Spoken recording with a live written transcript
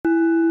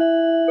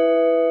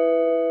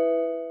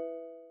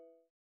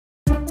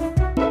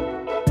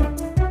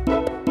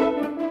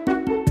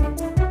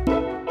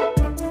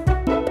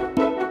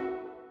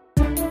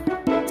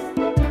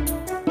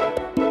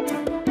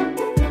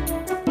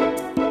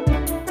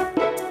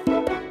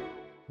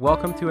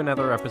Welcome to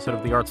another episode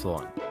of The Art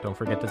Salon. Don't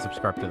forget to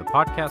subscribe to the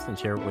podcast and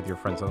share it with your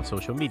friends on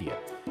social media.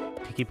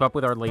 To keep up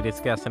with our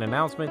latest guests and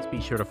announcements, be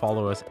sure to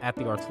follow us at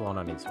The Art Salon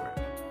on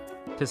Instagram.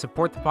 To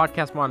support the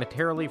podcast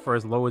monetarily for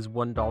as low as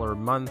 $1 a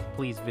month,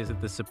 please visit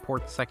the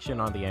support section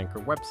on the Anchor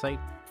website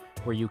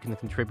where you can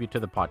contribute to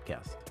the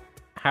podcast.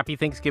 Happy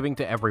Thanksgiving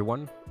to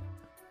everyone.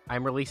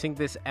 I'm releasing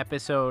this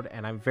episode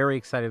and I'm very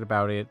excited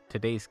about it.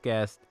 Today's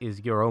guest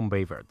is Jeroen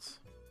Berwaerts.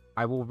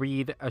 I will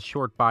read a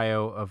short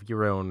bio of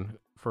Jeroen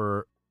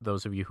for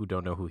those of you who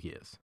don't know who he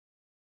is.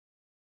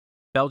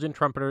 Belgian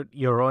trumpeter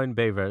Jeroen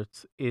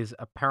Berwaerts is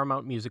a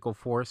paramount musical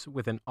force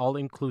with an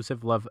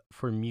all-inclusive love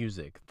for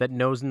music that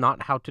knows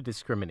not how to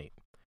discriminate.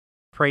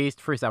 Praised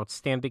for his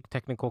outstanding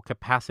technical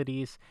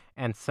capacities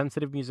and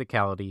sensitive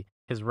musicality,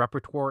 his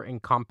repertoire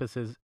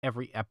encompasses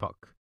every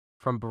epoch,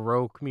 from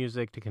Baroque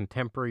music to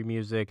contemporary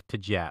music to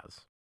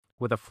jazz.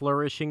 With a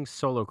flourishing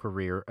solo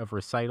career of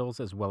recitals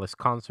as well as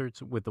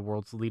concerts with the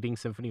world's leading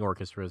symphony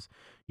orchestras,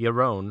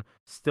 Jeroen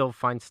still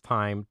finds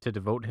time to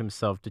devote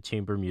himself to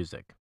chamber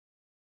music.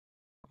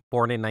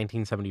 Born in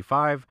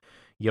 1975,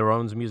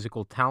 Jeroen's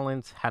musical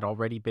talents had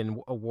already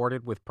been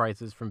awarded with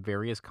prizes from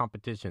various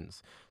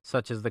competitions,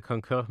 such as the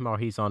Concours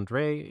Maurice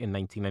André in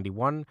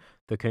 1991,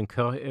 the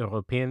Concours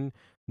Européen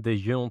de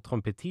Jeunes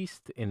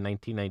Trompettistes in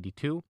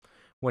 1992,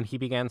 when he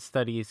began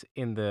studies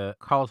in the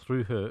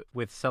Karlsruhe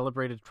with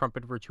celebrated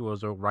trumpet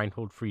virtuoso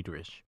Reinhold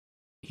Friedrich.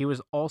 He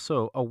was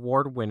also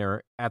award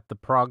winner at the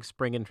Prague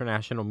Spring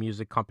International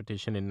Music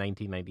Competition in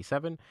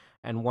 1997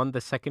 and won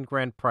the second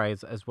grand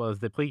prize as well as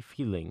the Prix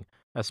Feeling,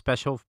 a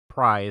special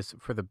prize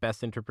for the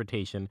best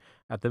interpretation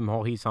at the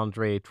Maurice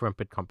André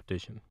Trumpet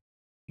Competition.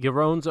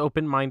 Jeroen's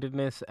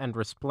open-mindedness and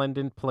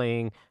resplendent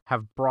playing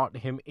have brought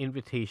him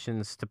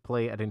invitations to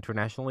play at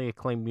internationally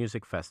acclaimed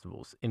music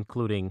festivals,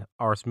 including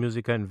Ars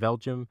Musica in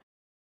Belgium,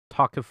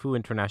 Takaful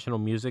International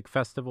Music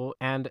Festival,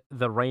 and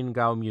the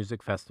Rheingau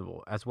Music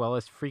Festival, as well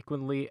as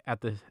frequently at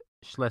the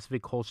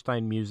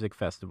Schleswig-Holstein Music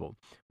Festival,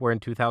 where in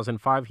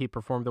 2005 he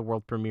performed the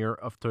world premiere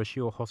of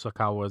Toshio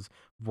Hosokawa's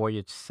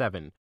Voyage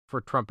 7 for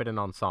trumpet and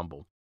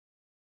ensemble.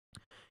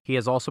 He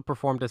has also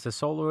performed as a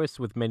soloist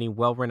with many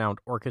well-renowned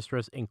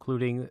orchestras,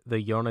 including the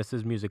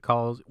Jonas'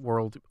 Musicals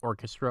World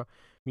Orchestra,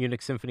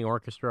 Munich Symphony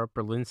Orchestra,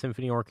 Berlin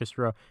Symphony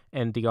Orchestra,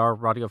 NDR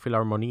Radio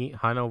Philharmonie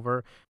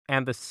Hanover,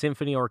 and the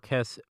Symphony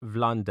Orchestre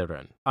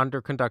Vlaanderen,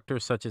 under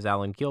conductors such as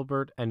Alan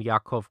Gilbert and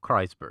Jakob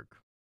Kreisberg.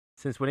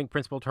 Since winning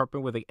principal trumpet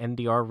with the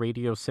NDR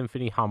Radio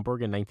Symphony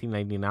Hamburg in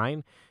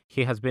 1999,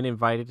 he has been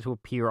invited to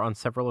appear on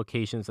several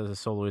occasions as a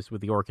soloist with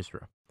the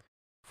orchestra.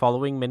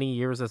 Following many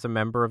years as a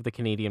member of the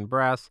Canadian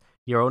Brass,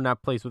 Jeroen now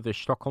plays with the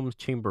Stockholm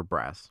Chamber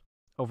Brass.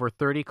 Over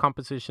 30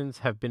 compositions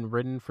have been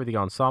written for the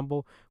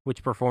ensemble,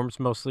 which performs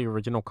mostly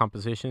original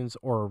compositions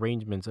or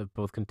arrangements of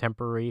both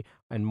contemporary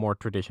and more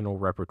traditional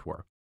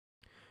repertoire.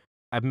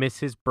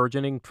 Amidst his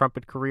burgeoning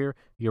trumpet career,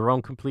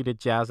 Jeroen completed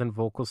jazz and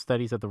vocal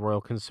studies at the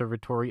Royal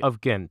Conservatory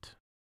of Ghent.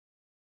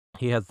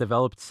 He has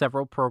developed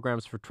several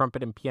programs for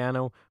trumpet and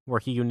piano, where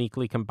he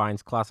uniquely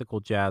combines classical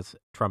jazz,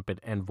 trumpet,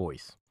 and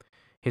voice.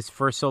 His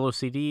first solo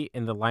CD,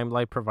 In the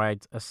Limelight,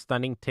 provides a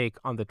stunning take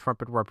on the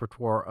trumpet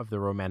repertoire of the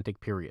Romantic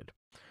period.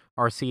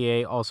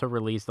 RCA also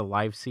released a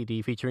live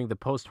CD featuring the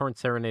Posthorn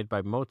Serenade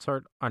by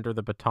Mozart under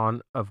the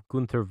baton of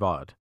Günther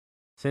Wad.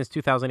 Since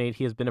 2008,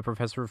 he has been a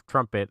professor of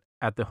trumpet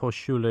at the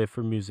Hochschule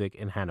für Musik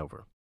in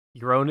Hanover.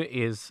 Jeroen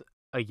is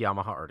a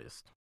Yamaha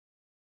artist.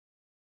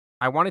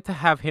 I wanted to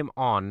have him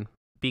on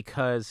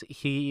because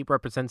he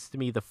represents to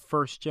me the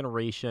first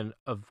generation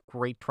of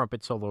great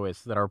trumpet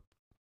soloists that are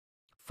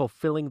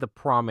fulfilling the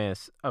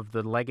promise of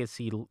the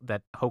legacy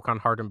that Håkan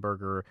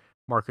Hardenberger,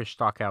 Marcus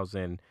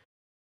Stockhausen,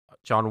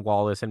 John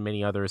Wallace, and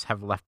many others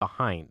have left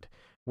behind,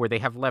 where they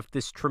have left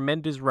this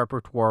tremendous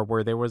repertoire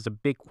where there was a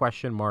big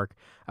question mark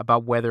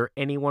about whether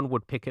anyone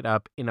would pick it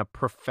up in a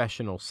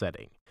professional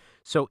setting.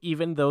 So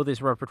even though this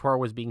repertoire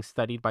was being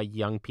studied by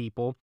young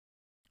people,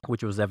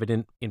 which was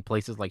evident in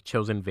places like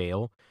Chosen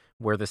Vale,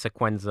 where the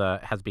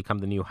sequenza has become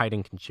the new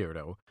Haydn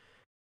concerto,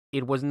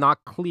 it was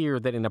not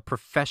clear that in a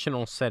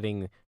professional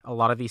setting, a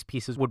lot of these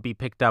pieces would be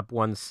picked up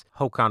once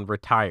Håkan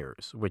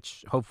retires,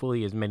 which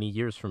hopefully is many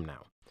years from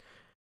now.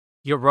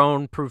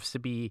 Jeroen proves to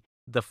be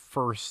the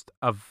first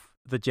of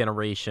the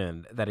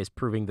generation that is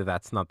proving that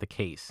that's not the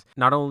case.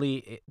 Not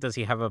only does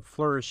he have a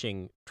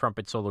flourishing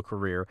trumpet solo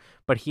career,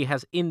 but he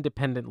has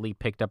independently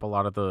picked up a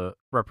lot of the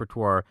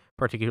repertoire,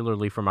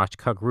 particularly from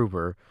Aschka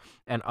Gruber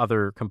and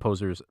other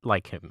composers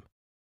like him.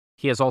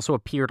 He has also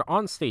appeared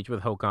on stage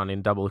with Håkan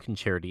in double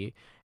concerti,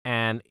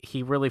 and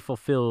he really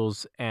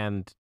fulfills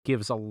and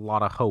gives a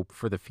lot of hope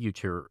for the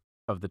future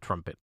of the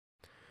trumpet.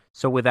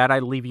 So with that, I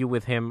leave you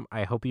with him.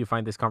 I hope you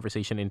find this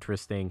conversation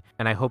interesting,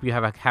 and I hope you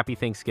have a happy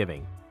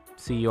Thanksgiving.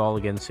 See you all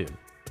again soon.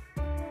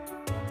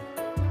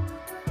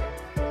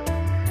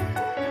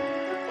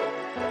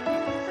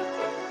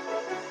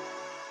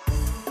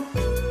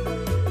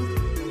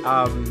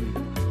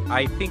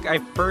 I think I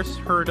first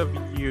heard of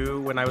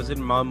you when I was in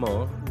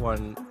Malmö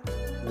one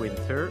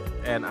winter,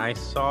 and I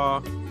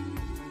saw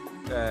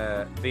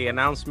the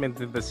announcement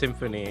in the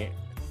symphony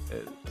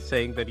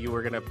saying that you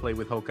were gonna play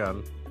with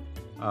Hokan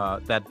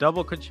that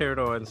double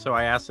concerto, and so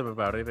I asked him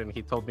about it, and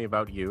he told me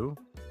about you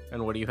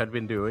and what you had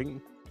been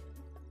doing,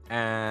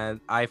 and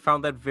I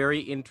found that very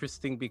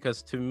interesting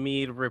because to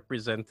me it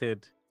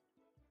represented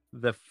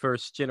the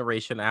first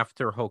generation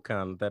after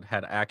Hokan that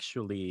had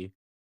actually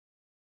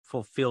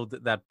fulfilled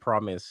that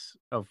promise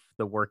of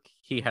the work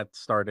he had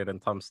started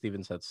and Tom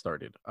Stevens had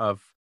started.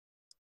 Of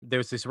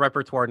there's this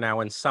repertoire now,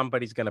 and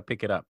somebody's gonna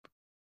pick it up.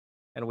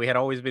 And we had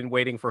always been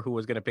waiting for who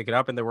was gonna pick it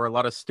up, and there were a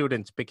lot of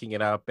students picking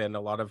it up and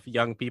a lot of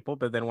young people,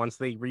 but then once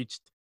they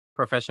reached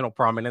professional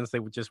prominence, they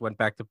just went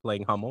back to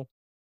playing Hummel.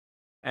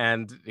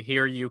 And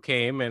here you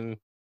came and,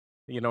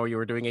 you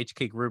were doing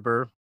HK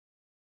Gruber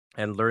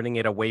and learning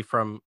it away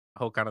from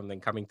Hokan and then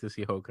coming to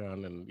see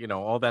Hokan and,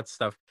 all that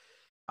stuff.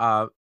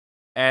 Uh,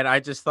 and I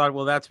just thought,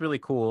 well, that's really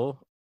cool.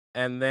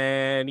 And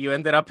then you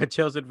ended up at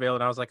Chosenville,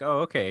 and I was like,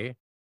 oh, okay.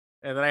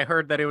 And then I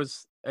heard that it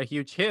was a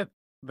huge hit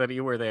that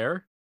you were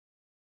there.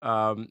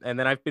 And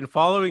then I've been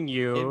following It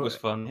you. was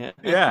fun, yeah.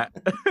 Yeah.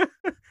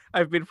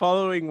 I've been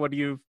following what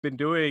you've been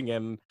doing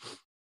and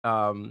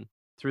um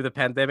through the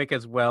pandemic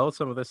as well,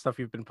 some of the stuff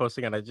you've been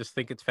posting, and I just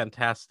think it's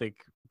fantastic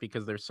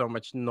because there's so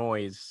much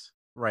noise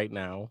right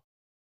now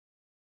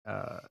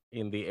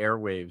in the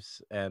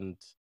airwaves, and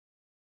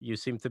you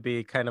seem to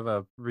be kind of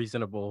a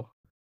reasonable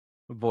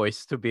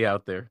voice to be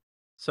out there.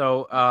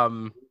 So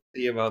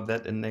See about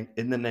that in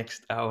the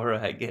next hour,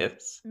 I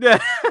guess. yeah,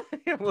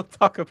 we'll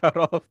talk about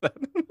all of that.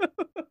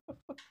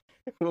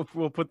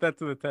 We'll put that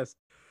to the test.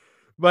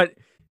 But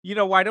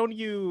why don't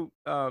you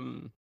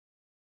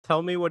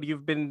tell me what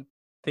you've been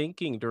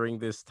thinking during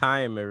this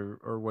time,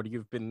 or what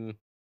you've been,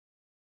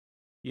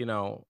 you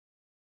know,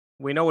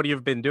 we know what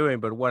you've been doing,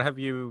 but what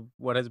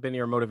has been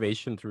your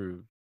motivation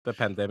through the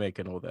pandemic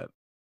and all that?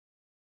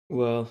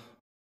 Well,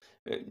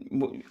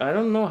 I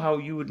don't know how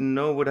you would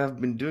know what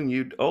I've been doing.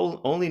 You'd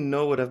only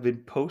know what I've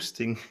been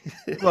posting.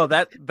 Well,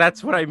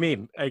 that's what I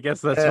mean. I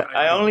guess that's what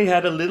I I mean. only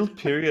had a little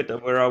period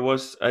where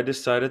I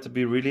decided to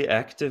be really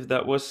active.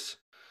 That was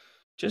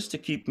just to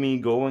keep me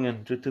going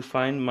and to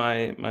find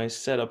my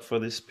setup for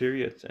this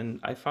period. And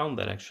I found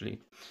that actually.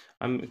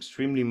 I'm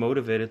extremely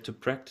motivated to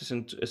practice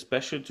and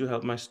especially to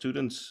help my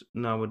students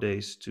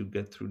nowadays to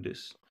get through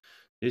this.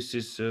 This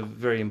is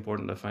very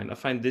important. I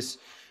find this.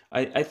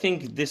 I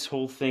think this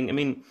whole thing. I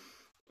mean,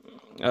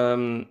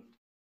 um,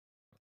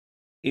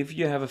 if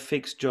you have a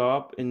fixed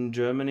job in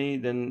Germany,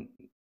 then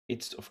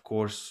it's of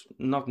course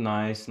not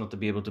nice not to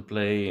be able to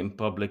play in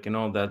public and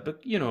all that.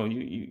 But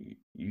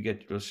you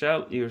get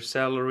your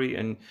salary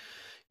and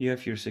you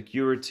have your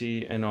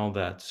security and all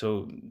that.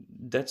 So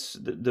that's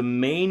the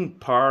main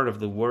part of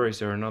the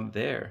worries are not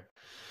there.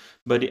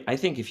 But I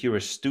think if you're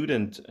a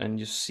student and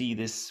you see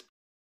this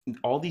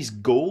all these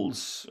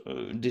goals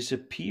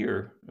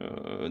disappear,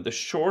 the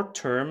short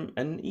term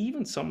and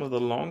even some of the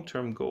long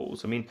term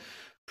goals. I mean,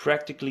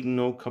 practically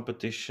no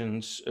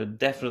competitions,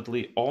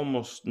 definitely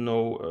almost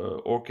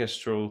no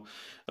orchestral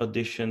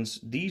auditions.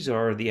 These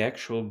are the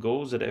actual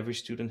goals that every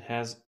student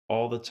has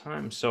all the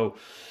time. So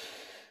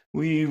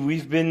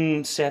we've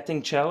been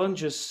setting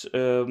challenges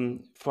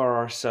for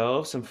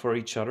ourselves and for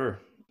each other.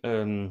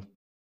 Um,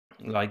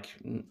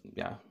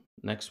 yeah,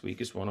 next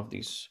week is one of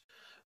these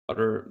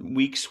other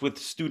weeks with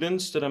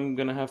students that I'm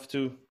gonna have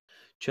to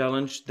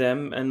challenge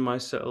them and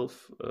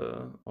myself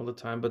all the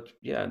time. But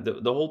yeah,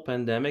 the whole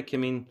pandemic. I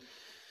mean,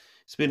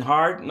 it's been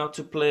hard not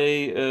to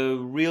play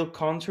real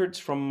concerts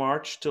from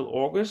March till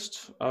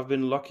August. I've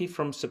been lucky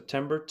from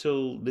September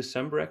till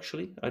December.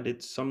 Actually, I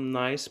did some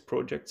nice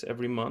projects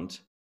every month,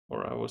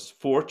 or I was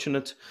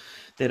fortunate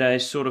that I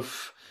sort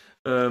of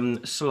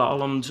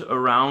slalomed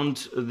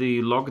around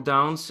the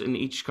lockdowns in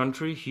each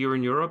country here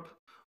in Europe.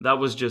 That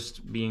was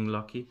just being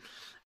lucky.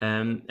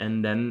 And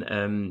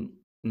then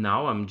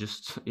now I'm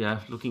just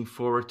looking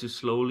forward to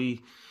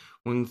slowly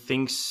when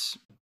things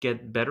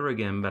get better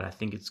again. But I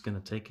think it's gonna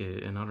take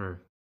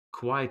another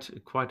quite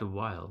a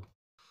while.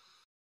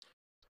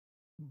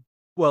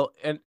 Well,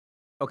 and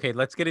okay,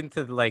 let's get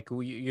into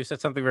you said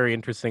something very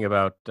interesting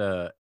about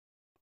the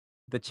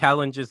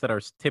challenges that are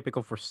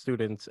typical for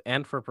students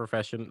and for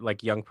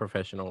young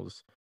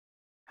professionals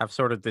have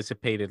sort of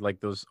dissipated, like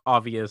those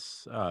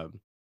obvious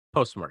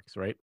postmarks,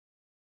 right?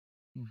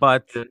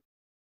 But Yeah,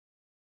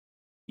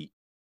 y-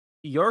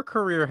 your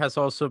career has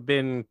also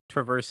been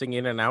traversing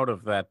in and out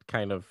of that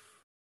kind of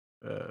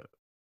uh,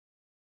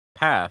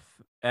 path,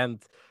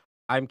 and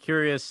I'm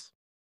curious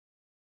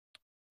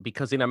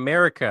because in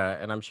America,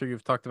 and I'm sure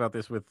you've talked about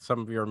this with some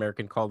of your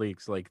American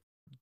colleagues, like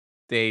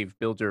Dave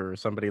Bilger or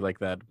somebody like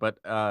that, but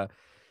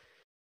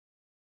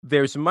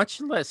there's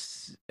much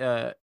less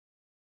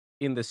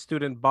in the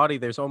student body.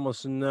 There's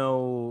almost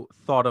no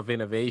thought of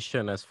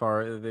innovation as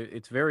far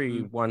it's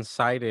very mm.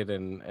 one-sided,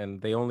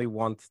 and they only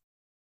want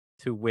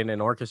to win an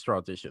orchestra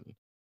audition.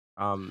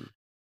 Um,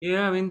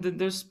 Yeah, I mean,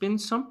 there's been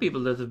some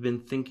people that have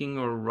been thinking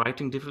or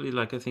writing differently.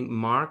 Like I think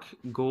Mark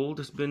Gold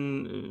has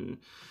been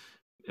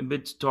a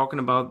bit talking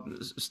about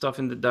stuff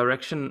in the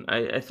direction.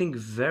 I think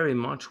very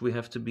much we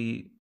have to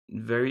be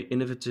very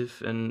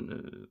innovative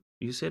and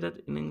you say that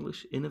in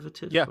English,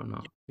 innovative yeah, or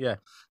not? yeah.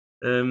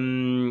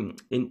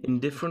 in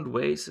different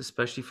ways,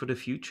 especially for the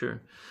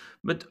future.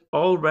 But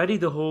already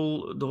the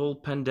whole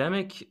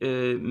pandemic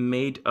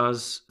made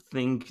us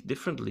think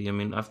differently. I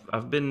mean,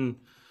 I've been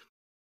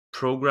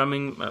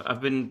programming.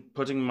 I've been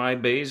putting my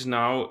base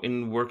now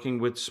in working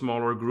with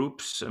smaller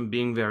groups and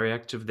being very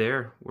active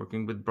there,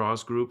 working with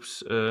brass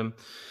groups.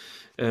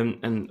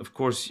 And of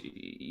course,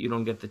 you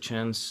don't get the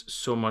chance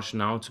so much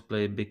now to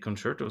play big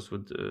concertos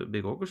with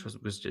big orchestras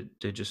because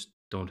they just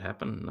don't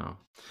happen now.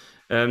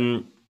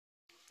 Um,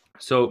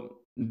 so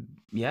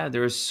yeah,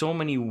 there are so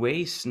many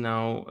ways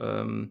now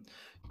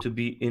to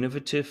be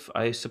innovative.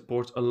 I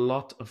support a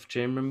lot of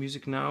chamber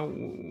music now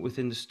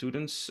within the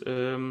students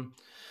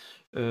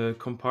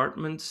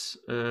compartments.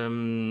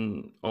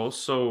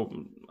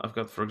 Also, I've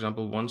got, for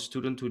example, one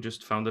student who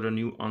just founded a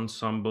new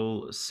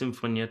ensemble,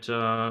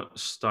 Sinfonietta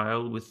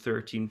style, with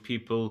 13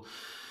 people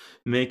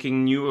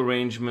making new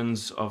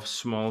arrangements of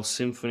small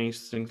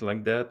symphonies, things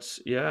like that.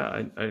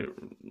 Yeah,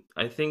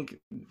 I think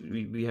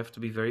we have to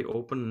be very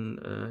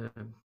open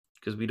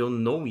because we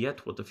don't know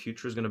yet what the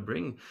future is going to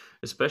bring,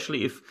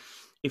 especially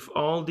if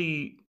all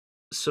the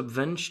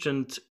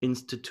subventioned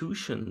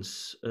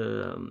institutions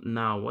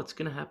now, what's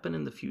going to happen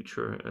in the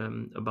future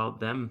about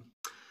them?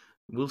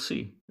 We'll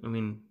see. I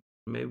mean,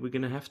 maybe we're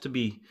going to have to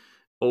be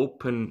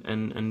open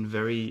and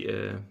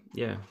very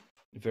yeah,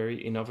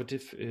 very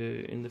innovative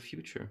in the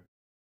future.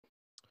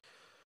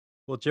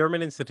 Well,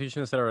 German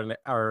institutions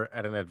are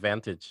at an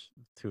advantage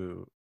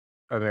to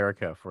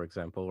America, for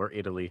example, or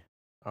Italy,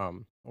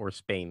 or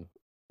Spain.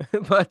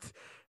 But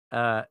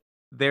uh,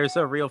 there's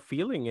a real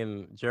feeling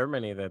in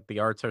Germany that the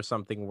arts are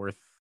something worth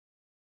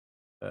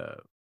uh,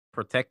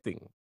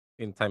 protecting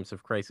in times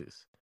of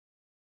crisis.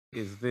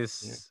 Is Yeah.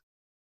 this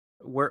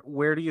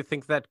where do you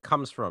think that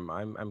comes from?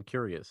 I'm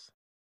curious.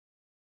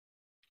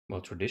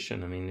 Well,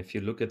 tradition. I mean, if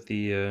you look at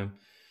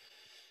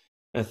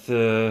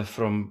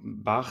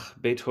from Bach,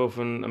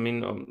 Beethoven, I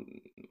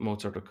mean,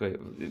 Mozart. Okay,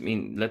 I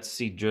mean, let's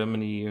see,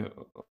 Germany,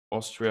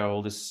 Austria,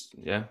 all this.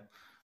 Yeah,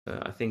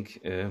 I think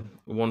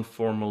one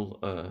formal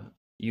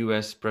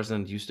U.S.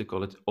 president used to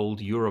call it "Old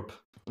Europe."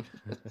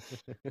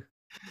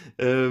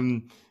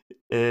 um,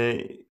 uh,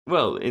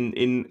 well,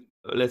 in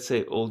let's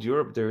say old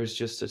Europe, there is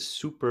just a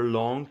super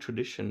long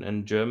tradition,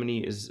 and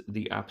Germany is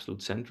the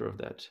absolute center of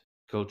that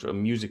culture,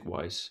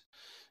 music-wise.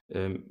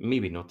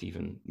 Maybe not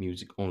even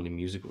music, only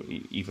music, or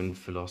even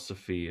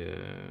philosophy,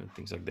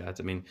 things like that.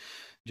 I mean,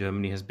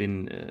 Germany has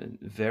been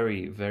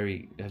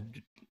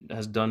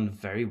has done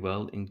very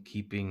well in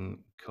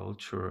keeping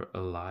culture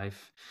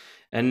alive,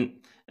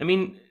 and I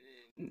mean,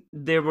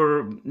 there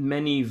were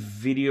many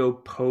video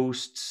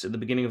posts at the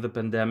beginning of the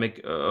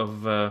pandemic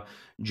of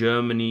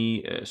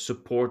Germany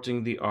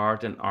supporting the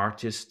art and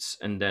artists,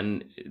 and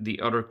then the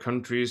other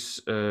countries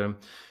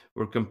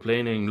were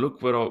complaining,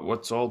 look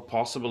what's all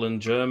possible in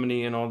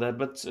Germany and all that.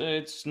 But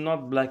it's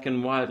not black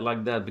and white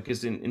like that,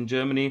 because in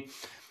Germany,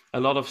 a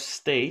lot of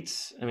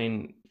states, I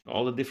mean,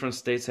 all the different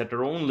states had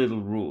their own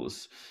little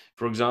rules.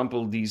 For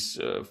example, these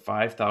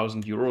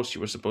 5,000 euros you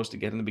were supposed to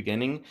get in the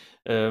beginning,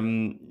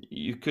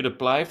 you could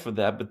apply for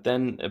that, but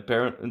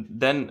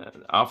then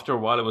after a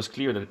while it was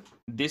clear that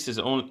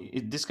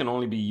this can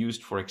only be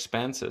used for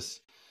expenses.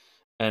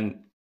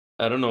 And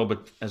I don't know,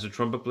 but as a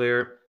trumpet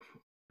player,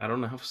 I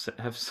don't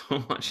have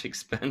so much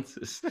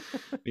expenses.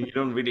 I mean, you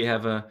don't really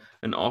have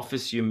an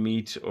office you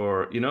meet,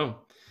 or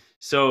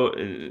so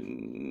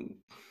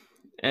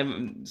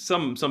and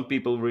some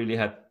people really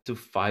had to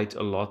fight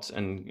a lot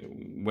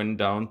and went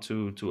down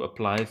to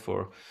apply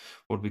for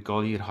what we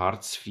call here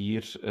Hartz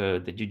IV,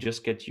 that you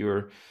just get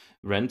your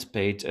rent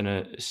paid and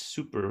a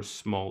super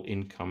small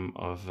income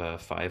of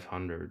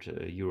 500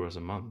 euros a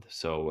month.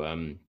 So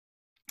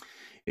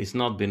it's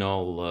not been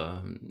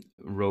all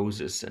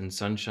roses and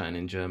sunshine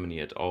in Germany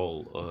at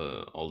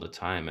all the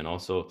time. And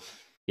also,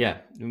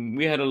 yeah,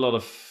 we had a lot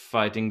of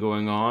fighting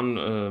going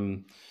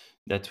on,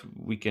 that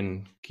we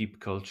can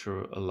keep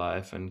culture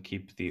alive and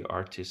keep the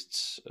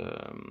artists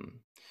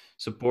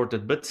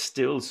supported. But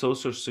still,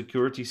 social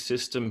security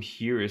system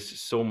here is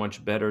so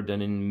much better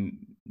than in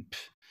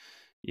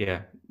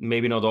yeah,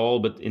 maybe not all,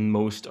 but in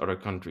most other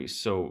countries.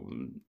 So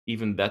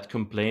even that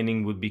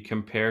complaining would be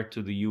compared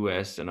to the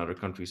US and other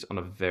countries on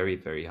a very,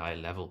 very high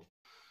level.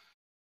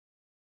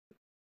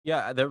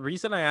 Yeah, the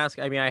reason I ask,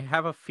 I mean, I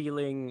have a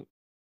feeling.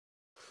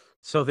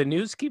 So the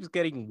news keeps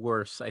getting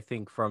worse, I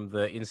think, from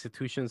the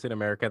institutions in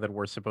America that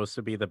were supposed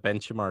to be the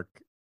benchmark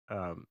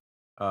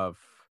of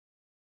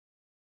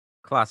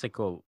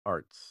classical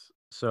arts.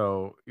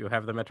 So you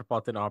have the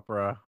Metropolitan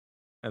Opera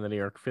and the New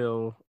York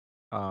Phil.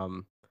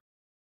 Um,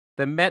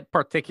 the Met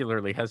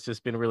particularly has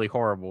just been really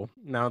horrible.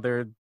 Now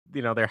they're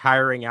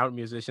hiring out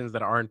musicians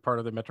that aren't part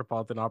of the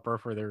Metropolitan Opera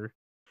for their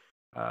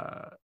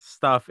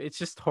stuff. It's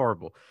just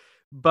horrible.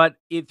 But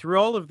through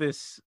all of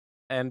this,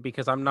 and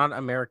because I'm not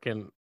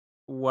American,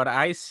 what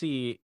I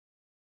see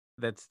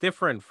that's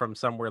different from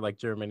somewhere like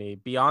Germany,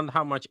 beyond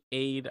how much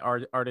aid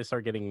artists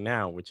are getting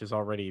now, which is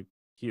already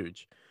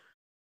huge.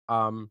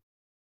 Um,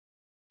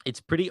 it's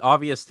pretty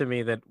obvious to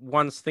me that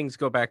once things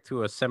go back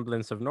to a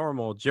semblance of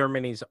normal,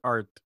 Germany's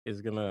art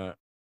is gonna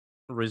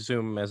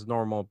resume as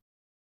normal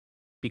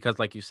because,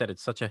 like you said,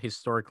 it's such a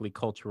historically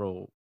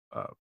cultural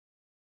uh,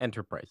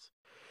 enterprise.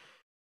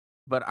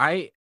 But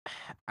I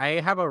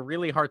have a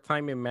really hard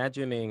time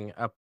imagining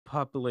a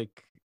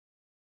public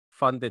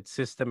funded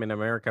system in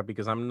America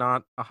because I'm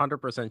not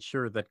 100%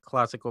 sure that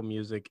classical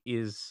music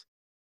is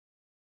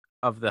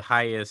of the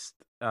highest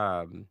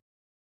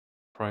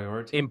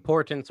Priority.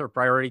 importance or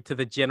priority to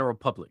the general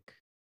public.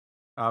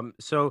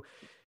 So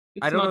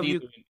I It's don't know not if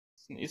you. either.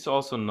 It's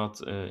also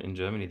not in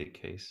Germany the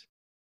case.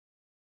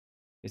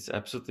 It's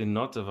absolutely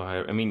not of a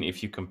higher. I mean,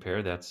 if you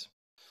compare that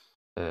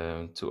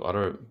to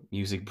other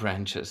music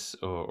branches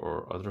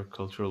or other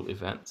cultural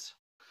events.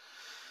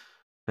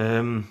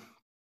 Um,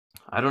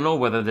 I don't know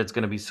whether that's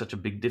going to be such a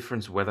big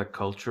difference whether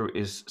culture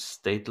is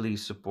stately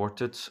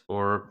supported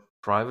or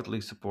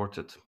privately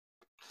supported.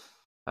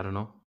 I don't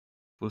know.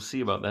 We'll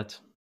see about that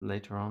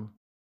later on.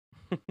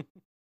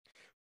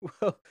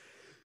 Well,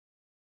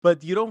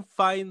 but you don't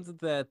find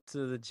that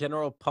the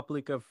general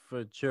public of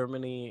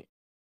Germany,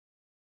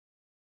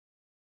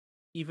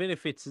 even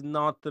if it's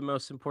not the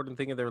most important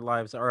thing in their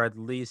lives, are at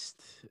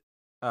least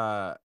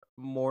uh,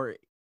 more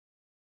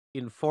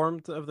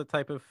informed of the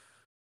type of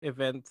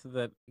event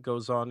that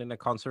goes on in a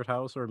concert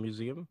house or a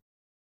museum?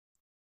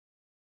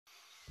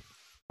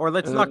 Or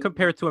let's not Um,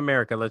 compare to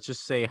America. Let's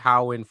just say,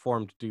 how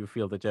informed do you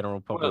feel the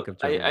general well, public of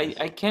I, Germany is?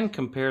 I, I can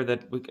compare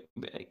that.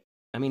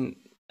 I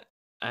mean,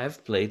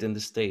 I've played in the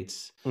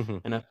States, Hmm.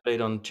 and I've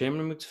played on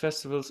chamber mix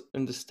festivals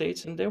in the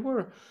States, and they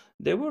were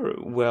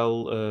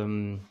well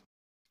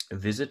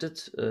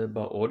visited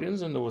by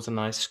audience, and there was a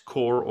nice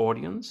core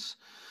audience.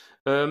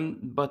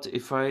 But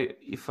if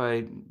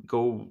I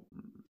go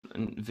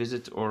and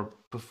visit or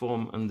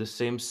perform on the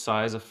same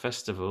size of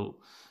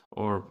festival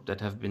or that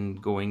have been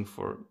going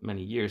for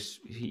many years,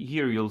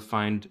 here you'll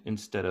find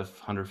instead of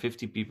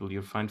 150 people,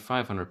 you'll find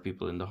 500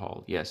 people in the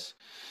hall. Yes,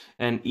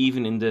 and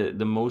even in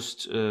the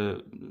most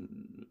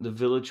the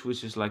village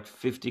which is like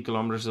 50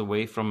 kilometers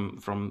away from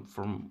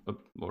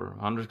or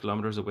 100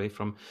 kilometers away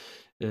from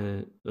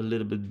a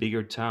little bit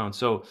bigger town.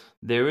 So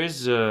there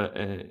is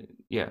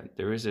yeah,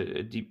 there is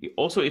a deep.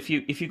 Also, if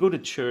you go to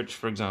church,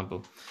 for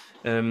example,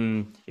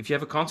 if you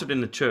have a concert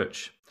in the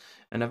church,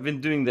 and I've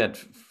been doing that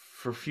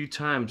for a few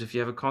times. If you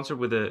have a concert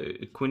with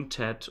a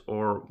quintet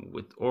or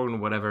with organ or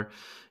whatever,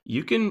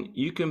 you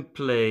can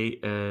play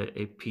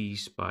a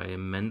piece by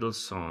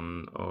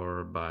Mendelssohn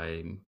or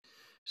by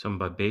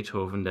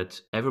Beethoven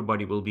that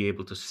everybody will be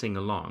able to sing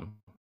along.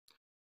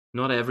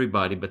 Not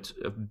everybody, but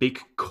a big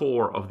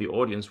core of the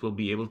audience will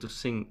be able to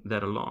sing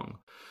that along.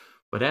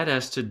 But that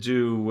has to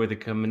do with a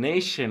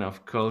combination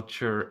of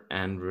culture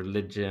and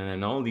religion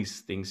and all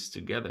these things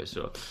together.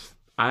 So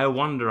I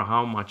wonder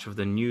how much of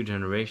the new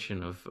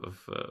generation of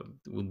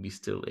would be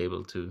still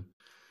able to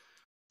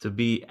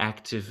be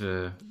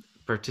active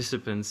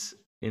participants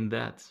in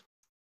that.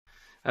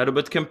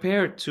 But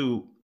compared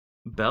to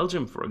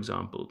Belgium, for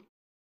example,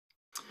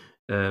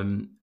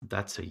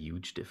 that's a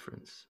huge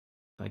difference.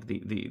 Like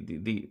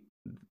the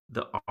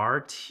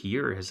art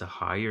here has a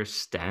higher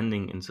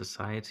standing in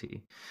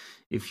society.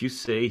 If you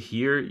say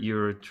here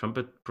you're a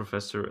trumpet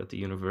professor at the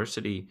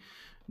university,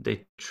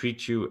 they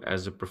treat you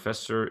as a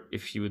professor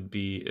if you would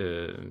be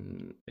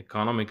an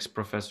economics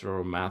professor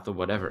or math or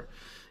whatever.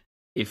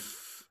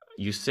 If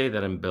you say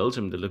that in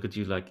Belgium, they look at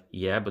you like,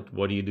 yeah, but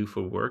what do you do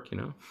for work?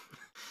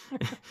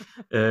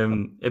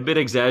 A bit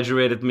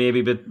exaggerated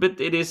maybe, but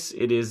it is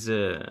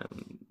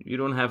you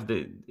don't have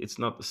it's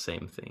not the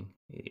same thing.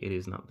 It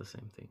is not the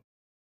same thing.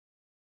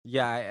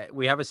 Yeah,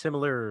 we have a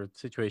similar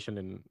situation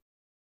in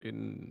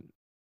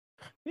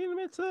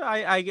it's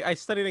I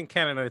studied in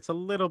Canada. It's a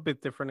little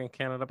bit different in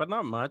Canada, but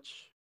not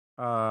much.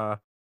 Uh,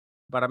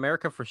 but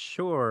America for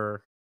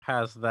sure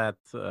has that.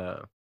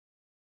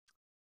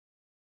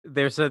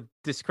 There's a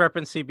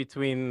discrepancy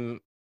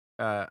between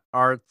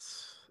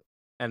arts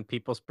and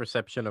people's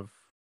perception of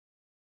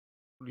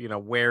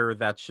where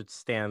that should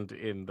stand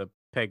in the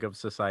peg of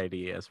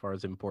society as far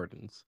as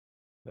importance.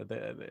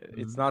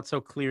 It's Mhm. not so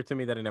clear to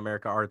me that in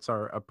America arts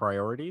are a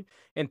priority.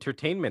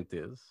 Entertainment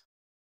is,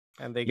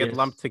 and they get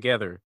lumped Yes.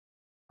 together.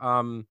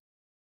 Um,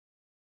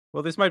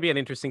 well, this might be an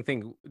interesting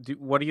thing.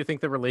 What do you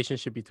think the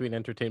relationship between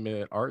entertainment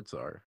and arts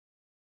are,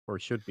 or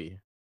should be?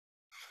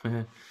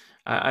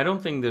 I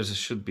don't think there's a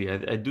should be.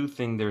 I do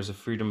think there's a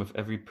freedom of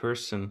every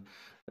person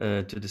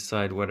to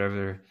decide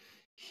whatever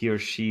he or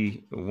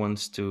she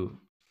wants to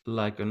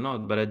like or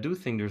not. But I do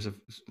think there's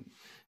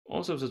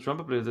also as a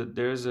trumpet player that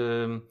there's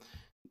a.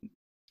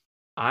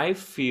 I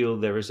feel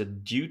there is a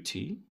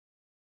duty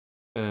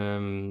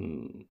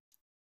um,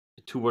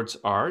 towards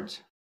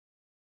art.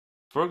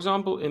 For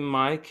example, in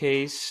my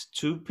case,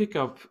 to pick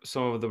up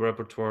some of the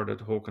repertoire that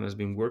Håkan has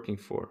been working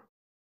for,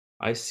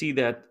 I see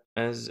that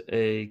as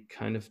a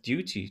kind of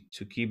duty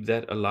to keep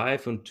that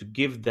alive and to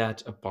give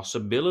that a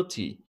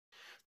possibility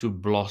to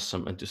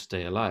blossom and to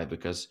stay alive.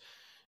 Because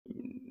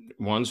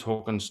once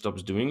Håkan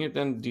stops doing it,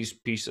 then these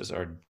pieces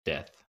are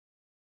dead.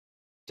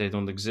 They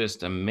don't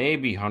exist. And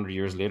maybe 100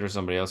 years later,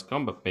 somebody else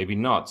come, but maybe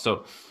not.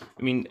 So,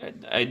 I mean,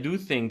 I do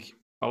think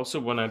also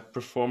when I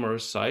perform a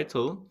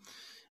recital,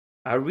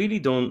 I really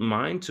don't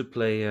mind to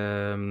play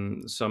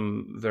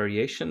some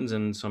variations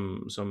and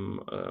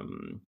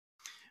some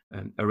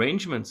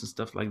arrangements and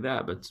stuff like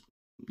that. But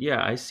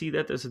yeah, I see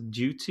that as a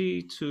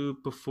duty to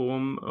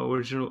perform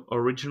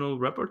original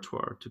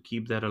repertoire to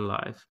keep that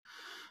alive.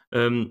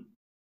 Um,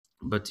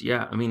 but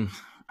yeah, I mean,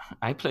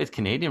 I played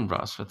Canadian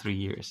brass for 3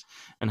 years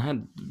and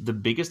had the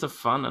biggest of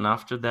fun. And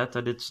after that,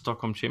 I did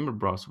Stockholm Chamber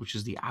Brass, which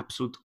is the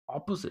absolute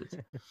opposite.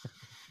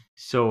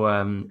 So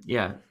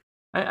yeah,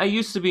 I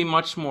used to be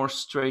much more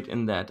straight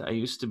in that. I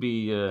used to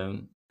be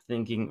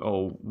thinking,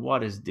 oh,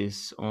 what is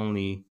this?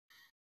 Only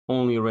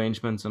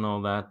arrangements and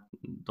all that.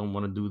 Don't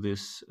want to do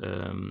this.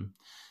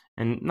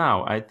 And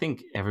now I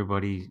think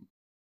everybody.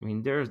 I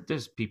mean,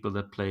 there's people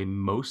that play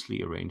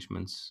mostly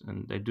arrangements,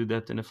 and they do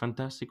that in a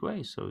fantastic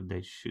way. So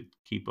they should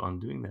keep on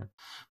doing that.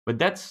 But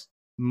that's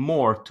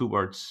more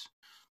towards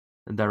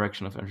the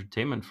direction of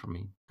entertainment for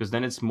me, because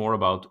then it's more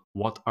about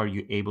what are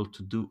you able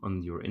to do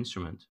on your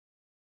instrument,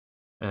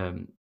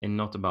 and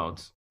not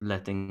about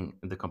letting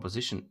the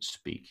composition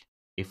speak.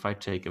 If I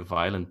take a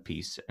violent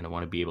piece and I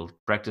want to be able to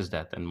practice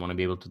that and want to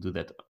be able to do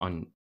that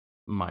on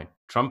my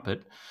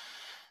trumpet,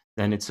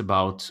 then it's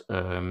about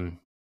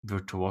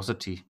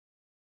virtuosity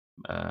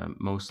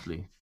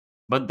mostly.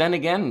 But then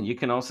again, you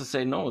can also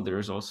say no.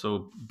 There's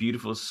also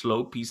beautiful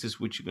slow pieces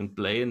which you can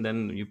play, and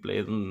then you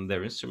play them on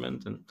their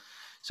instrument. And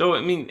so,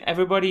 I mean,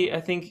 everybody.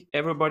 I think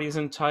everybody is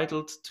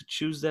entitled to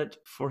choose that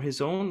for his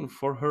own,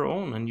 for her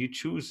own, and you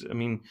choose. I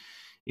mean,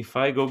 if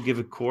I go give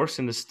a course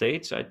in the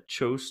States, I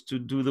chose to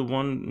do the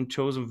one in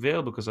Chosen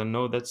Vale because I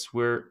know that's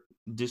where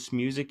this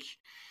music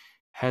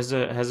has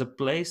a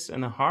place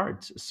and a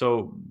heart.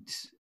 So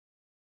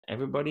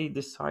everybody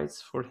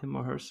decides for him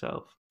or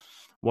herself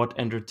what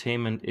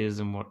entertainment is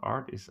and what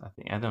art is. I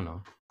think I don't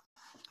know.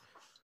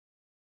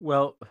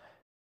 Well,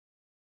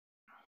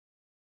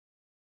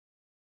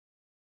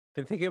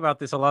 been thinking about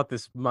this a lot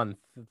this month,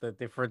 the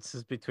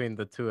differences between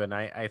the two, and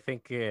I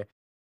think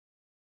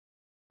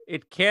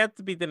it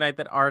can't be denied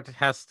that art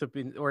has to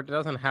be, or it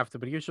doesn't have to,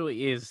 but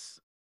usually is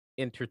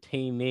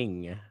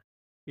entertaining,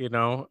 you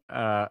know.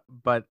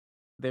 But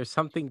there's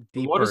something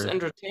But what does deeper.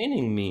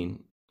 entertaining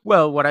mean?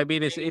 Well, what I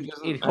mean is Entertaining it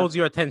doesn't have holds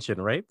your attention,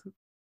 right?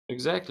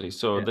 exactly.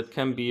 So Yes. that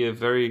can be a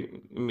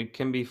very. I mean, it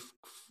can be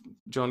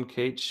John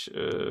Cage,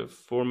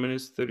 4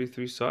 minutes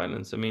 33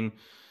 silence. I mean,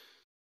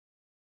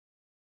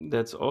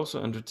 that's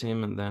also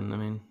entertainment. Then I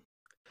mean,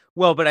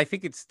 Well, but I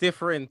think it's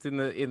different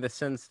in the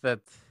sense that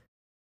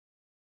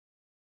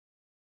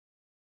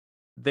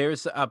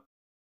there's a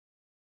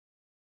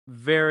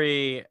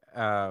very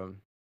how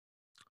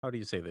do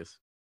you say this?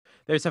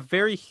 There's a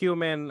very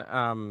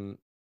human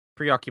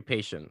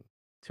preoccupation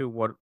to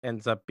what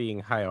ends up being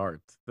high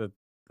art. The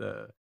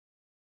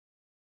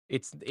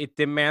it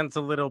demands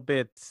a little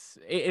bit.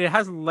 It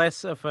has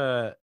less of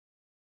a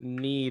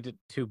need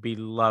to be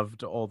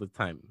loved all the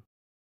time.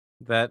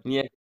 That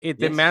yeah, it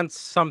yes, demands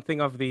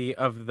something of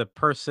the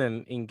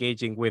person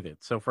engaging with it.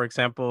 So, for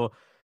example,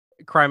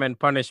 Crime and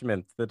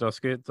Punishment, the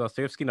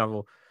Dostoevsky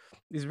novel,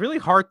 is really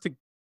hard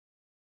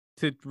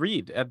to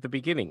read at the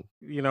beginning,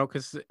 you know,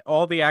 because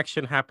all the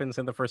action happens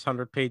in the first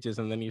 100 pages,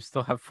 and then you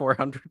still have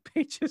 400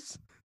 pages.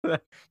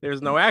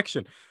 There's no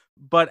action.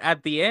 But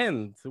at the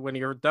end, when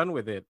you're done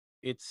with it,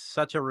 it's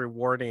such a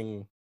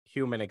rewarding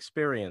human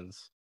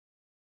experience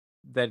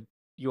that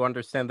you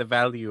understand the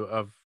value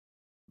of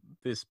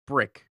this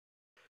brick.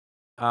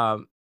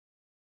 Um,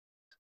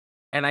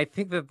 and I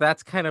think that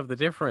that's kind of the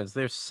difference.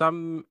 There's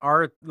some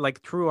art,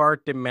 like true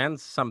art,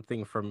 demands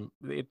something from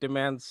it.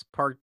 Demands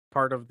part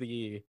of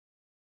the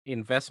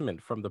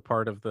investment from the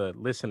part of the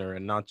listener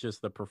and not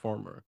just the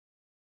performer.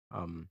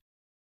 Um,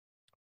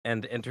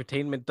 and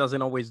entertainment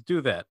doesn't always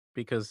do that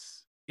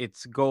because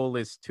its goal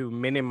is to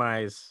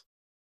minimize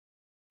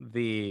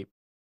the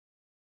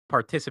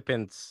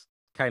participants'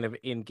 kind of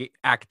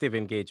active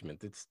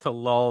engagement. It's to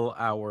lull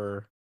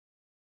our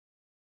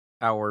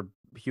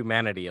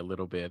humanity a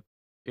little bit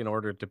in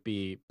order to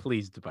be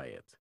pleased by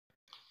it.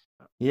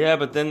 yeah.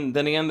 But then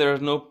again, there are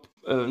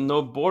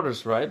no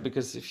borders, right?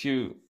 Because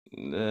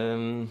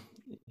um,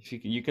 if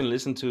you can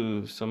listen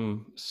to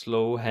some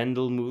slow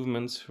handle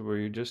movements where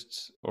you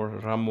just or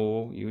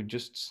rameau, you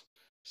just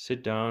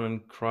sit down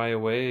and cry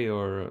away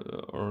or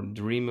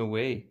dream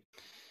away.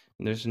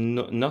 There's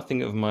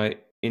nothing of my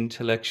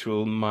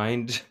intellectual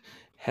mind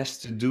has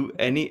to do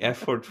any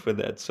effort for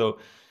that. So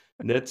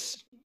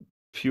that's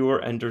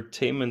pure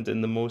entertainment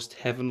in the most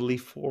heavenly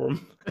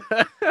form.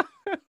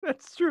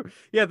 That's true.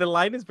 Yeah, the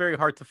line is very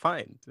hard to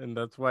find, and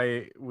that's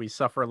why we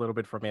suffer a little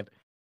bit from it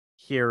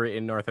here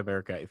in North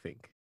America, I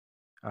think.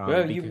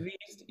 Well, Because you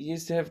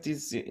used to have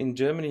this in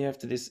Germany. You have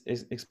this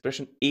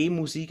expression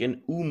E-Musik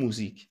and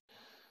U-Musik.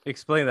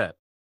 explain that.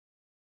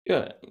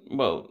 Yeah,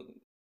 well,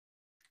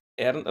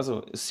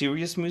 also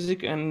serious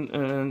music and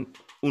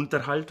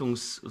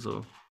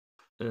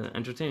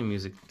entertaining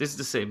music. This is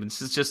the same.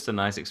 This is just a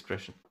nice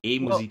expression. Well,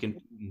 E-Musik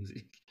and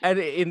U-Musik. and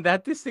in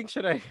that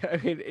distinction, I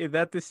mean, in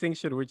that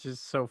distinction, which is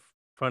so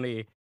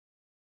funny,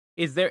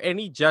 is there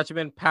any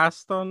judgment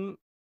passed on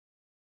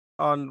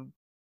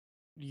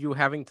you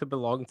having to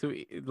belong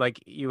to like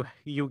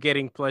you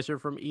getting pleasure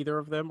from either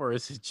of them, or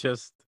is it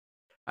just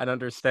an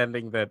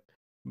understanding that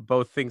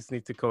both things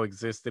need to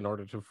coexist in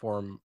order to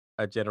form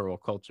a general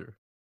culture?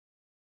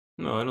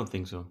 No, I don't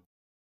think so.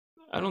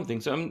 I don't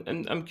think so.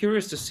 I'm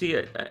curious to see.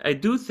 I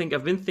do think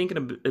I've been thinking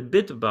a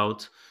bit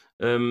about,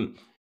 um,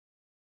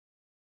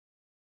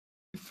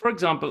 for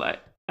example,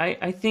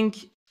 I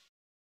think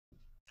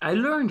I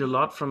learned a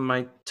lot from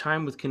my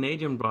time with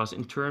Canadian Brass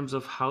in terms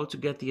of how to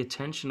get the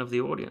attention of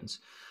the audience.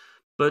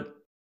 But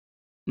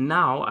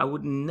now I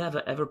would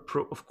never ever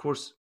of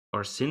course,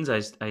 or since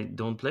I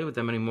don't play with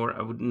them anymore,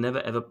 I would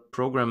never ever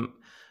program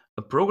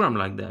a program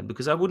like that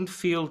because I wouldn't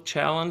feel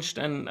challenged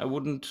and I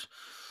wouldn't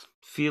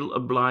feel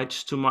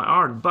obliged to my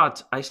art.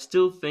 But I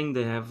still think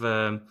they have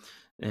a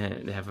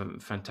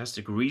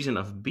fantastic reason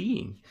of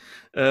being.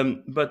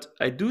 But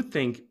I do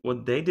think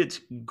what they did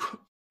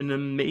in an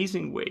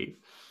amazing way.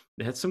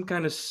 They had some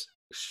kind of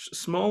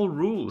small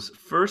rules.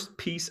 First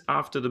piece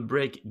after the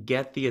break,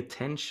 get the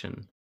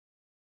attention.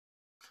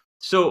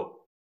 So,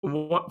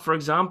 what, for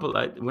example,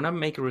 when I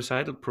make a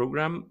recital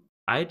program,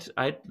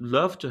 I'd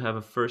love to have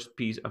a first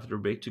piece after a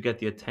break to get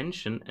the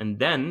attention, and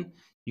then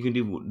you can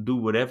do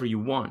whatever you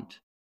want.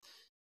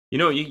 You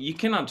know, you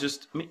cannot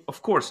just. I mean,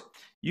 of course,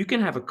 you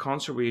can have a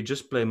concert where you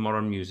just play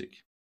modern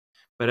music,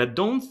 but I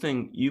don't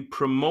think you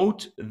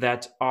promote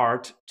that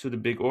art to the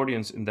big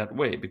audience in that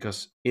way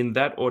because in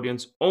that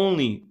audience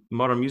only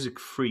modern music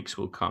freaks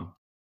will come.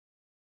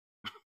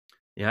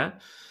 Yeah.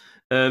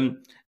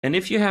 Um, and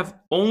if you have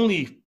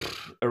only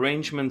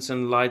arrangements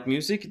and light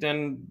music,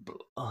 then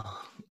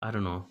I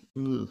don't know,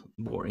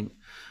 boring.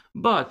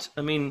 But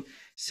I mean,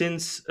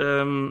 since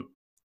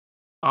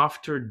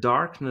after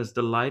darkness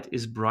the light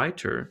is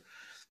brighter,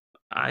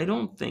 I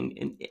don't think.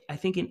 I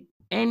think in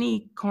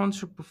any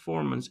concert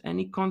performance,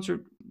 any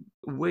concert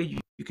where you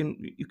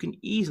can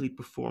easily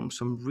perform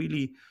some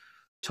really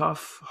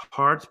tough,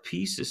 hard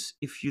pieces.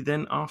 If you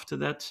then after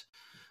that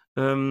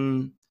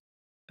um,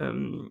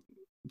 um,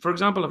 for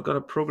example, I've got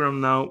a program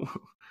now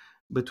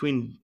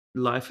between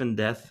life and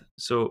death.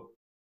 So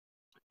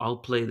I'll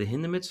play the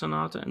Hindemith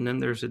Sonata, and then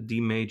there's a D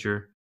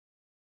major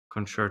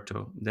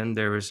concerto. Then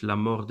there is La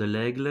Mort de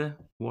l'Aigle,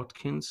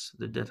 Watkins,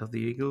 The Death of the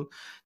Eagle.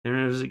 Then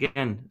there's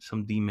again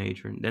some D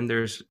major. And then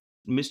there's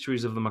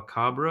Mysteries of the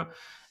Macabre,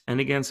 and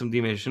again some D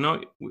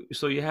major.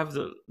 So you have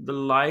the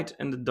light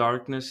and the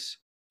darkness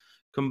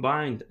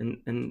combined,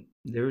 and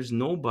there is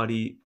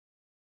nobody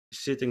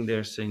sitting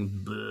there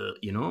saying, "Bleh,"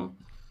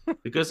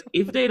 because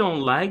if they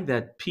don't like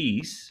that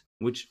piece,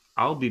 which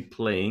I'll be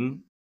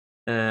playing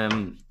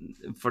um,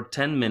 for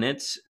 10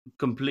 minutes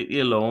completely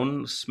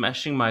alone,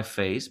 smashing my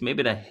face,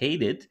 maybe they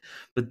hate it,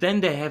 but then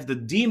they have the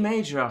D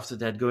major after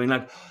that going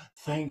like,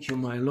 thank you,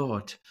 my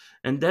Lord.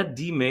 And that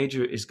D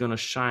major is going to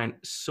shine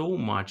so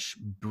much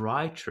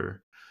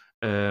brighter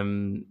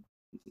um,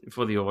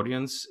 for the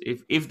audience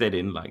if they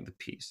didn't like the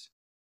piece.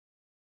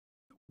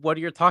 What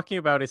you're talking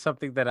about is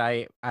something that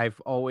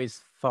I've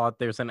always thought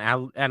there's an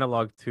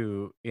analog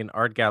to in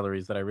art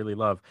galleries that I really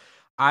love.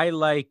 I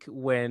like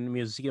when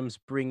museums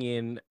bring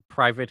in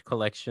private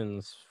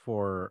collections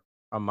for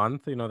a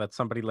month, that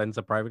somebody lends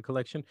a private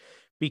collection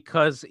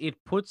because it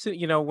puts it,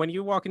 when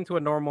you walk into a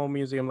normal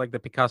museum like the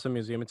Picasso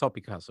Museum, it's all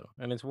Picasso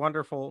and it's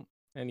wonderful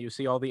and you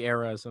see all the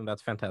eras and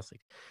that's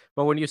fantastic.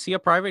 But when you see a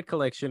private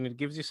collection, it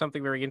gives you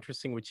something very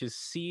interesting, which is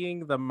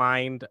seeing the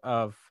mind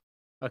of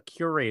a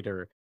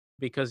curator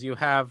because you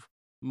have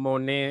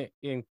Monet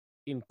in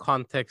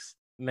context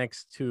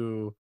next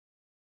to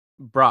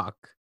Brock,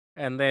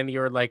 and then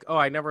you're like, "Oh,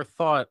 I never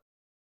thought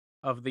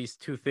of these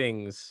two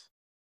things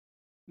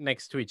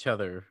next to each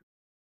other,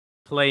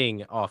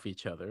 playing off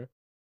each other."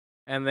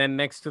 And then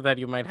next to that,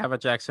 you might have a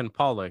Jackson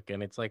Pollock,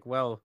 and it's like,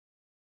 well,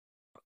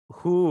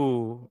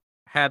 who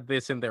had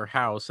this in their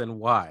house and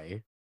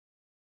why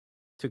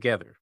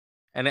together?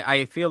 And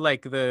I feel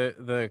like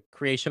the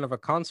creation of a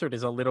concert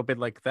is a little bit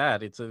like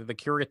that. The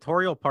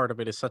curatorial part of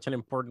it is such an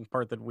important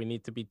part that we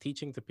need to be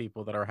teaching to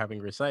people that are having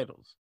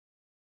recitals.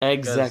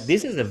 Exactly. Because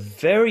This is a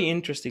very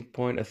interesting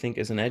point, I think,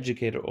 as an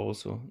educator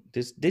also.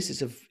 This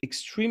is an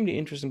extremely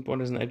interesting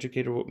point as an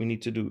educator. What we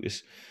need to do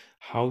is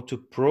how to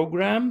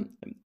program.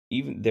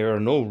 Even there are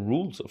no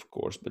rules, of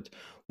course, but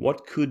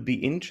what could be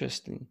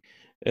interesting.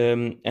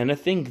 And I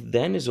think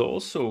then is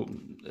also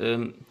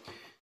um,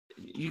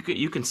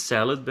 you can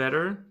sell it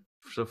better.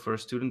 So for a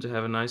student to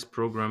have a nice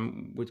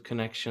program with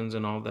connections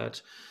and all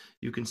that,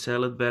 you can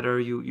sell it better.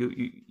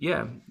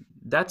 Yeah,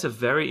 that's a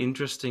very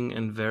interesting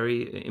and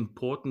very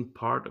important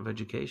part of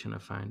education, I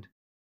find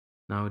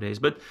nowadays.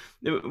 But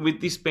with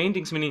these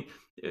paintings, I mean,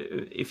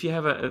 if you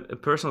have a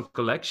personal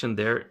collection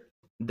there,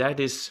 that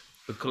is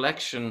a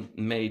collection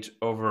made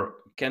over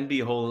can be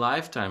a whole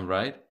lifetime,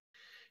 right?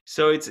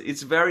 So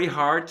it's very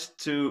hard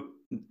to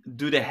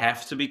do they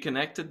have to be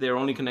connected? They're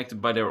only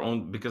connected by their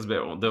own because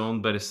they're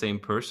owned by the same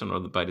person or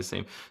by the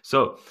same.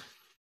 So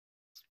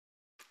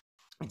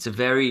it's a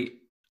very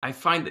I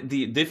find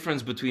the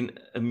difference between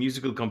a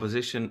musical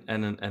composition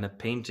and a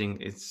painting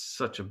it's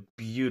such a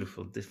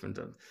beautiful difference.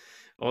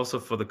 Also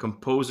for the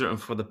composer and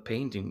for the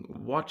painting.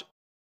 What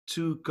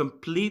two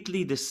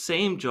completely the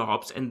same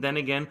jobs, and then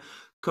again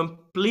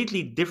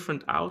completely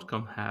different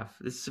outcome have.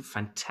 This is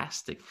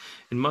fantastic.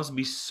 It must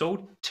be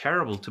so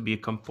terrible to be a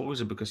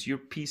composer, because your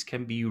piece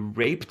can be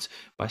raped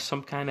by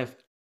some kind of,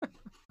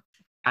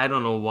 I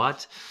don't know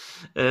what,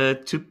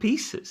 to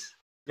pieces.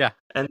 Yeah.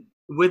 And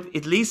with,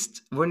 at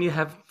least when you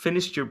have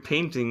finished your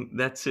painting,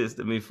 that's it.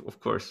 I mean,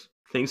 of course,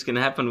 things can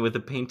happen with the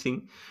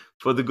painting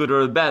for the good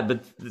or the bad,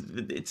 but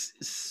it's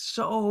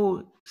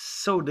so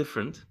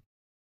different.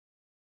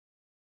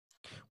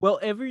 Well,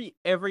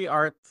 every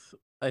art,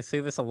 I say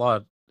this a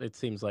lot, it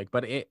seems like,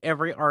 but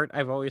every art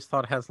I've always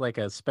thought has like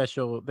a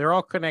special. They're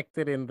all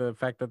connected in the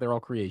fact that they're all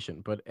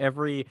creation, but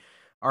every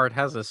art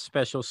has a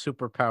special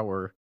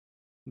superpower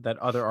that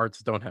other arts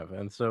don't have.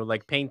 And so,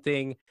 like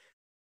painting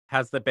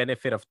has the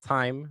benefit of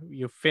time.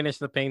 You finish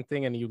the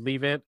painting and you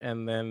leave it,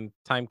 and then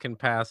time can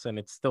pass and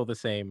it's still the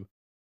same.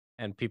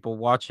 And people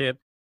watch it,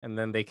 and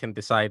then they can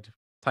decide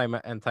time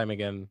and time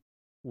again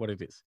what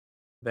it is.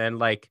 Then,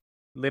 like,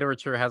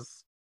 literature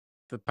has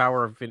the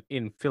power of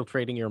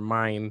infiltrating your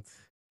mind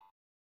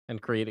and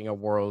creating a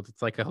world.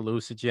 It's like a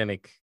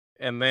hallucinogenic.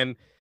 And then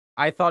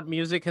I thought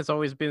music has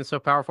always been so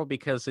powerful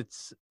because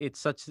it's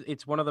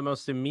one of the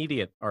most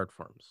immediate art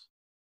forms.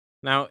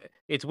 Now,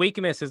 its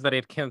weakness is that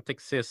it can't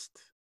exist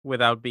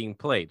without being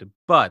played,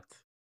 but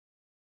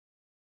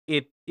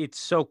it's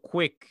so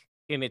quick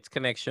in its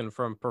connection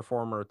from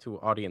performer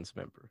to audience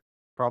member,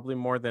 probably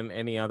more than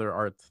any other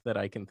art that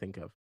I can think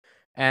of.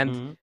 And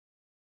Mhm.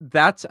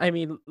 that's I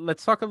mean,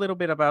 let's talk a little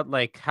bit about,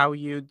 like, how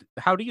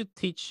do you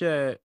teach,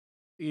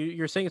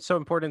 you're saying it's so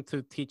important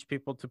to teach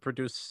people to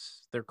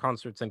produce their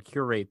concerts and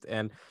curate,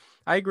 and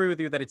I agree with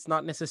you that it's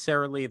not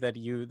necessarily that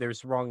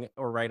there's wrong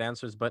or right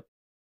answers, but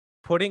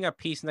putting a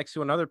piece next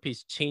to another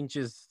piece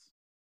changes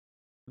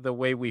the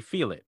way we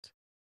feel it.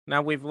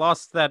 Now we've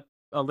lost that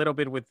a little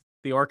bit with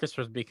the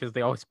orchestras because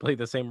they always play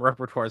the same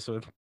repertoire, so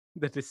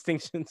the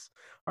distinctions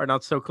are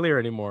not so clear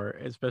anymore,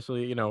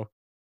 especially,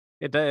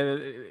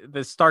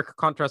 the stark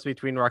contrast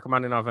between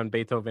Rachmaninoff and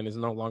Beethoven is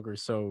no longer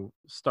so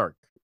stark.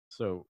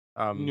 So,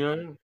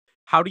 Yeah.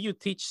 how do you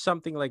teach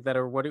something like that,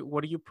 or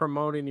what do you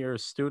promote in your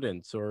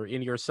students or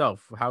in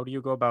yourself? How do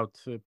you go about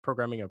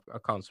programming a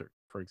concert,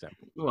 for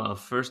example? Well,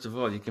 first of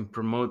all, you can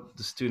promote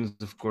the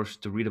students, of course,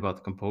 to read about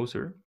the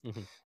composer.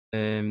 Mhm.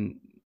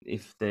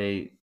 If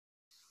they,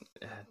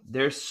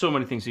 there's so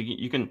many things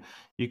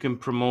you can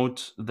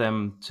promote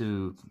them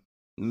to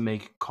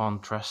make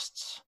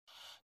contrasts,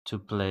 to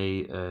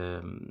play,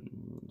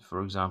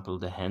 for example,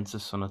 the Henze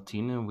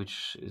Sonatine,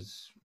 which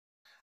is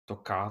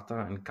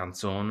toccata and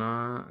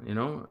canzona,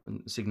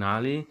 and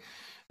signali,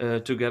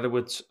 together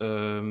with,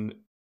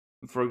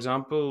 for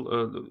example,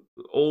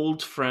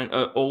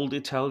 old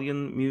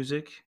Italian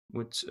music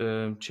with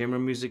chamber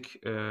music,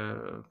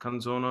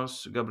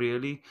 canzonos,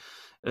 Gabrieli,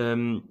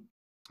 um,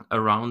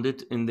 around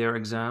it in their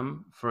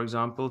exam. For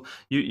example,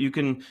 you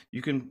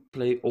can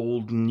play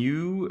old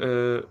new,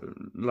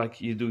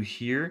 like you do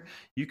here.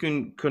 You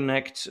can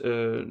connect.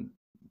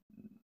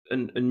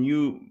 A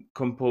new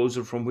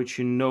composer from which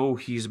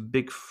he's a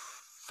big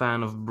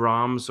fan of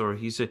Brahms, or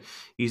he's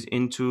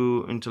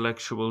into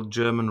intellectual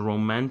German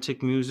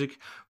romantic music.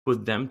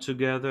 Put them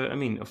together. I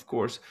mean, of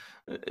course,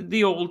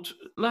 the old,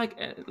 like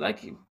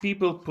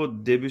people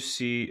put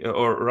Debussy,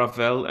 or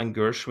Ravel and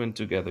Gershwin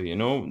together.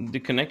 The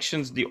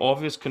connections, the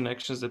obvious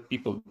connections that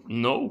people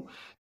know.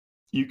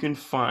 You can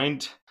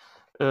find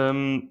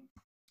um,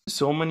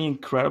 so many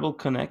incredible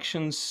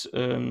connections.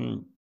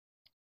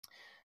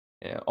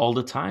 All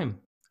the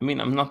time. I mean,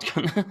 I'm not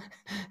gonna.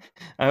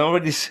 I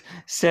already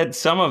said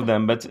some of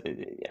them, but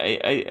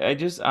I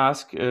just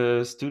ask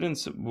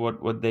students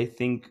what they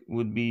think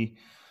would be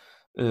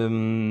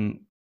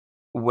um,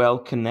 well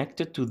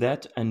connected to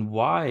that and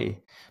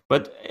why.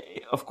 But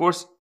of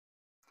course,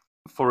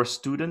 for a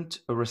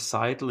student, a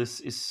recital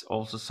is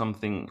also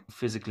something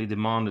physically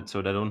demanded,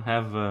 so they don't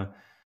have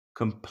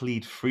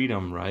complete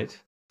freedom,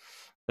 right?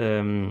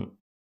 Um,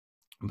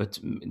 but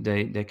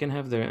they can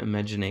have their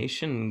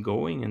imagination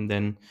going, and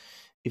then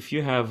if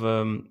you have,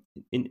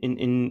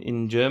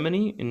 in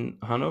Germany, in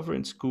Hanover,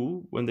 in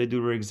school, when they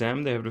do their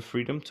exam, they have the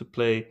freedom to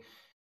play,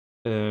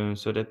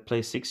 so they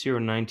play 60 or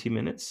 90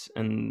 minutes,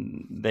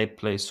 and they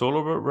play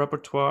solo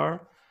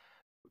repertoire,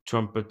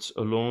 trumpet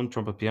alone,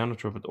 trumpet piano,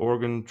 trumpet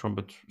organ,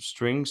 trumpet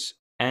strings,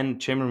 and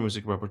chamber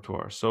music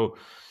repertoire. So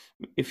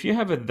if you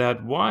have it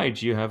that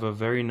wide, you have a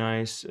very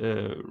nice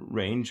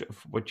range of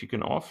what you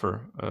can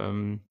offer.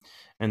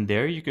 And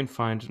there you can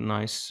find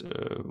nice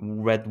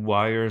red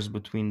wires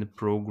between the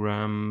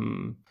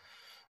program,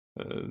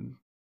 uh,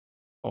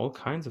 all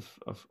kinds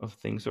of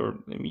things. Or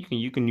I mean,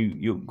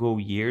 you go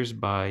years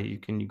by. You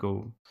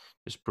go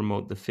just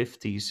promote the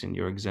 50s in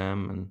your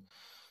exam,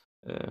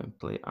 and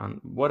play on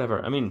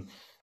whatever. I mean,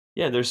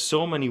 yeah, there's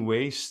so many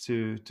ways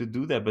to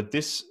do that, but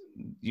this,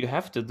 you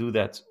have to do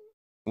that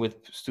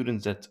with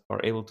students that are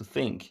able to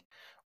think,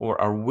 or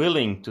are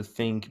willing to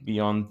think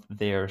beyond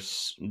their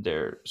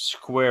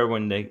square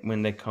when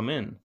they come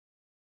in.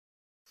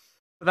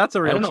 That's a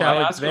I real don't know. I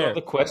challenge ask a lot there.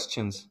 of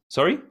questions.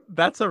 Sorry.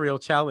 That's a real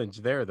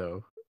challenge there,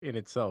 though, in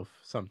itself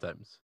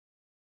sometimes.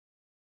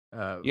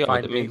 Yeah,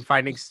 I mean,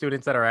 finding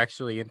students that are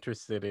actually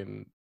interested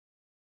in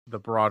the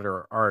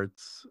broader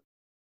arts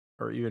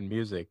or even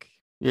music.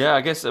 yeah,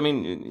 I guess, I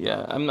mean,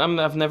 yeah,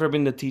 I've never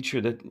been the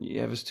teacher that you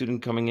have a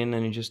student coming in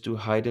and you just do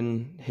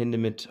Haydn,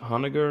 Hindemith,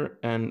 Honegger,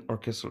 and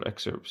orchestral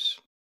excerpts.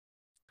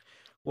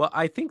 Well,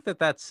 I think that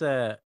that's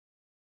I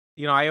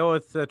owe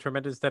a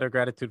tremendous debt of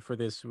gratitude for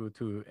this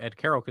to Ed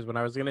Carroll because when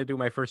I was going to do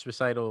my first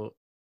recital,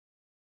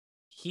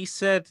 he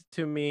said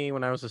to me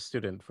when I was a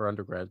student for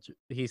undergrad,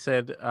 he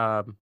said,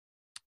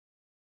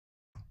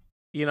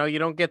 you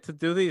don't get to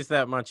do these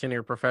that much in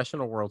your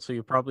professional world, so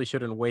you probably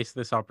shouldn't waste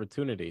this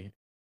opportunity.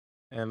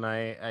 And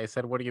I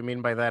said, what do you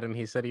mean by that? And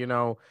he said,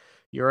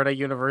 you're at a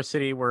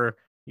university where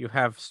you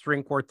have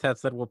string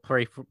quartets that will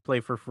play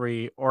for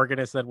free,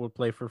 organists that will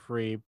play for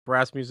free,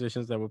 brass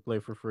musicians that will play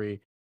for free.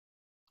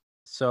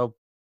 So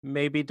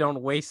maybe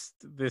don't waste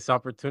this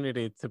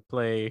opportunity to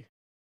play,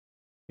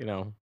 you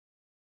know,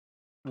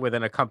 with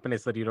an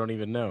accompanist that you don't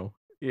even know,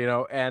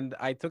 and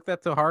I took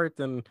that to heart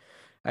and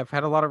I've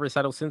had a lot of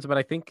recitals since, but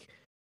I think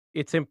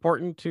it's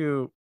important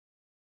to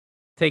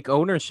take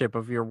ownership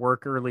of your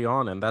work early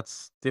on, and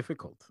that's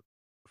difficult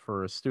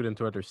for a student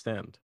to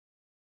understand.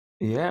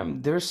 Yeah,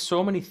 there's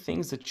so many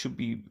things that should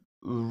be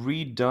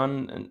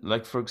redone. And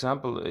like, for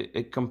example,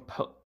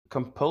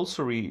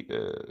 compulsory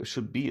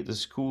should be at the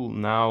school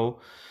now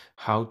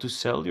how to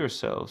sell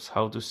yourselves,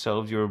 how to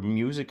sell your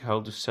music,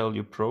 how to sell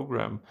your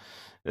program.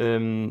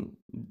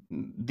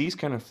 These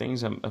kind of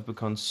things have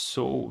become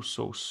so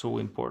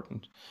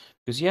important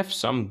because you have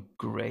some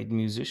great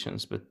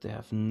musicians, but they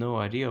have no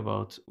idea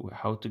about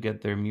how to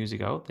get their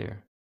music out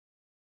there.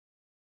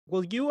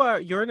 Well,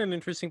 you're in an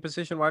interesting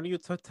position. Why don't you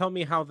tell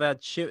me how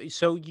that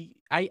so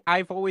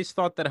I've always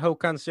thought that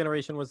Hokan's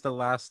generation was the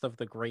last of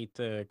the great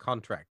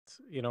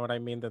contracts. You know what I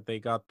mean? That they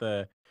got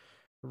the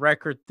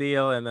record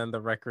deal, and then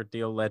the record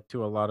deal led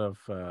to a lot of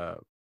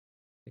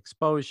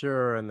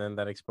exposure, and then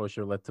that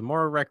exposure led to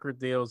more record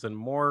deals and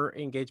more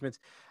engagements.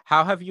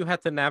 How have you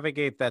had to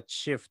navigate that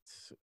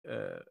shift,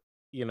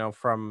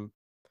 from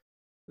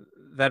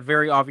that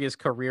very obvious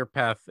career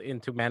path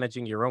into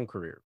managing your own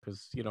career?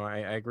 Because, I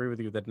agree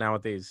with you that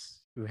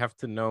nowadays you have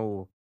to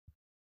know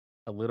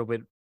a little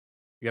bit,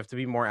 you have to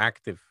be more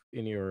active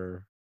in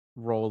your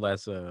role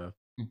as a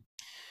I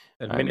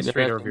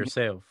administrator of think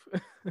yourself.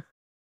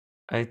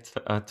 I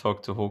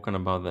talked to Håkan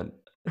about that.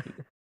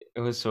 It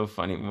was so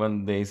funny.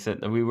 One day he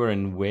said we were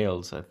in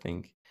Wales, I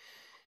think.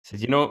 He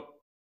said,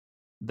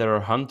 there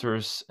are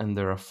hunters and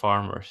there are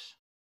farmers.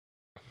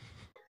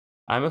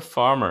 I'm a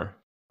farmer.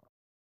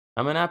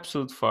 I'm an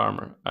absolute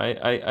farmer.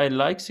 I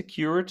like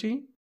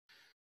security,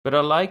 but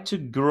I like to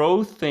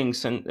grow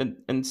things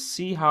and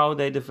see how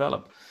they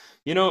develop.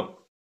 You know,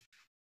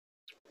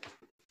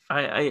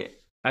 I I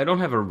I don't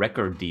have a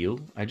record deal.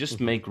 I just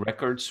Mhm. make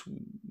records,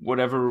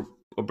 whatever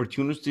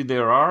opportunities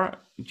there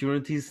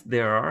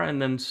are,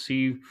 and then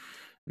see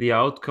the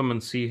outcome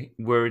and see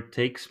where it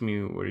takes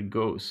me, where it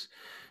goes.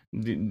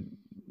 The,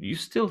 you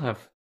still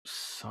have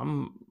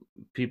some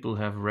people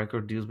have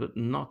record deals, but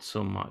not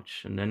so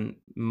much. And then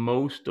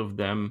most of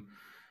them,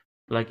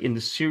 like in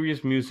the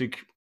serious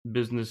music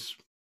business,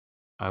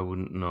 I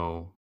wouldn't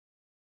know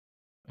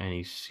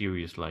any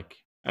serious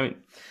like. I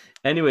mean,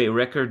 anyway,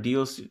 record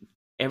deals,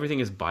 everything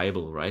is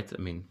Bible, right?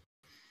 I mean,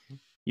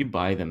 you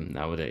buy them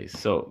nowadays,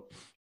 so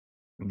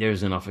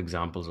there's enough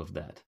examples of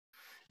that.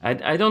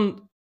 I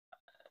don't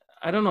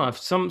know if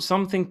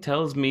something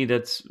tells me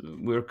that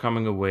we're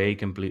coming away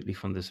completely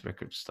from this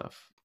record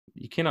stuff.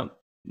 You cannot.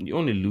 You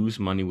only lose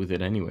money with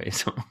it anyway.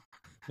 So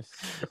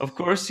of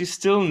course you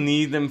still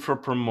need them for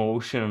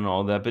promotion and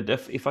all that. But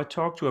if I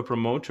talk to a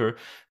promoter,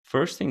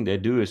 first thing they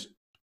do is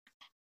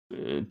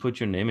put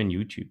your name in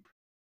YouTube.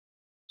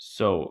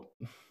 So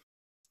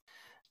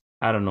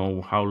I don't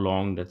know how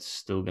long that's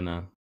still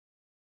gonna.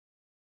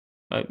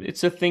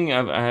 It's a thing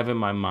I have in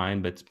my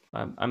mind, but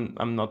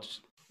I'm not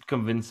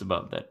convinced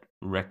about that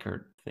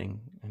record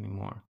thing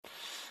anymore.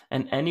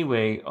 And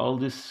anyway, all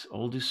this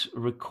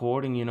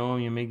recording,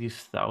 you make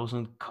these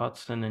 1,000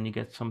 cuts and then you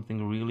get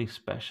something really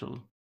special.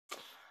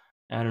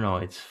 I don't know,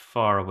 it's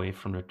far away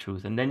from the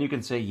truth. And then you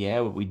can say, yeah,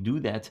 well, we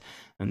do that,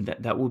 and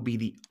that would be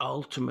the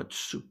ultimate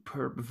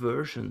superb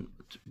version.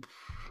 But,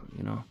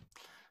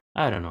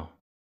 I don't know.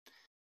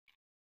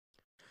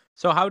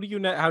 So how do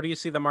you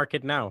see the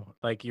market now?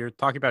 Like you're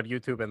talking about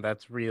YouTube and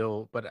that's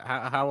real, but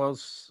how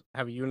else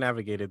have you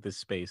navigated this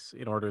space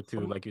in order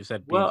to, like you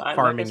said, be Well, like I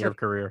farming said, your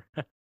career?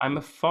 I'm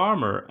a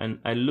farmer, and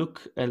I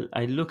look.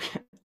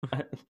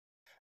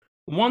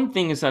 One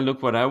thing is I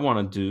look what I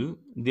want to do.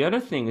 The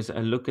other thing is I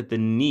look at the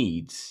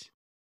needs.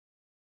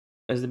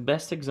 As the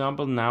best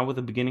example now with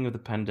the beginning of the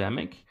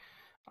pandemic,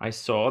 I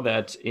saw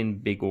that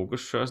in big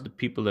orchestras, the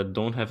people that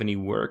don't have any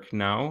work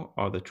now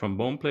are the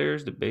trombone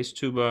players, the bass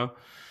tuba,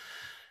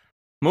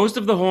 most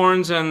of the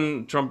horns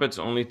and trumpets,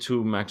 only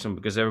two maximum,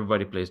 because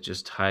everybody plays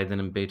just Haydn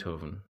and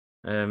Beethoven.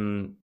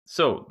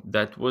 So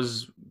that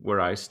was where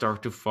I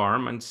start to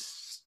farm and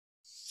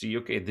see,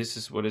 okay, this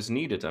is what is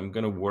needed. I'm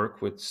going to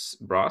work with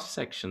brass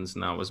sections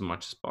now as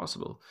much as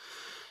possible.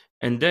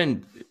 and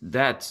then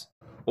that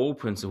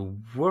opens a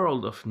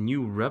world of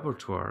new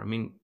repertoire. I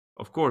mean,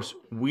 of course,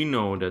 we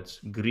know that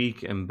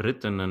Grieg and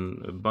Britten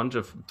and a bunch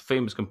of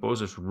famous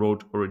composers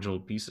wrote original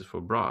pieces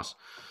for brass,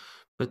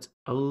 but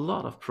a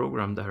lot of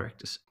program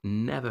directors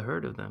never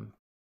heard of them.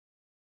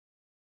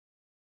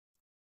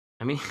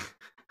 I mean,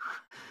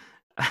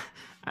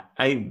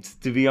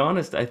 to be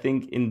honest, I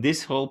think in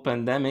this whole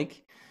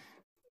pandemic,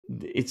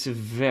 it's a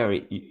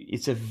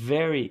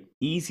very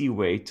easy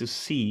way to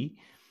see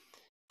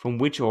from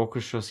which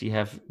orchestras you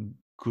have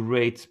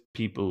great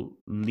people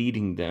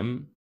leading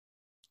them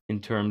in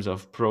terms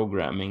of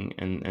programming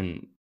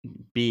and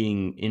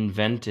being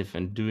inventive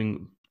and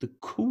doing the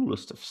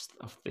coolest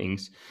of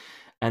things,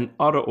 and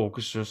other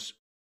orchestras,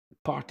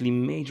 partly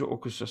major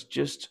orchestras,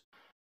 just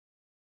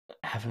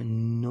have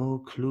no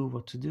clue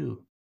what to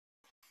do.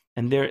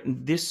 And there,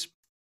 this,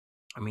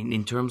 I mean,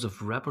 in terms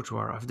of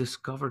repertoire, I've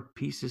discovered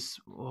pieces.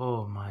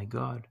 Oh my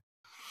god,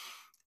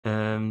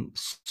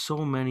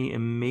 so many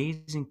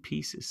amazing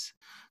pieces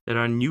that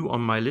are new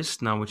on my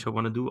list now, which I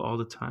want to do all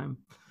the time.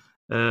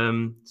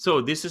 So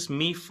this is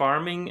me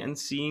farming and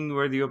seeing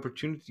where the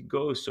opportunity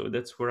goes. So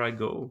that's where I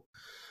go.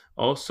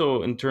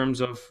 Also, in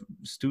terms of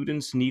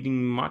students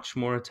needing much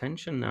more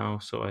attention now,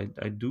 so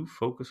I do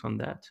focus on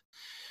that.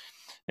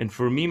 And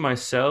for me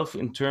myself,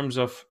 in terms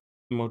of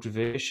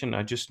motivation,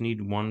 I just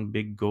need one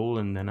big goal,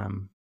 and then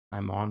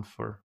I'm on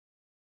for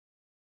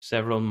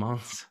several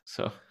months.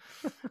 So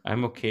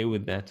I'm okay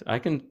with that. I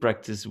can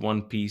practice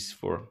one piece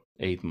for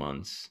 8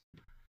 months,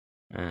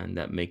 and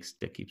that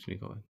keeps me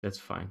going. That's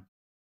fine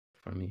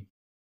for me.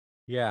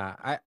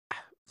 Yeah,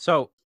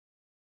 so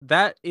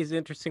that is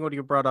interesting what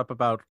you brought up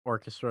about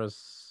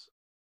orchestras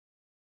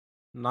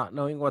not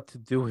knowing what to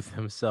do with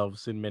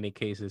themselves in many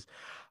cases.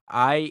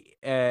 I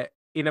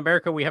In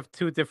America we have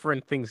two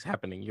different things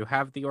happening. You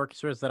have the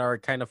orchestras that are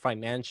kind of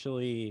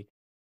financially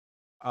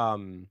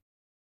um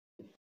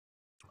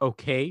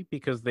okay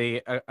because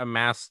they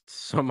amassed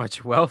so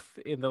much wealth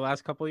in the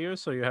last couple of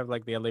years. So you have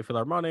like the LA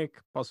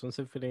Philharmonic, Boston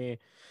Symphony,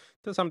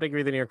 to some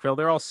degree the New York Phil.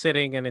 They're all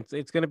sitting, and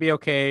it's going to be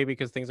okay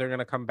because things are going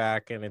to come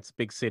back, and it's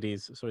big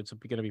cities, so it's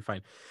going to be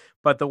fine.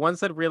 But the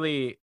ones that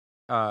really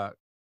uh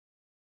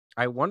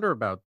I wonder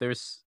about,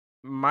 there's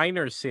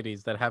minor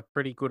cities that have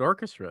pretty good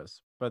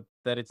orchestras, but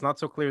that it's not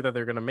so clear that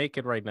they're going to make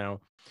it right now.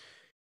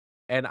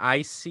 And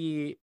I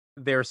see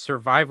their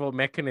survival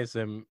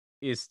mechanism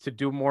is to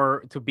do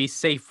more, to be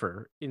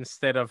safer,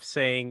 instead of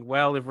saying,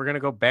 well, if we're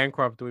going to go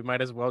bankrupt, we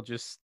might as well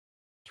just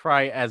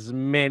try as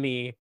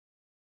many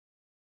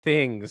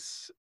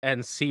things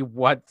and see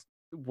what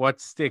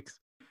sticks.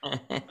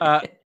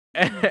 Uh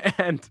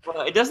and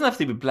Well, it doesn't have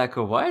to be black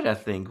or white, I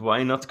think.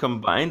 Why not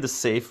combine the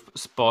safe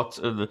spot,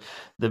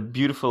 the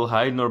beautiful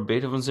Haydn or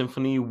Beethoven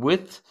symphony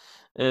with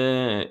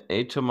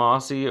a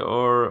Tomasi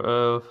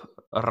or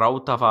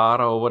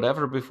Rautavaara or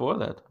whatever before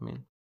that? I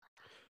mean,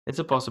 it's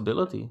a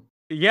possibility.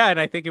 yeah, and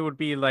I think it would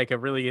be like a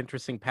really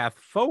interesting path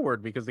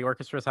forward because the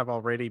orchestras have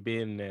already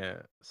been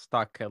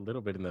stuck a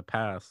little bit in the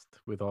past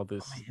with all I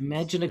this. mean,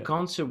 imagine a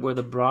concert where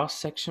the brass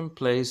section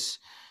plays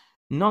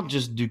not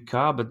just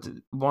Dukas, but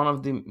one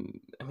of the.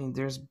 I mean,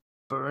 there's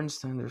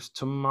Bernstein, there's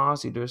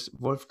Tomasi, there's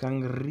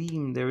Wolfgang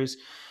Riem, there is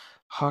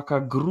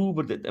Haka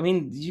Gruber. I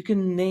mean, you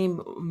can name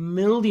a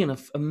million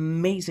of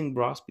amazing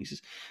brass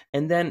pieces,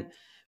 and then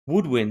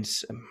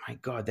woodwinds. My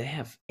God, they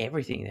have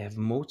everything. They have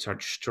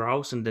Mozart,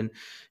 Strauss, and then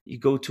you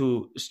go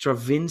to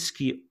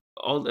Stravinsky.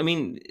 All I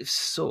mean,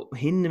 so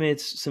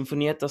Hindemith's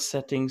Sinfonietta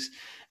settings,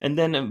 and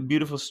then a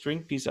beautiful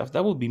string piece.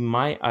 That would be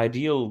my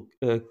ideal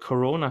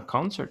Corona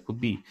concert. Would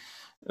be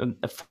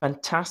a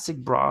fantastic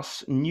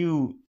brass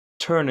new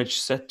Turnage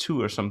set 2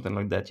 or something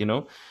like that. You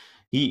know,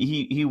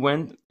 he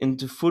went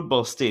into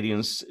football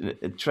stadiums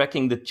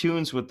tracking the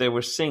tunes what they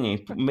were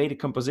singing, made a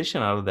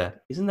composition out of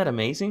that. Isn't that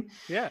amazing?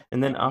 Yeah.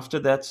 And then after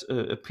that,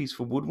 a piece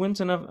for woodwinds,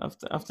 and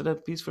after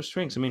that, piece for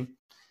strings. I mean,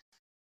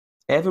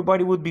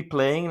 everybody would be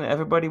playing, and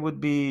everybody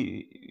would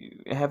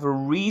be have a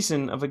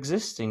reason of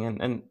existing.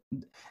 And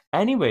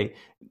anyway,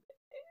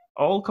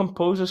 all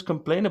composers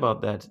complain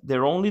about that.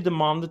 They're only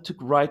demanded to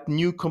write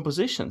new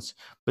compositions,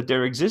 but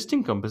their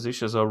existing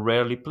compositions are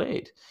rarely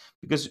played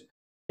because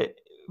eh,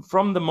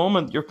 from the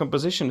moment your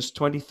composition is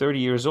 20, 30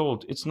 years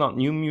old, it's not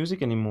new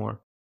music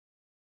anymore.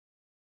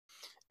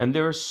 And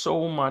there is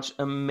so much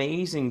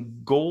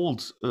amazing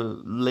gold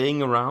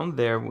laying around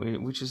there,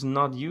 which is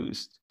not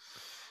used.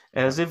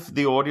 Yeah. As if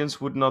the audience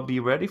would not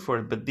be ready for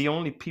it. But the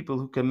only people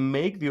who can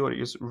make the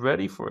audience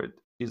ready for it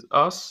is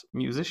us,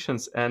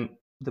 musicians, and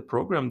the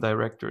program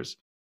directors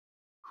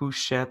who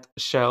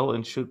shall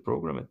and should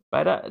program it.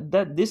 But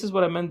that this is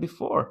what I meant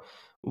before.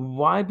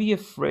 Why be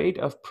afraid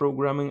of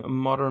programming a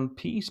modern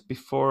piece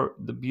before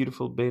the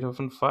beautiful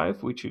Beethoven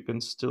 5, which you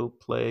can still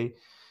play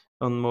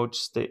on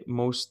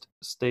most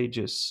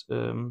stages,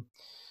 and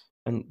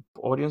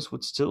audience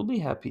would still be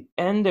happy,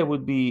 and there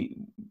would be,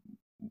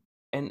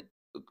 and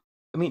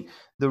I mean,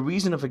 the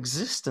reason of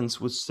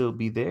existence would still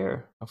be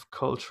there, of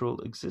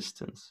cultural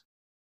existence.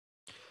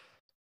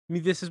 I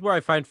mean, this is where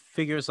I find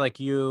figures like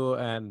you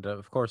and,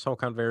 of course,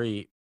 Håkan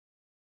very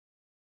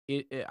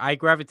I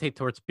gravitate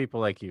towards people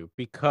like you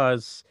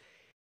because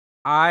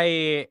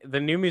the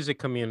new music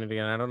community,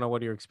 and I don't know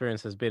what your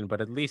experience has been,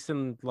 but at least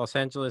in Los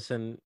Angeles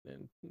and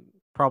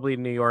probably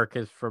New York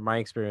is for my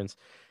experience,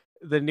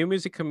 the new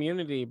music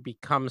community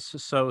becomes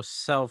so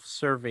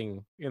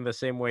self-serving in the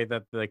same way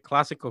that the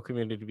classical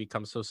community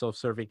becomes so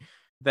self-serving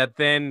that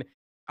then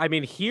I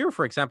mean here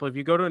for example if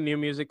you go to a new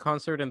music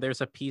concert and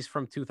there's a piece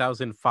from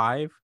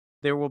 2005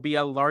 there will be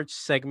a large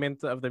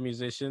segment of the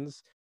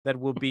musicians that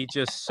will be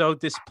just so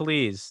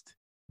displeased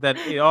that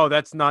oh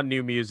that's not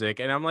new music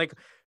and I'm like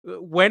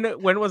when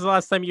was the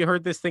last time you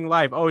heard this thing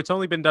live? Oh, it's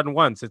only been done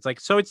once. It's like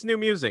so it's new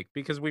music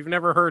because we've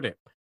never heard it.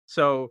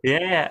 So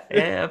Yeah,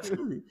 yeah,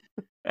 absolutely.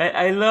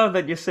 I love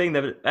that you're saying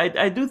that. But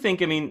I do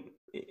think, I mean,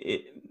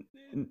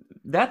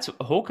 that's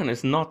Håkan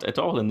is not at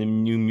all in the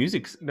new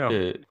music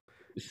no.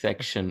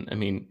 section. I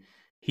mean,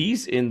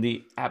 he's in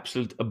the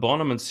absolute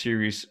Abominant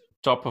series,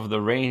 top of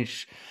the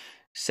range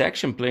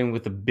section, playing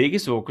with the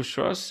biggest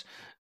orchestras,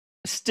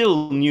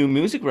 still new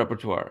music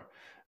repertoire.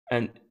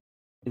 And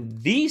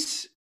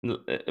these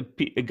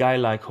a guy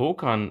like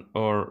Håkan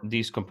or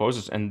these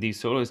composers and these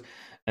soloists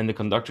and the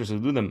conductors who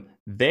do them,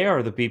 they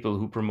are the people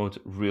who promote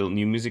real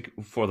new music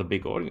for the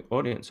big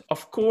audience.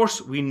 Of course,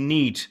 we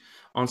need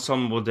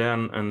Ensemble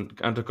Modern and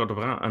Canto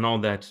Contemporain and all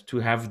that to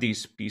have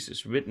these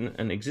pieces written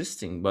and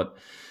existing, but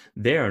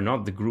they are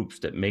not the groups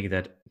that make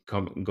that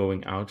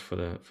going out for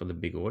the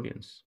big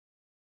audience.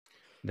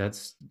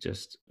 That's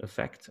just a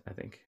fact, I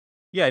think.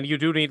 Yeah, and you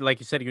do need, like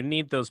you said, you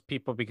need those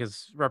people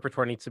because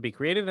repertoire needs to be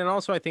created, and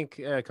also I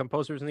think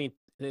composers need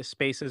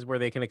spaces where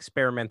they can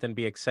experiment and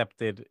be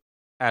accepted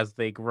as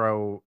they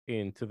grow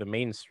into the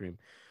mainstream.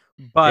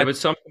 Yeah, But but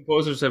some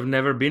composers have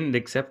never been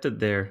accepted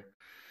there.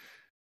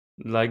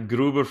 Like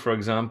Gruber, for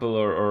example,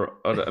 or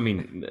other, I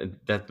mean,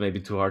 that may be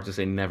too hard to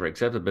say never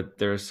accepted, but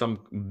there are some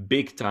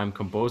big time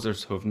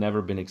composers who have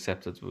never been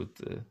accepted with.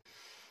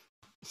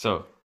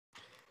 So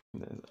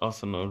there's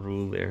also no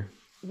rule there.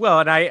 well,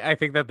 and I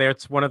think that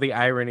that's one of the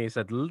ironies.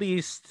 At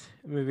least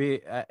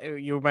maybe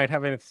you might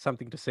have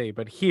something to say,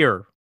 but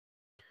here,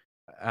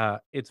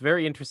 it's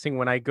very interesting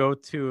when I go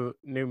to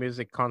new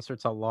music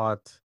concerts a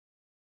lot.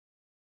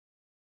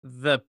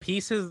 The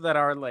pieces that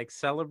are like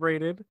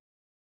celebrated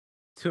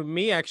to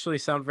me actually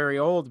sound very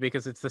old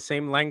because it's the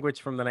same language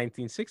from the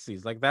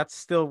 1960s. Like that's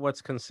still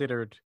what's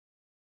considered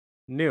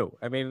new.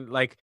 I mean,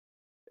 like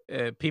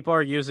people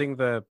are using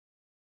the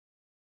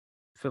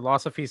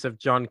philosophies of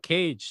John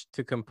Cage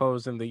to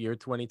compose in the year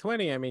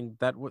 2020. I mean,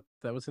 that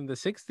was in the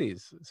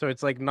 60s. So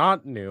it's like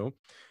not new.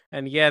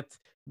 And yet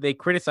they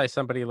criticize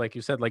somebody like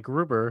you said like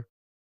Gruber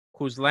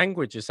whose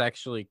language is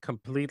actually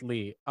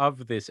completely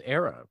of this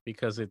era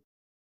because it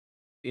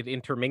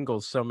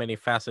intermingles so many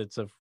facets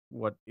of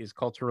what is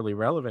culturally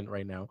relevant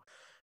right now.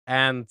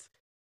 And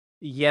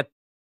yet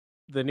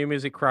the new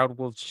music crowd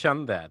will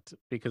shun that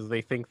because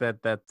they think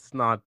that that's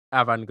not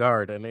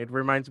avant-garde. And it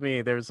reminds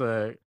me there's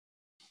a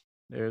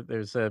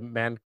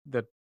man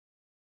that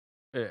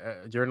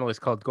a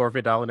journalist called Gore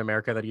Vidal in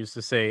America that used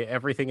to say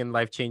everything in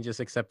life changes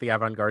except the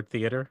avant-garde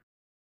theater.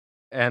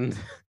 And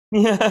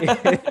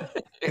Yeah,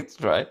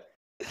 it's right.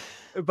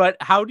 but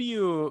how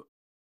do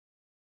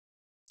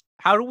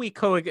we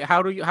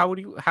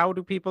how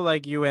do people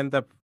like you end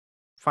up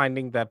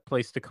finding that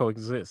place to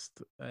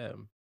coexist?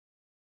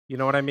 You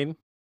know what I mean?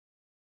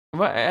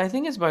 Well, I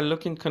think it's by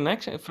looking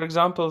connection. For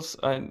example,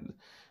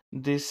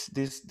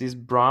 these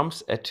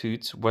Brahms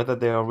etudes, whether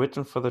they are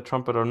written for the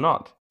trumpet or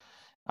not,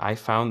 I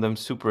found them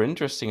super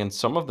interesting, and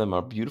some of them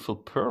are beautiful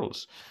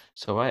pearls.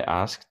 So I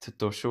asked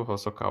Toshio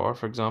Hosokawa,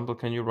 for example,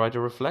 can you write a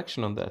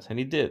reflection on that? And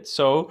he did.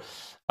 So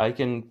I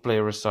can play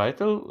a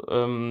recital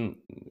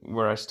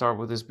where I start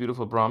with this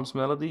beautiful Brahms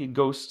melody. It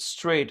goes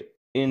straight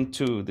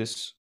into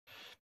this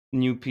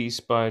new piece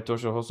by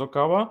Toshio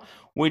Hosokawa,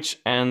 which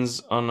ends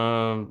on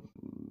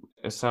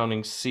a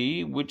sounding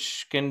C,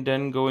 which can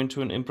then go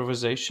into an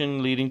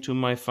improvisation leading to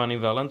My Funny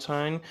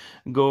Valentine,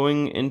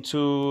 going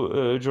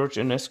into George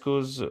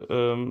Enesco's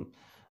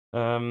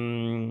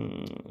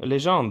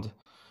Legende.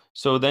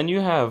 So then you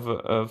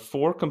have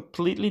four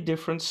completely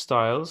different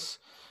styles,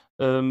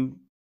 um,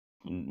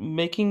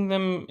 making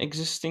them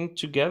existing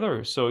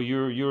together. So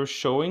you're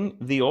showing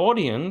the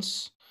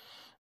audience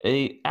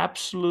a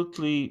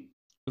absolutely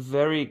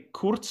very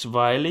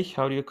kurzweilig.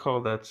 How do you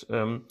call that?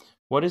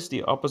 What is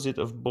the opposite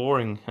of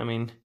boring? I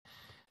mean,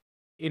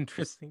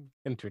 Interesting,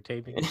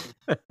 entertaining.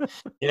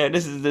 yeah,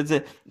 this is that's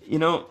a you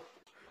know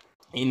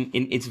in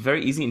it's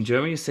very easy in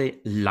German. You say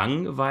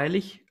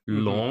langweilig,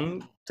 Mhm.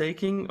 long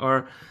taking,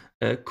 or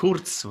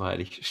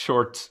kurzweilig,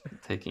 short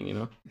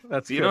taking.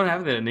 That's You good. don't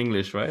have that in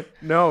English, right?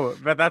 No,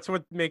 but that's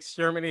what makes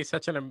Germany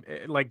such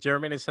like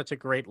German is such a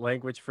great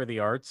language for the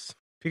arts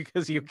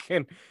because you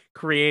can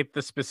create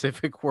the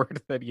specific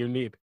word that you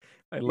need.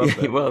 I love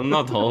Yeah, that. well,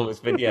 not always,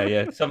 but yeah,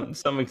 yeah.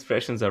 Some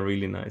expressions are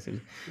really nice.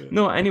 Yeah.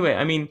 No, anyway,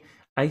 I mean,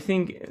 I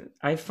think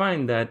I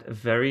find that a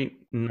very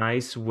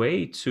nice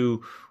way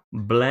to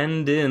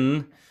blend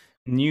in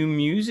new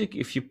music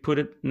if you put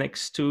it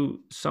next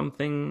to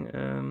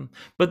something.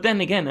 But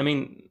then again, I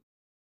mean,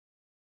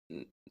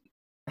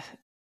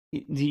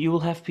 you will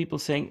have people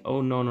saying,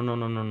 "Oh, no, no, no,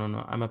 no, no, no,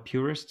 no, I'm a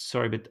purist.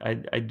 Sorry, but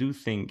I do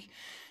think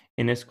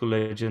Inesco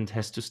Legend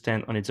has to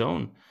stand on its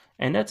own,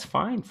 and that's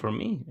fine for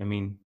me. I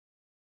mean,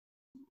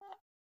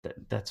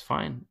 that's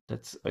fine.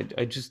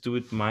 I just do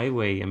it my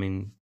way. I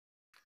mean,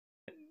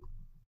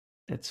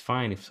 that's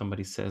fine if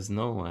somebody says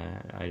no.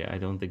 I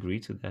don't agree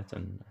to that,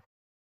 and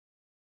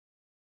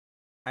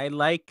I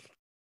like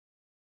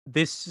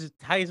this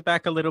ties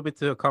back a little bit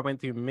to a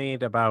comment you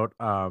made about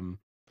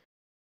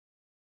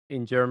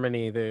in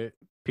Germany the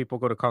people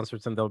go to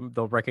concerts and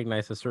they'll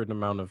recognize a certain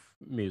amount of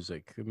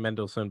music,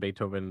 Mendelssohn,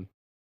 Beethoven,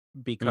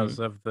 because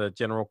mm, of the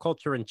general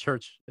culture in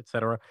church,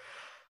 etc.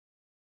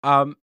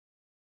 Um,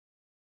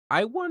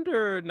 I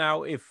wonder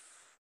now if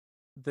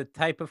the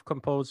type of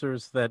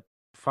composers that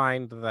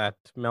find that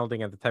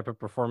melding and the type of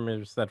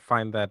performers that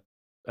find that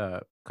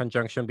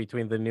conjunction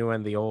between the new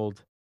and the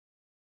old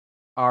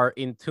are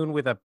in tune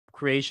with a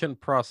creation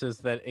process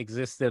that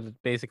existed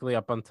basically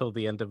up until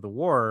the end of the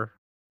war,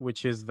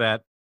 which is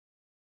that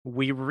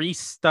we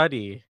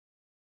restudy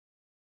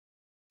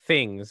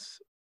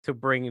things to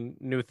bring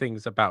new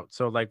things about.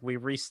 So, like, we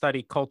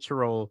restudy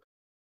cultural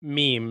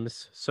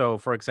memes. So,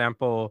 for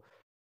example,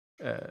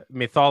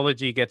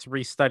 mythology gets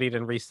restudied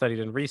and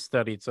restudied and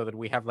restudied so that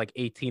we have like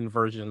 18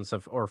 versions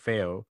of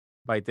Orfeo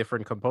by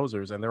different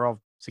composers, and they're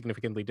all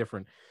significantly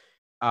different.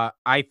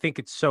 I think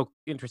it's so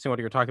interesting what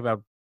you're talking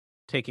about,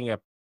 taking a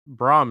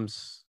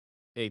Brahms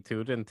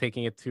etude and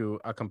taking it to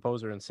a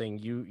composer and saying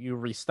you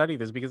restudy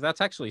this, because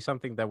that's actually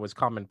something that was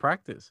common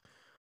practice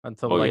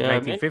until oh like yeah,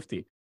 man.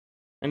 1950.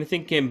 And I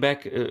think came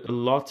back a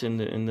lot in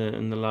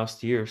the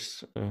last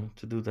years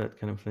to do that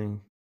kind of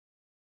thing.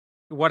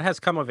 What has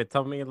come of it?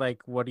 Tell me,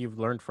 like, what you've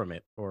learned from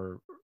it, or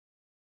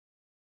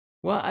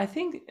Well, I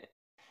think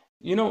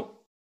you know,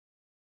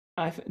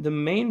 the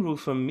main rule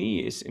for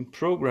me is in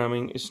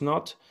programming is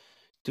not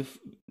to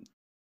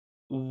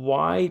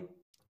why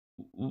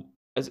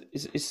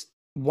is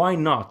why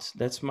not?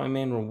 That's my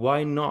main rule.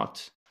 Why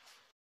not?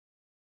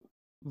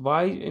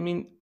 Why? I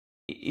mean,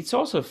 it's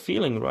also a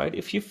feeling, right?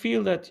 If you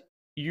feel that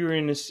you're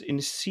in a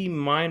C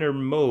minor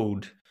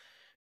mode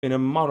in a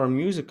modern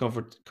music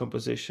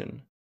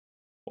composition,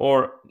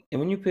 or and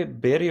when you play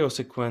Berio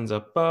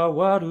Sequenza,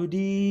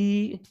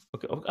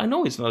 okay, I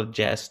know it's not a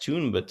jazz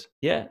tune, but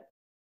yeah,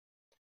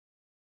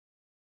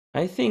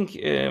 I think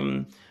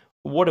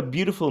What a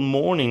Beautiful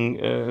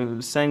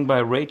Morning, sang by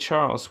Ray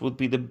Charles, would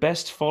be the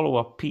best follow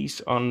up piece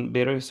on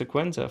Berio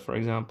Sequenza, for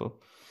example.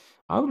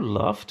 I would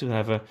love to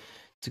have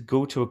to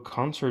go to a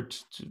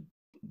concert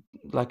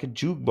like a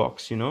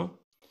jukebox,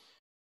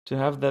 to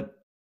have that.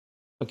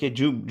 Okay,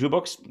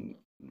 jukebox,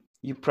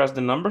 you press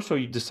the number, so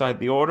you decide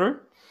the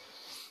order.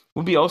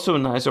 Would be also a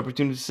nice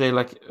opportunity to say,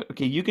 like,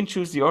 okay, you can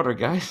choose the order,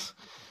 guys.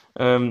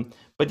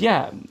 But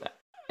yeah,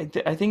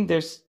 I think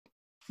there's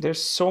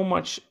so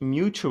much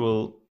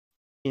mutual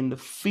in the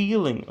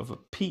feeling of a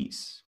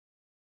piece.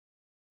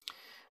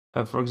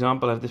 For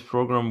example, I have this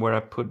program where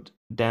I put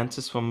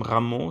dances from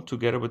Rameau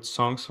together with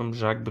songs from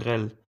Jacques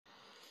Brel,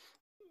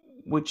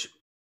 which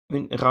I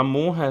mean,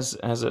 Rameau has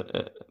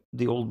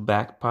the old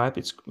bagpipe.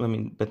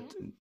 But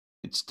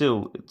it's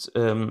still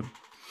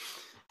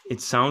it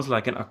sounds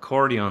like an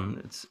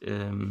accordion.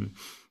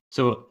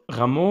 So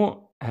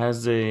Rameau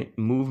has a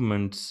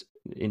movement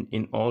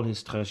in all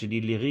his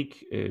tragédies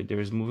lyriques. There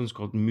is movements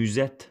called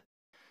musette.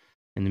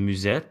 And the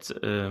musette,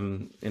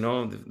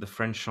 the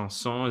French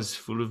chanson is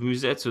full of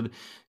musette. So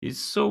it's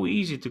so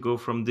easy to go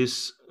from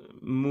this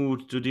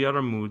mood to the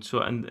other mood. So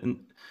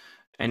and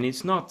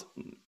it's not.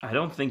 I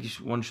don't think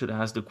one should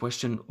ask the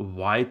question,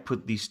 why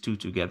put these two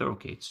together?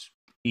 Okay, it's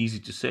easy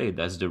to say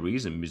that's the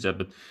reason musette,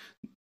 but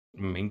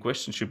the main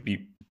question should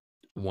be,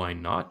 why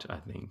not? I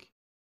think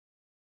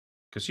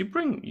because you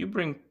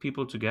bring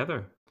people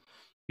together.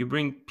 You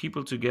bring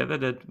people together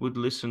that would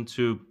listen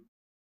to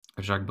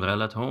Jacques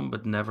Brel at home,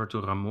 but never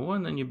to Rameau,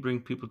 and then you bring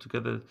people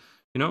together,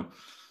 you know,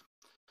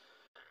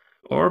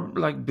 or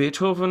like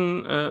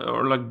Beethoven,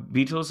 or like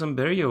Beatles and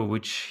Berio,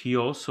 which he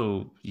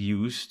also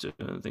used,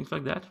 things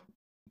like that.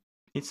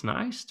 It's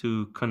nice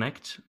to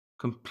connect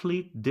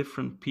complete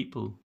different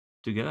people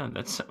together.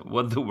 That's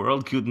what the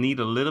world could need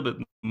a little bit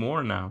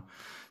more now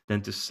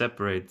than to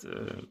separate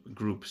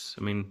groups.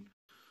 I mean,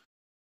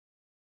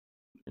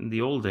 in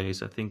the old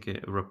days, I think a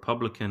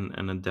Republican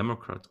and a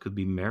Democrat could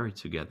be married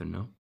together.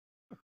 No,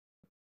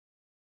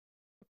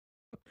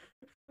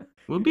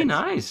 would be yes,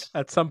 nice.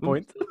 at some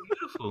Would be point. so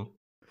beautiful.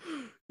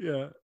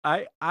 Yeah.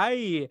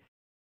 I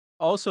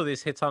also,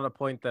 this hits on a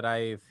point that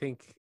I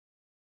think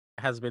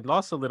has been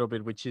lost a little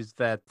bit, which is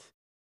that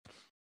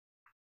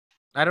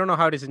I don't know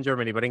how it is in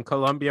Germany, but in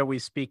Colombia we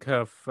speak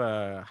of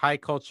high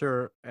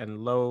culture and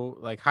low,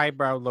 like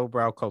highbrow,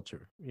 lowbrow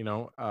culture.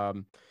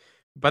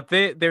 But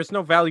there's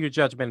no value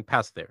judgment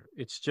past there.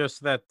 It's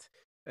just that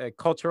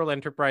cultural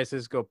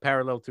enterprises go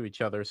parallel to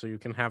each other. So you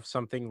can have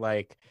something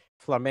like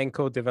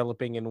flamenco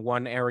developing in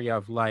one area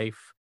of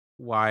life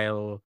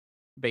while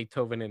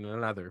Beethoven in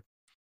another.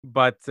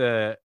 But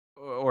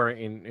or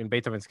in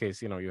Beethoven's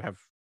case, you have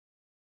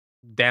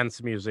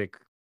dance music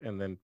and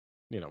then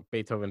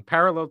Beethoven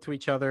parallel to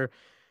each other.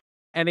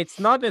 And it's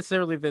not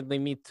necessarily that they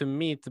need to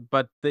meet,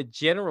 but the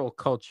general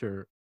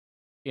culture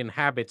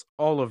inhabits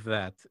all of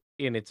that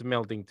in its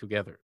melding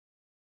together.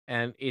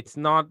 And it's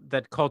not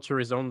that culture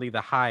is only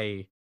the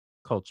high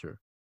culture.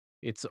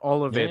 It's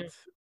all of Yeah, it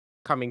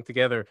coming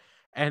together.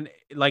 And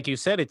like you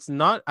said, it's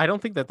not, I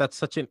don't think that that's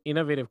such an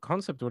innovative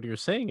concept, what you're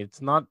saying.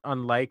 It's not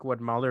unlike what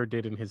Mahler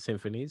did in his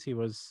symphonies. He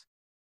was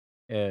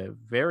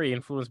very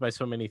influenced by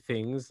so many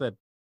things that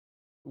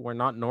were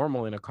not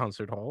normal in a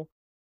concert hall.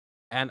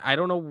 And I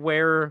don't know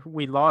where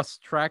we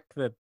lost track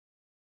that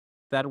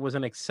that was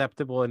an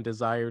acceptable and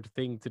desired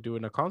thing to do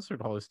in a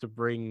concert hall, is to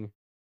bring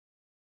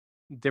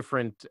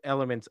different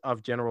elements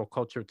of general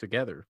culture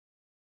together,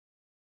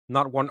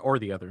 not one or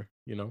the other,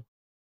 you know?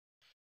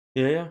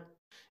 yeah, yeah.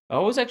 I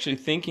was actually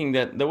thinking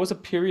that there was a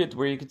period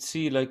where you could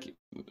see like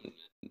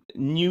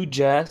new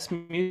jazz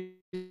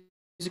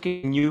music,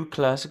 and new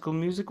classical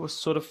music was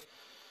sort of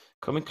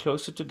coming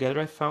closer together.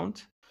 I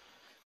found.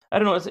 I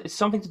don't know. It's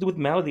something to do with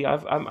melody.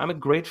 I'm a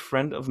great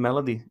friend of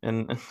melody,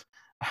 and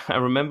I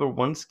remember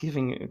once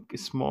giving a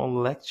small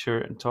lecture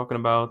and talking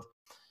about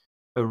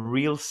a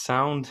real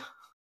sound,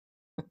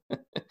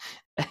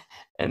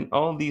 and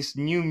all these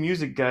new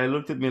music guy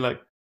looked at me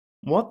like,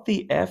 "What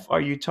the f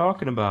are you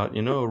talking about?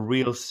 You know, a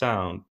real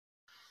sound."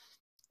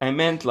 I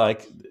meant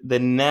like the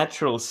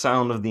natural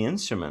sound of the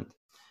instrument.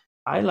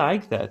 I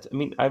like that. I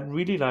mean, I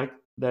really like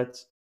that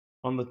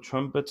on the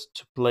trumpet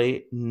to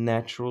play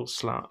natural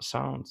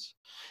sounds.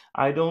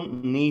 I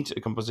don't need a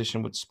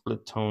composition with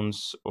split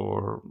tones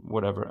or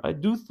whatever. I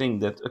do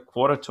think that a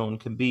quarter tone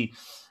can be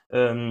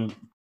um,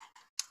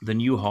 the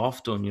new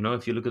half tone. You know,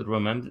 if you look at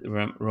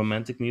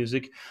romantic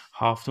music,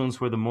 half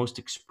tones were the most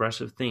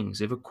expressive things.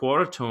 If a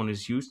quarter tone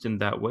is used in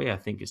that way, I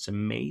think it's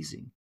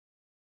amazing.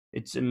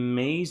 It's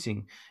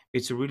amazing.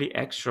 It's really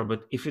extra,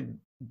 but if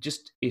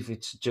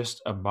it's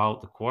just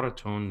about the quarter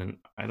tone, then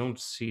I don't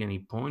see any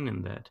point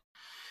in that.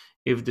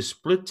 If the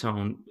split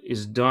tone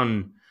is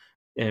done,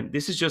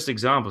 this is just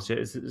examples.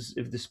 Yeah?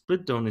 If the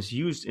split tone is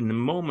used in the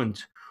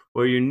moment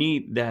where you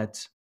need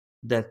that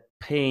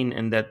pain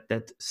and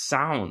that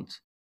sound,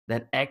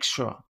 that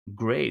extra,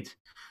 great.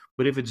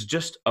 But if it's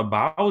just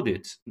about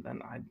it, then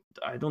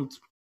I don't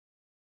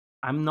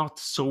I'm not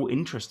so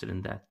interested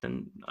in that.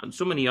 And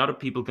so many other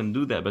people can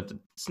do that, but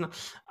it's not.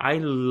 I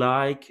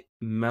like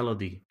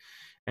melody,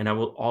 and I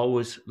will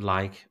always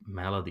like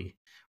melody,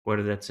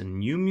 whether that's a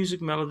new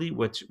music melody,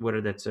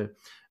 whether that's a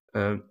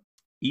uh,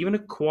 even a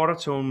quarter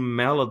tone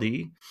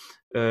melody,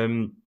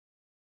 12-tone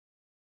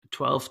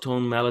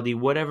melody,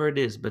 whatever it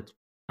is. But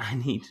I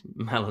need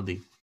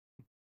melody.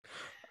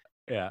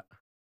 Yeah.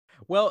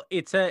 Well,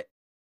 it's a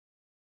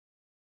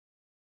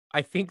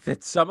I think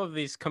that some of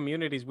these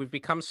communities, we've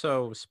become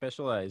so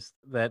specialized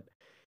that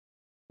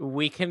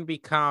we can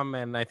become,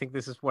 and I think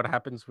this is what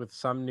happens with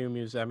some new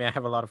music. I mean, I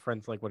have a lot of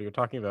friends like what you're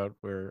talking about,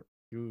 where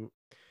you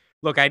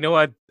look, I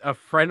know a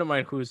friend of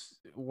mine whose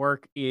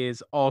work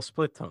is all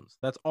split tones.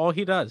 That's all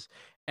he does.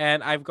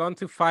 And I've gone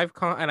to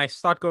and I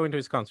stopped going to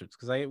his concerts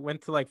because I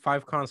went to like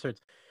 5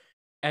 concerts,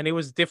 and it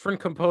was different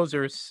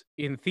composers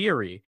in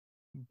theory,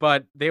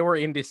 but they were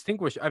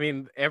indistinguishable. I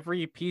mean,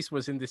 every piece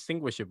was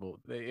indistinguishable.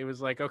 It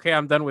was like, okay,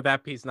 I'm done with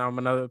that piece. Now I'm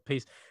another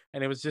piece.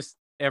 And it was just,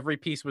 every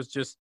piece was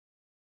just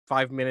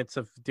 5 minutes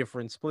of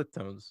different split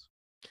tones.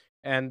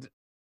 And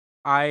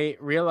I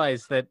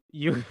realized that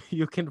you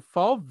you can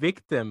fall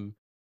victim,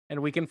 and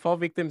we can fall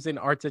victims in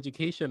arts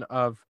education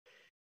of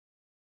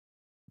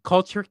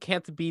culture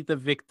can't be the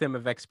victim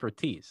of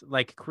expertise.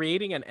 Like,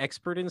 creating an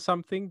expert in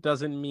something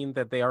doesn't mean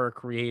that they are a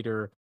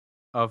creator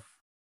of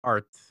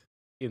art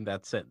in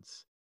that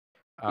sense.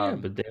 Yeah,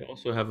 Um, but they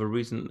also have a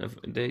reason.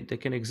 They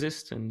can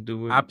exist and do it.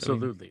 I mean,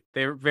 Absolutely.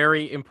 They're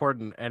very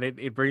important. And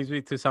it brings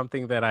me to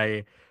something that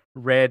I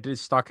read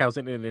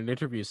Stockhausen in an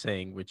interview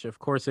saying, which of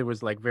course it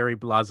was like very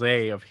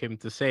blasé of him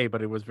to say,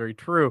 but it was very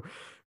true,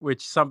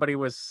 which somebody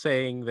was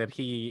saying that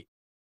he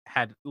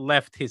had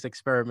left his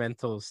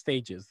experimental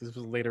stages. This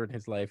was later in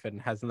his life, and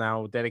has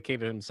now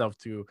dedicated himself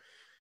to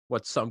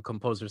what some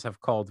composers have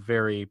called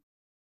very,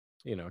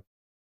 you know,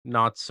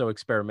 not so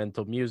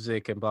experimental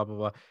music and blah blah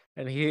blah.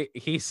 And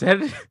he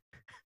said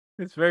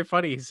it's very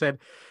funny. He said,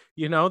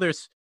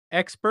 there's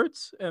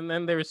experts and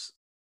then there's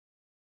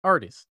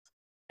artists.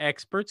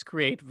 Experts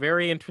create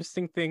very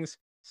interesting things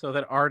so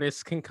that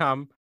artists can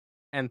come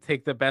and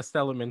take the best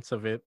elements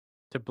of it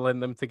to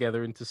blend them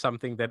together into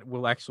something that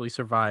will actually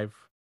survive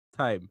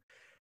time.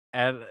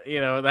 And,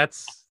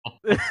 that's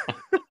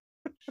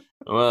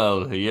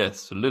well,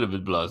 yes, a little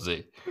bit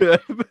blasé.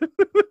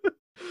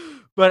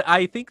 but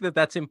I think that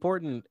that's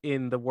important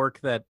in the work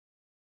that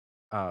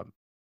um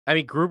I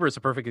mean, Gruber is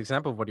a perfect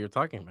example of what you're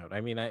talking about.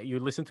 I mean, you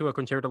listen to a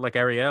concerto like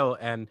Ariel,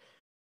 and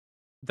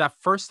that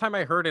first time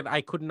I heard it,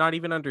 I could not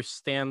even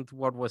understand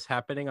what was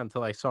happening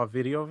until I saw a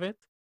video of it,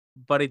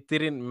 but it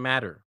didn't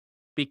matter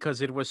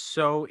because it was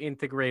so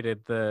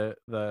integrated. The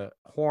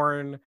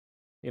horn,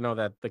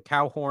 that the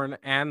cow horn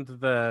and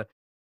the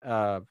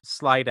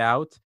slide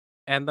out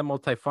and the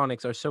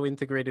multiphonics are so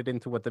integrated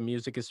into what the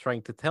music is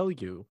trying to tell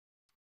you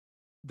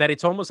that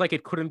it's almost like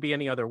it couldn't be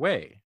any other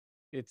way.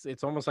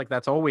 It's almost like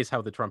that's always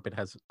how the trumpet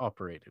has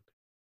operated.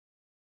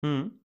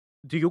 Hmm.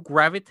 Do you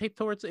gravitate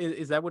towards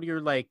is that what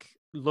you're like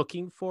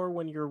looking for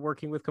when you're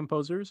working with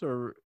composers,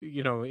 or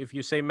if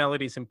you say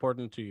melody is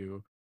important to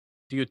you,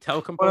 do you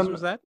tell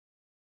composers Well,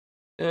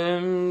 that?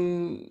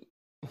 um,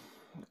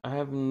 I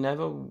have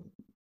never.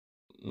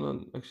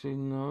 Well, actually,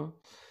 no.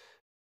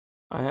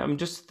 I'm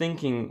just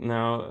thinking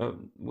now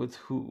with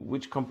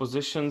which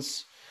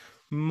compositions.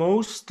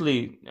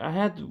 Mostly, I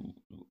had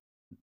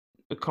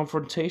a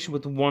confrontation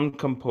with one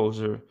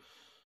composer.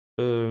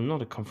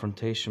 Not a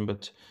confrontation,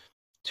 but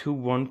who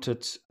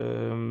wanted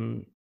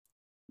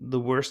the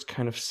worst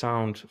kind of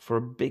sound for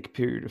a big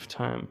period of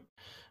time.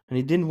 And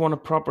he didn't want a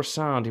proper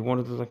sound. He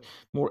wanted like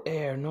more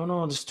air.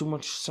 No, there's too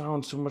much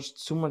sound,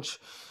 too much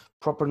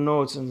proper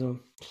notes. And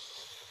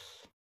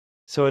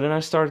so then I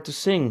started to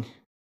sing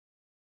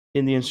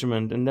in the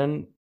instrument, and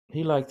then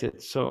he liked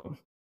it. So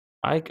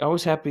I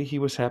was happy. He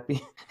was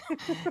happy.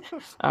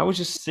 I was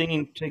just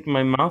singing, taking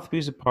my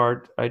mouthpiece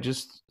apart. I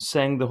just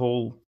sang the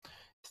whole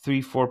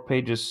 3-4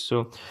 pages.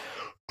 So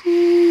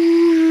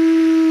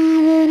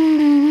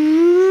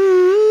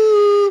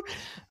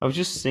I was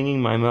just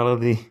singing my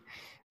melody.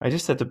 I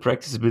just had to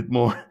practice a bit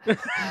more.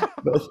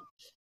 But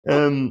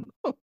um,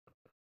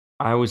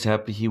 I was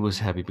happy. He was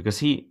happy because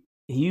he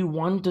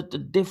wanted a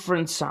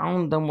different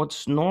sound than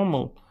what's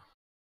normal.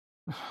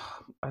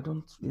 I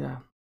don't. Yeah.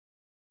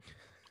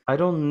 I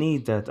don't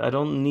need that. I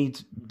don't need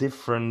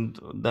different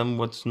than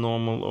what's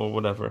normal or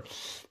whatever.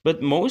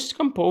 But most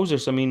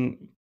composers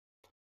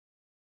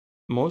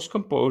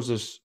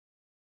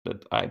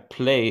that I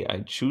play, I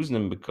choose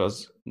them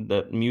because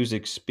that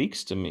music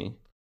speaks to me.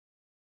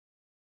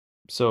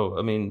 So,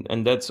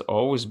 and that's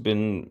always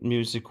been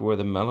music where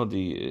the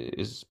melody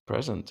is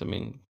present.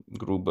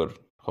 Gruber,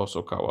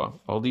 Hosokawa,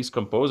 all these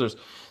composers,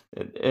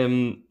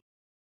 um,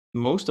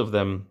 most of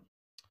them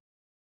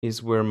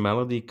is where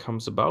melody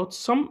comes about.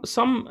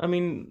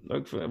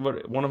 Like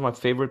one of my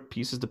favorite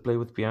pieces to play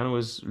with piano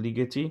is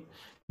Ligeti,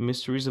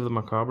 Mysteries of the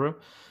Macabre.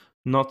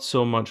 Not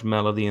so much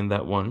melody in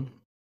that one,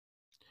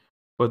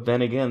 but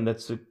then again,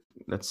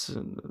 an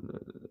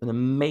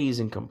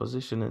amazing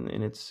composition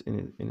in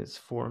its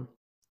form,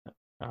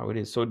 how it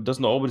is. So it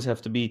doesn't always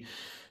have to be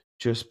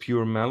just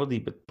pure melody,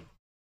 but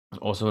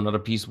also another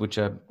piece which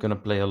I'm gonna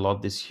play a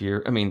lot this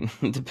year.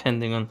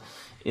 Depending on,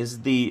 is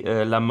the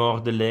La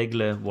Mort de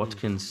l'Aigle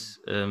Watkins,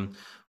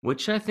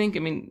 which I think.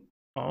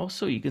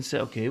 Also you can say,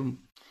 okay, a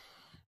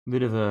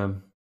bit of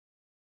a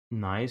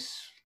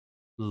nice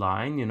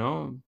line,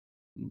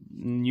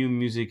 new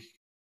music.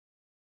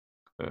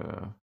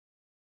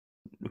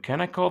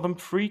 Can I call them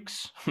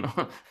freaks?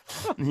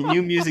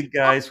 New music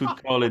guys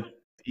would call it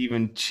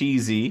even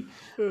cheesy.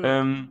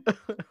 Um,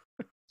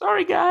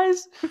 Sorry,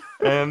 guys.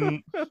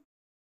 Um,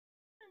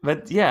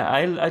 but yeah,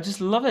 I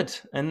just love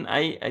it, and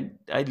I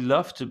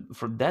love to,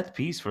 for that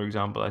piece, for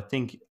example. I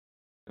think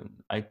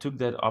I took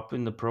that up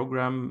in the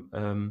program.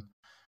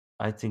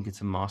 I think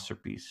it's a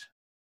masterpiece.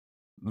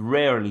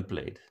 Rarely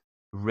played.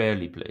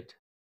 Rarely played.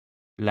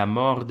 La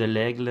mort de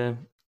l'aigle.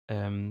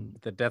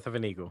 The Death of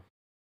an Eagle.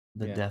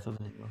 The Yeah. death of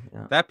an eagle.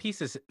 Yeah. That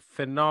piece is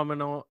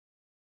phenomenal,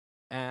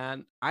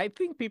 and I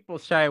think people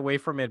shy away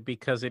from it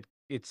because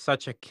it's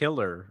such a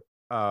killer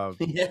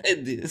Yeah,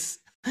 it is.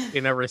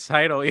 in a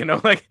recital,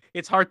 like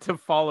it's hard to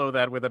follow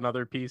that with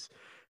another piece.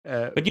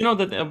 But you know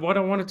that what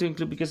I wanted to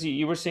include, because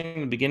you were saying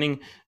in the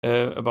beginning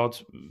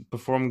about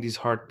performing these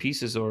hard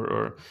pieces,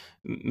 or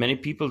many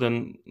people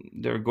then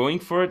they're going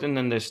for it and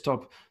then they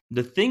stop.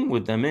 The thing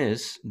with them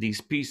is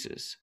these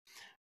pieces.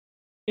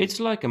 It's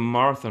like a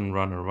marathon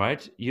runner,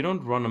 right? You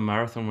don't run a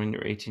marathon when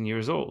you're 18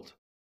 years old.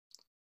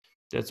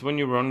 That's when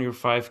you run your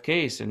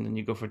 5Ks, and then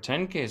you go for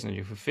 10Ks, and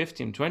you go for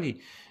 15,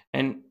 20.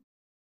 And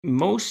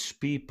most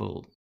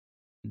people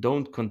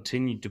don't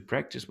continue to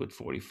practice with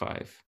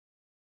 45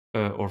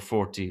 or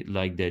 40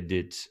 like they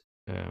did.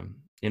 um,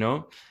 you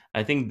know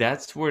I think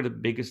that's where the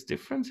biggest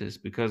difference is,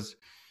 because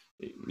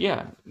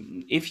yeah,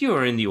 if you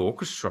are in the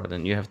orchestra,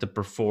 then you have to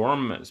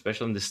perform,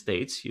 especially in the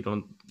States. You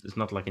don't It's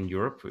not like in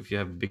Europe. If you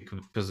have a big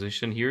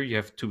position here, you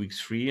have 2 weeks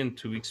free and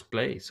 2 weeks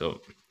play.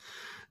 So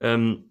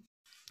um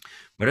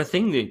but I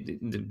think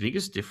the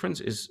biggest difference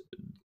is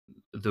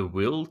the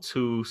will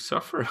to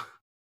suffer.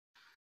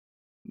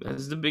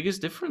 That's the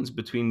biggest difference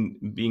between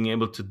being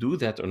able to do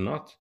that or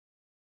not.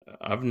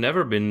 I've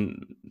never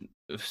been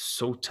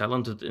so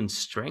talented in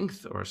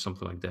strength or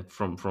something like that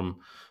from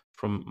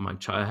my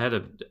child. I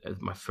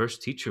had my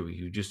first teacher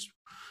who just,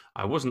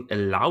 I wasn't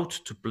allowed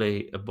to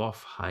play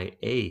above high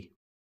A,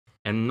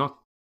 and not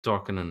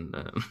talking in,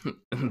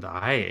 in the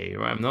high A.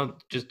 Right? I'm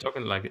not just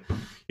talking like,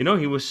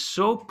 he was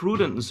so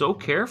prudent and so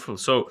careful.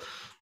 So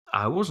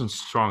I wasn't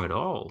strong at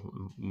all,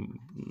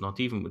 not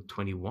even with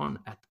 21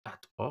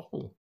 at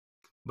all.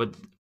 But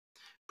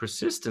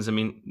persistence.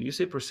 You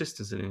say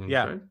persistence in English,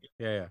 Yeah, right?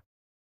 yeah.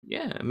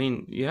 Yeah,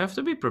 you have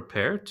to be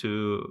prepared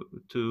to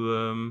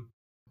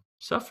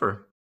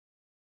suffer.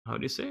 How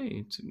do you say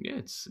it?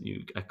 Yeah,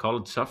 I call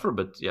it suffer,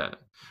 but yeah,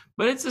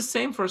 but it's the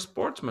same for a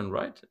sportsman,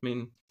 right?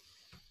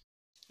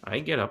 I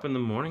get up in the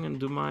morning and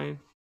do my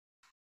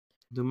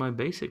do my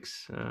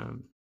basics.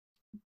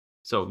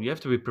 So you have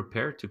to be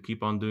prepared to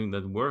keep on doing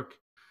that work.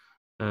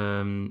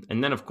 And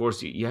then, of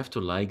course, you have to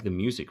like the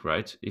music,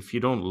 right? If you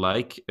don't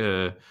like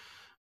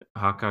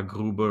Haka,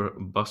 Gruber,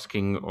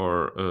 busking,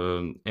 or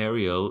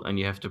Ariel, and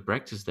you have to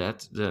practice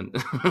that, then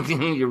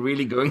you're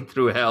really going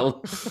through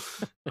hell.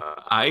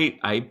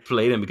 I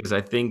play them because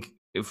I think,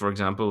 for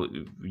example,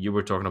 you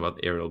were talking about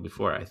Ariel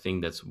before. I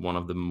think that's one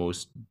of the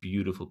most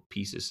beautiful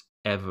pieces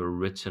ever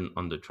written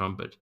on the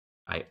trumpet.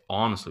 I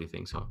honestly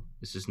think so.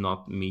 This is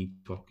not me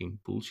talking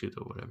bullshit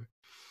or whatever.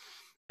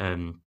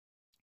 Um,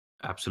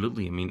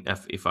 Absolutely. I mean,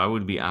 if I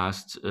would be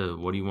asked,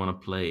 what do you want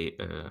to play,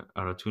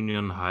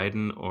 Aratunian,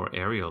 Haydn, or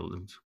Ariel,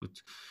 it would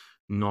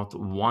not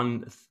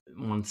one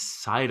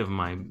side of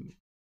my,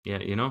 yeah,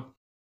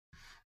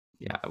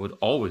 yeah, I would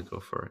always go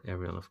for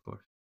Ariel, of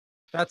course.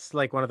 That's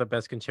like one of the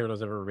best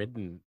concertos ever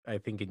written, I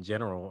think, in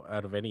general,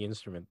 out of any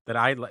instrument that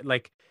I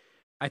like.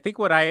 I think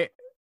what I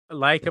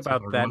like That's a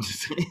about hard that, one to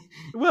say.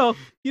 well,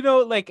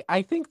 like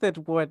I think that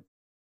what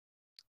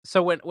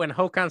so when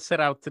Håkan set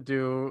out to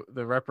do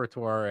the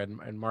repertoire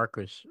and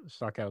Marcus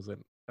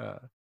Stockhausen,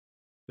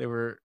 they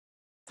were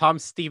Tom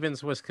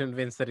Stevens was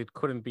convinced that it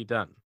couldn't be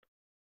done.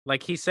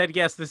 Like he said,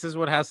 yes, this is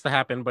what has to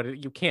happen, but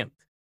you can't,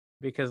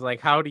 because like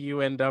how do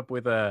you end up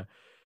with a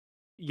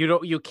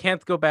you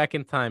can't go back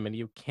in time, and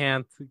you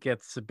can't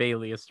get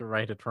Sibelius to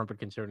write a trumpet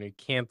concerto. You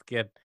can't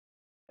get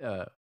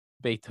uh,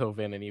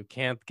 Beethoven, and you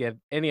can't get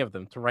any of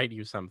them to write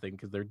you something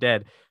because they're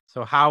dead.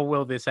 So how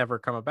will this ever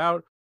come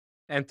about?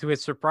 And to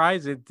his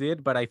surprise, it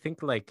did. But I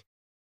think like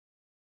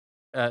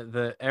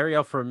the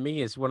Ariel for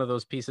me is one of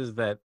those pieces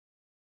that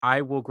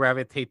I will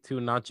gravitate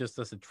to not just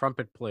as a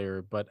trumpet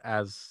player, but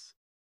as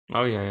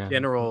Oh yeah, yeah, of course.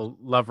 general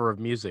lover of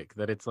music.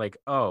 That it's like,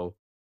 oh,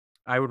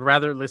 I would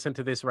rather listen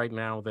to this right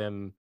now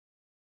than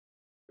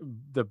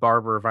the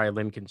Barber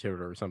violin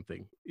concerto or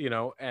something,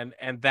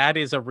 and that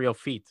is a real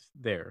feat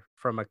there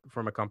from a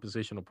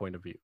compositional point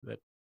of view,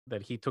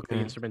 that he took the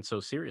Yeah. instrument so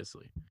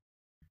seriously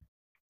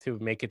to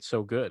make it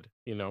so good.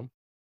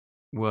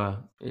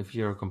 Well, if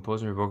you're a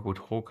composer and work with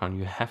Håkan,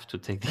 you have to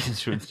take the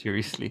instrument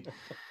seriously.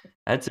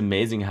 That's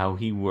amazing how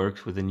he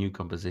works with a new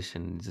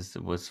composition.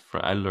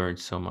 I learned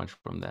so much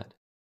from that.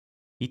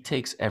 He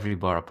takes every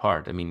bar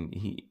apart. I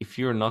mean, if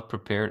you're not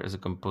prepared as a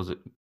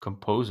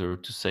composer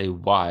to say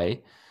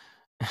why,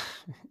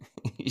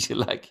 you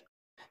should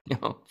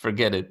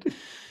forget it.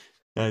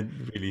 That's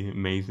really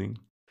amazing.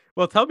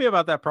 Well, tell me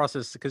about that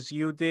process, because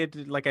you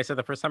did, like I said,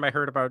 the first time I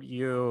heard about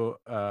you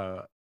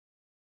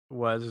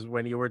was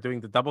when you were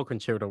doing the double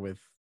concerto with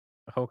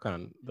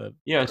Håkan, the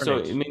Yeah, so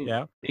I Turnage. mean,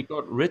 Yeah. it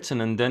got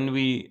written, and then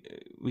we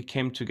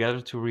came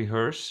together to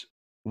rehearse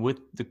with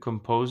the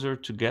composer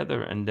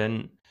together, and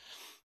then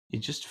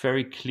it's just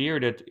very clear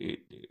that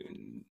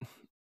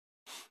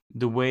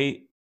the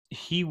way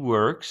he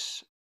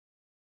works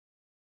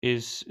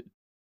is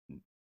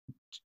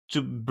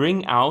to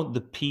bring out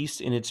the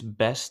piece in its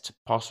best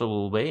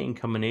possible way in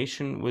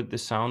combination with the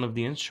sound of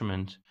the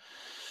instrument.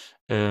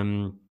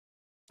 Um,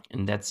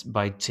 and that's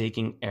by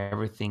taking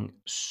everything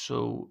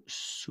so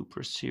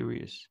super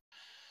serious.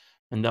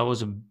 And that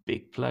was a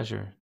big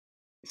pleasure.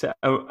 So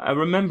I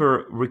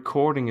remember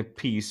recording a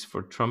piece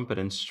for trumpet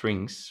and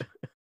strings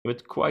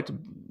with quite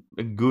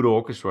a good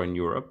orchestra in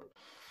Europe.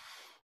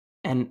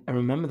 And I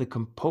remember the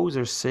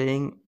composer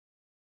saying,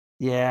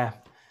 yeah,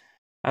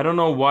 I don't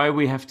know why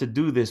we have to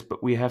do this,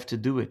 but we have to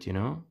do it.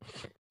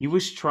 He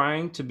was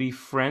trying to be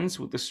friends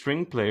with the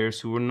string players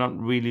who were not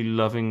really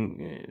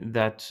loving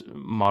that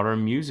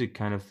modern music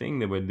kind of thing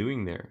they were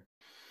doing there.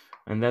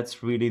 And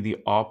that's really the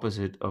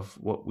opposite of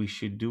what we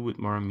should do with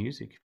modern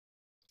music.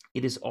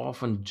 It is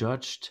often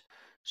judged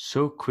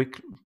so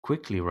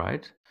quickly,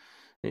 right?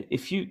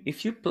 If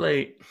you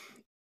play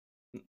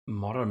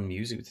modern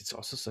music, it's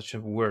also such a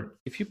word.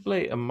 If you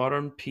play a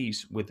modern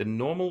piece with a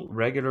normal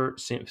regular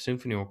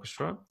symphony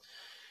orchestra,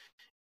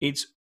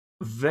 it's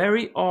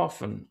very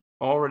often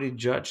already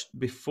judged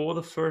before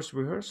the first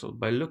rehearsal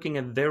by looking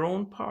at their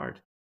own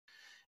part,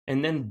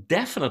 and then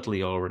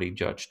definitely already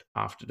judged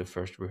after the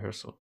first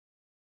rehearsal.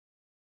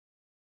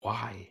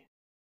 Why?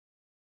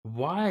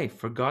 Why,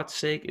 for God's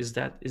sake, is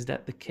that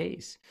the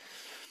case?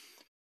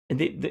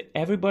 And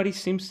everybody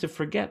seems to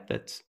forget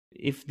that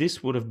if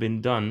this would have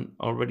been done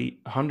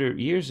already 100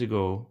 years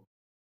ago,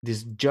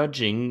 this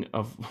judging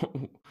of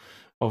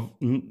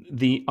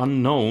the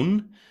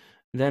unknown,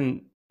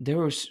 then it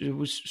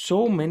was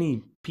so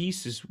many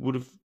pieces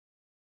would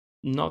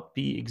not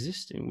be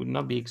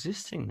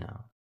existing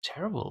now.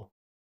 Terrible,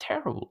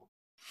 terrible.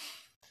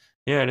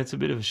 Yeah, that's a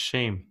bit of a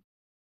shame,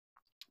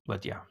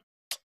 but yeah,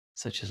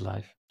 such is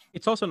life.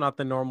 It's also not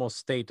the normal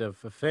state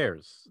of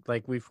affairs.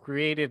 Like we've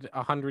created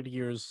 100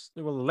 years,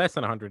 well, less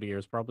than 100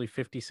 years, probably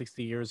 50,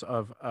 60 years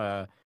of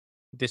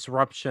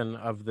disruption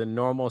of the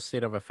normal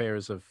state of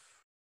affairs of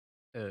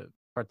uh,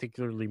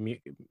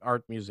 particularly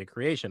art music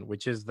creation,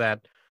 which is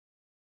that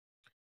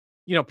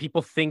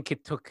people think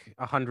it took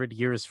 100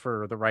 years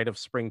for the Rite of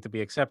Spring to be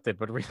accepted,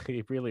 but really,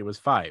 it really was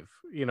five.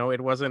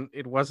 It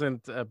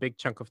wasn't a big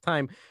chunk of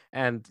time.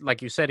 And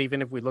like you said,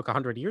 even if we look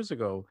 100 years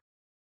ago,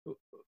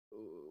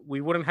 we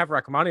wouldn't have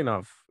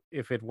Rachmaninoff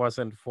if it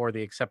wasn't for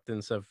the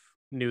acceptance of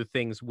new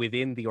things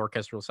within the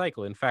orchestral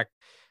cycle. In fact,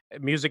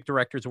 music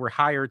directors were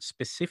hired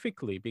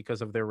specifically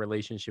because of their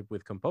relationship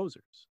with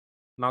composers,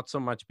 not so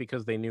much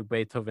because they knew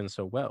Beethoven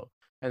so well.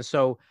 And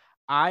so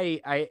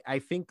I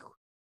think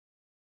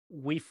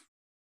we've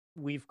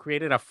we've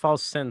created a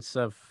false sense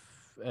of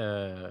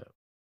uh,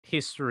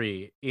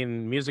 history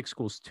in music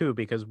schools too,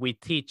 because we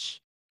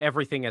teach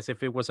everything as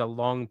if it was a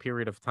long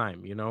period of time.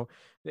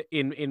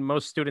 In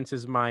most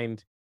students'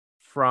 mind,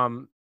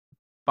 from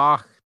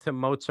Bach to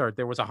Mozart,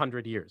 there was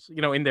 100 years,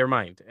 in their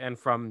mind, and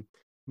from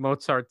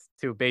Mozart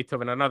to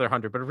Beethoven, another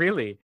 100. But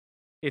really,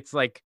 it's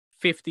like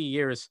 50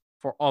 years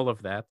for all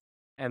of that,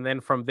 and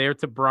then from there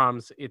to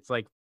Brahms, it's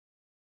like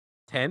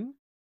 10,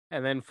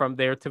 and then from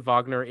there to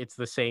Wagner, it's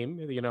the same,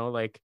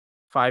 like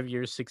 5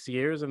 years, 6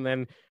 years, and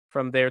then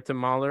from there to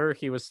Mahler,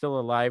 he was still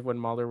alive when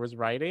Mahler was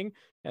writing,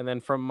 and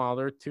then from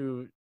Mahler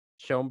to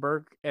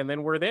Schoenberg, and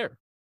then we're there.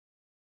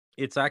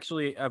 It's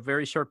actually a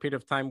very short period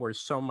of time where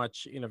so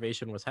much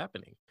innovation was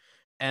happening,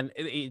 and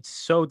it's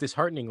so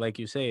disheartening, like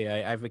you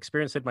say. I've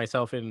experienced it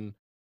myself in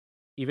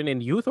even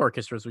in youth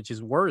orchestras, which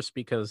is worse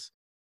because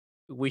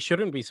we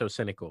shouldn't be so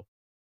cynical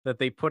that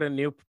they put a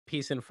new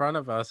piece in front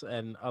of us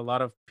and a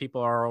lot of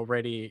people are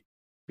already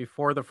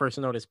before the first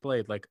note is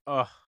played like,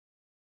 oh,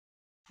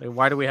 like,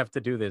 why do we have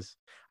to do this?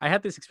 I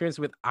had this experience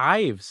with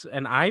Ives,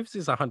 and Ives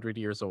is 100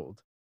 years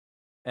old,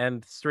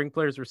 and string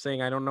players were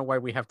saying, I don't know why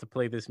we have to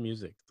play this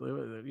music. What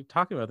are you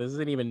talking about? This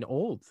isn't even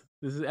old.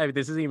 This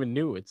isn't even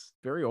new. It's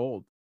very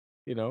old,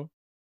 you know.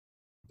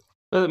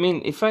 But I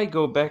mean, if I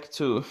go back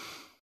to,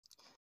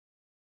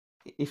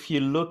 if you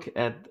look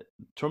at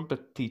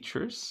trumpet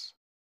teachers,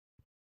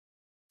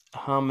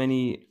 how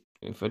many,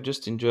 if I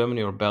just in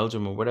Germany or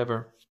Belgium or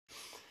whatever,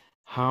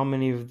 how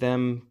many of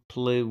them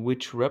play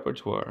which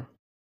repertoire?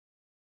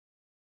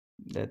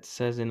 That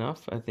says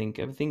enough. I think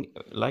everything,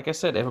 like I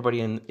said,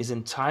 everybody is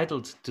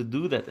entitled to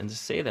do that and to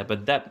say that.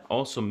 But that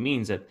also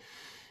means that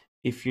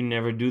if you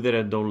never do that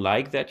and don't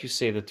like that, you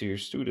say that to your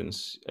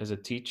students. As a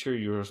teacher,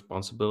 your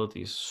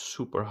responsibility is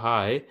super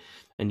high,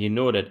 and you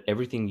know that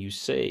everything you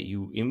say,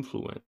 you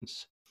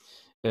influence.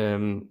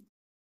 Um,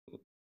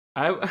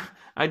 I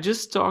I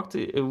just talked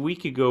a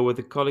week ago with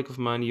a colleague of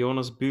mine,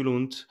 Jonas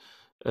Bülund,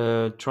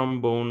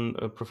 trombone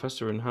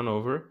professor in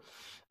Hanover.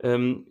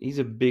 He's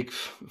a big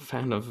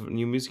fan of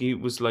new music. He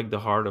was like the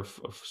heart of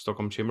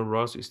Stockholm Chamber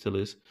Brass. He still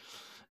is.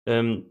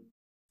 Um,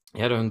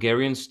 he had a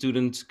Hungarian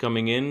student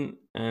coming in,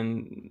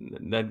 and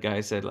that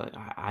guy said, like,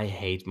 I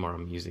hate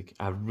modern music.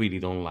 I really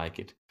don't like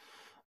it.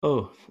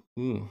 Oh,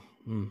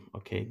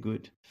 okay,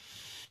 good.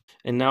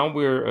 And now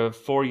we're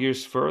 4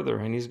 years further,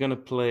 and he's going to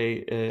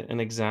play an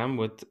exam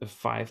with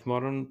 5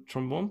 modern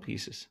trombone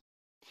pieces.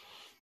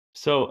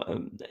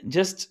 So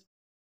just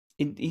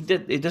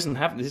it doesn't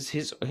have, this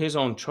is his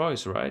own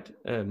choice, right?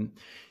 He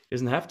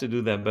doesn't have to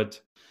do that, but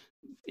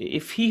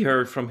if he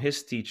heard from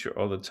his teacher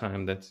all the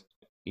time that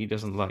he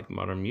doesn't like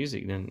modern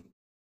music, then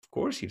of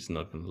course he's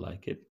not going to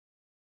like it.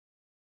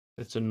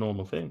 It's a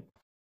normal thing.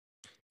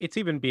 It's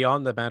even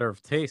beyond the matter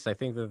of taste. I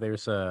think that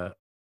there's a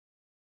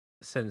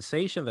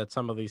sensation that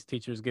some of these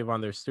teachers give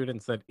on their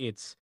students that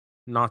it's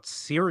not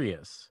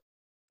serious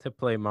to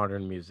play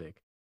modern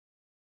music.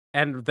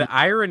 And the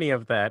irony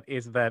of that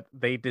is that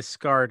they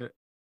discard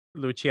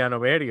Luciano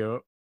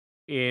Berio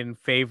in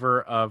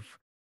favor of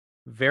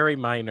very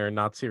minor,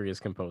 not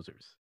serious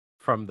composers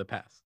from the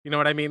past. You know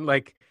what I mean?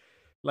 Like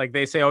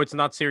they say, oh, it's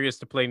not serious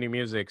to play new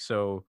music,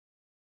 so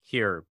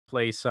here,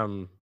 play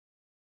some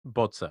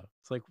bozza.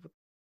 It's like,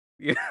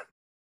 yeah.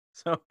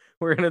 So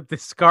we're gonna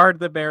discard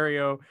the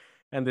Berio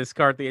and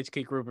discard the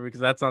HK Gruber because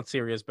that's not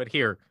serious. But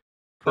here,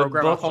 But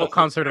program a whole Bottas is a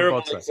concert of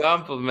terrible bozza.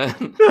 example,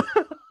 man.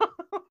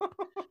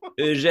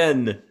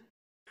 Eugène.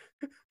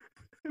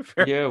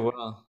 Fair. Yeah,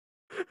 well.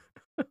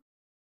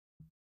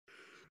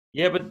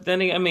 Yeah, but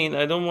then I mean,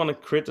 I don't want to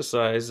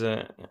criticize.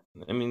 I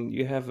mean,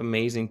 you have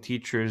amazing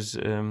teachers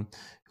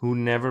who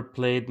never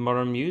played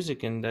modern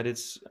music, and that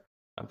it's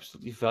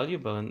absolutely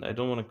valuable. And I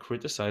don't want to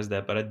criticize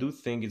that, but I do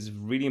think it's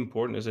really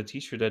important as a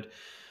teacher that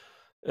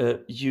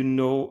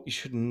you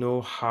should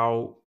know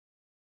how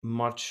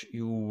much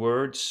your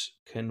words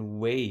can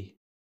weigh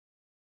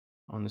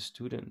on a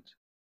student,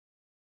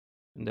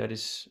 and that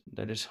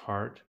is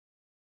hard.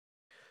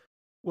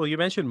 Well, you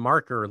mentioned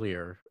Mark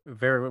earlier,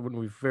 very when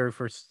we very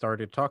first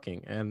started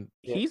talking, and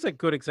Yeah. he's a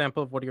good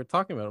example of what you're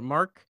talking about.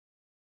 Mark,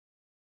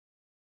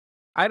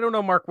 I don't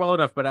know Mark well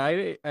enough, but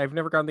I've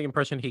never gotten the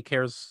impression he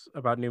cares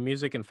about new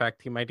music. In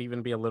fact, he might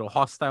even be a little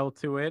hostile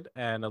to it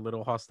and a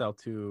little hostile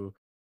to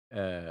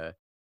uh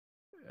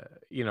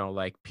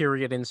like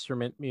period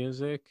instrument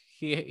music.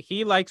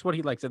 He likes what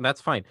he likes, and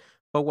that's fine.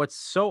 But what's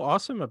so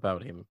awesome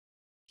about him,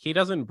 he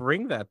doesn't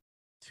bring that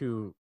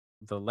to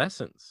the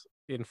lessons.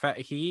 In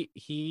fact,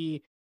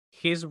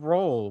 his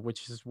role,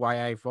 which is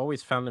why I've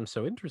always found him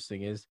so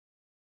interesting, is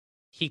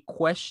he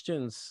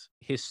questions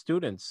his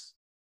students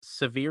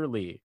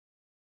severely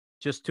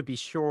just to be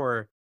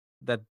sure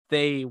that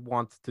they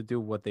want to do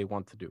what they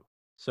want to do.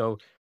 So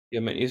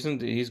Yeah, man,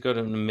 isn't he's got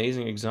an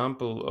amazing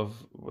example of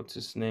what's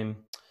his name?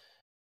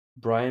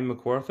 Brian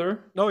McWhorter.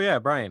 Oh yeah,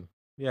 Brian.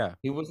 Yeah.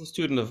 He was a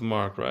student of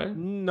Mark, right?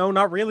 No,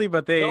 not really,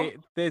 but No,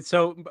 they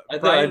so I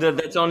thought Brian,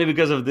 that's only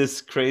because of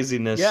this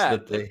craziness yeah.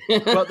 that they.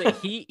 Well,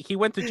 he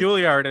went to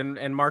Juilliard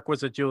and Mark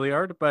was at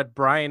Juilliard, but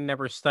Brian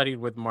never studied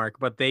with Mark,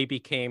 but they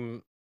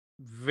became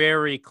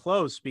very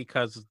close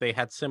because they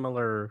had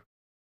similar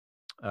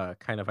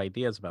kind of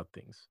ideas about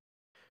things.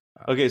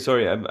 Okay,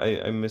 sorry,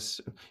 I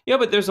miss. Yeah,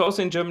 but there's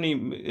also in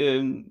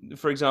Germany,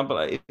 for example,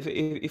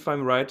 if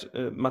I'm right,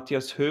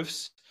 Matthias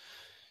Höfs,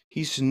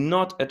 he's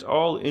not at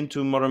all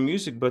into modern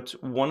music, but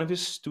one of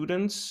his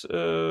students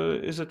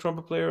is a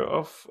trumpet player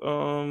of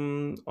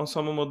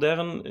Ensemble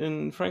Modern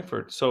in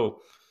Frankfurt.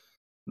 So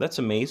that's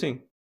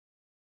amazing.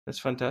 That's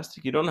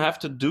fantastic. You don't have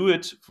to do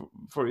it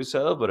for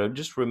yourself, but I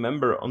just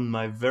remember on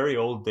my very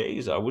old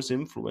days, I was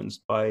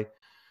influenced by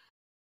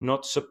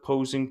not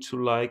supposing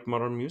to like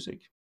modern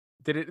music.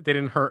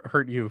 Didn't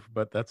hurt you,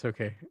 but that's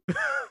okay.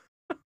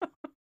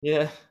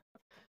 Yeah.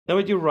 No,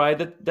 but you're right.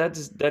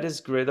 That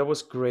is great. That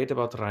was great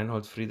about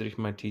Reinhold Friedrich,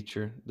 my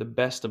teacher. The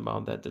best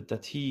about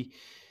that he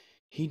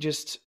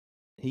just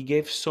he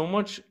gave so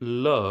much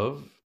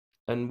love,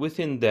 and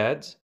within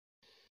that,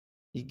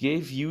 he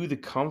gave you the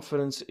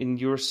confidence in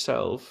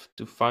yourself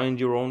to find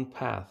your own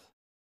path.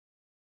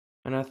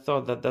 And I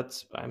thought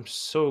that's I'm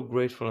so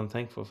grateful and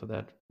thankful for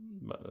that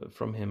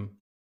from him.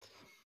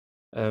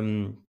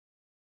 Um,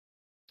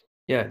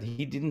 yeah,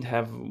 he didn't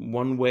have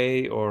one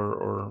way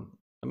or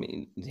I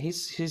mean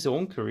his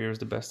own career is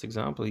the best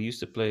example. He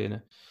used to play in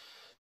a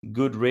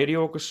good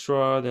radio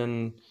orchestra.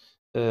 Then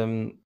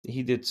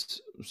he did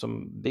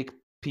some big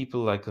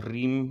people like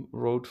Riem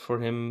wrote for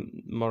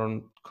him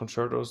modern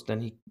concertos.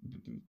 Then he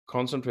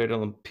concentrated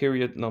on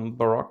period and on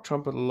baroque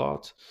trumpet a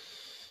lot.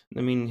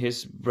 I mean,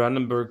 his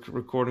Brandenburg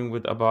recording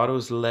with Abbado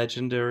is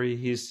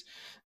legendary.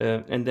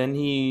 And then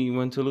he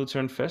went to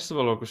Lutheran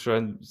Festival Orchestra,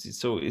 and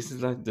so it's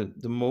like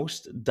the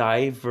most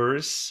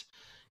diverse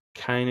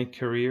kind of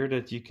career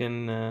that you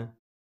can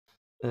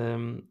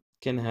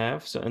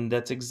have. So, and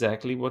that's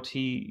exactly what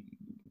he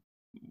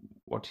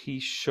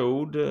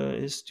showed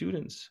his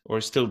students, or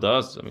still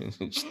does. I mean,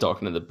 just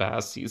talking in the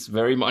past, he's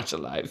very much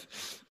alive,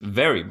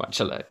 very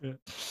much alive.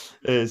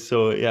 Yeah.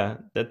 So yeah,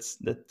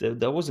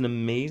 that was an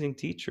amazing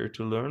teacher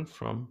to learn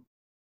from.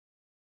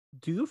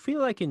 Do you feel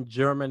like in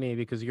Germany,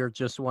 because you're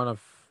just one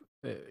of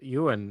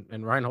you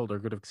and Reinhold are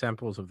good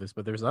examples of this,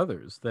 but there's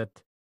others that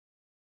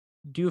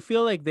do you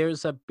feel like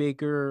there's a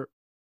bigger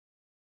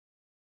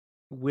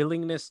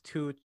willingness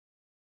to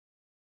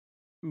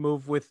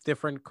move with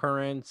different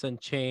currents and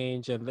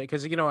change and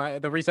because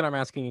the reason I'm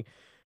asking,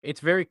 it's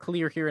very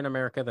clear here in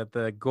America that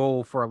the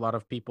goal for a lot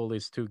of people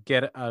is to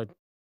get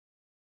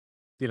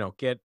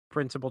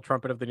principal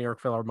trumpet of the New York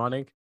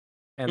Philharmonic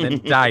and then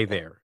die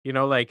there.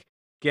 Like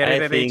get I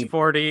it at age think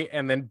 40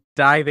 and then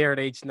die there at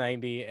age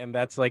 90, and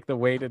that's like the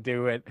way to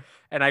do it.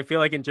 And I feel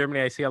like in Germany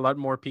I see a lot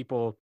more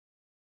people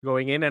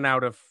going in and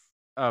out of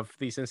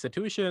these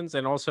institutions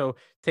and also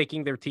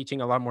taking their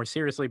teaching a lot more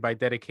seriously by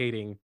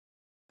dedicating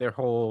their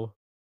whole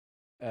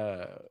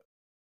uh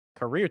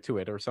career to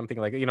it or something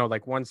like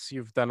like once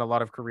you've done a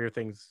lot of career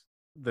things,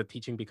 the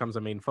teaching becomes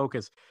a main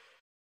focus.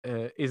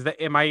 Is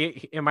that am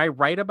I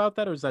right about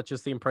that, or is that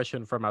just the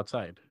impression from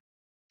outside?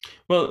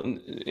 well,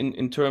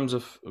 in terms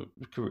of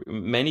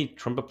many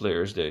trumpet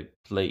players, they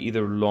play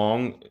either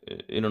long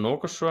in an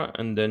orchestra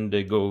and then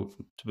they go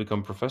to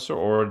become professor,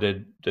 or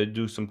they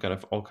do some kind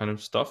of all kind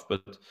of stuff.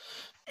 But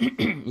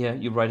yeah,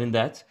 you're right in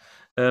that.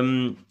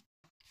 Um,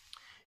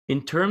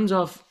 in terms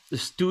of the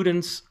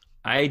students,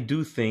 I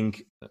do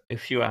think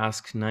if you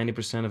ask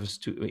 90% of a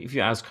student, if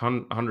you ask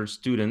 100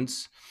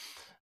 students,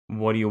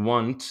 what do you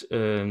want?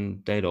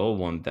 They'd all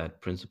want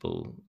that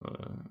principal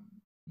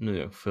New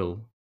York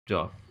Phil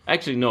job.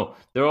 Actually, no.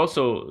 There are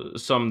also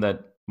some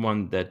that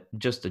want that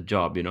just a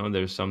job.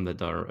 There's some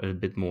that are a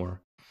bit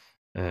more.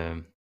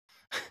 Um,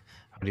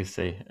 how do you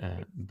say?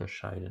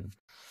 Bescheiden.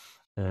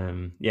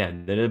 Yeah,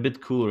 they're a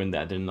bit cooler in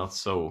that. They're not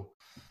so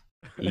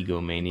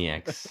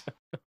egomaniacs.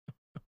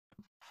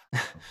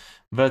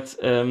 But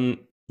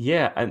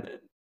yeah, and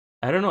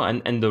I don't know,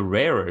 and the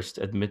rarest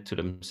admit to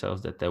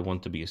themselves that they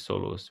want to be a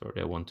soloist or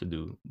they want to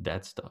do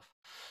that stuff.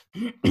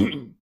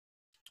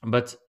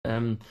 But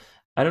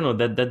I don't know,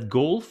 that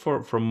goal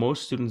for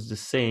most students the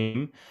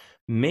same.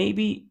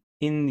 Maybe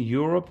in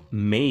Europe,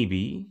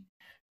 maybe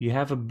you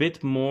have a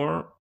bit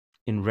more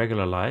in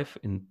regular life,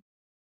 in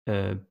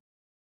uh,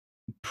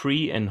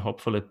 pre and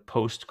hopefully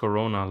post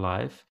Corona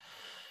life.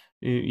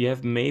 You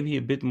have maybe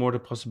a bit more the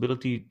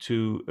possibility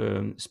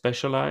to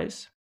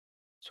specialize.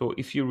 So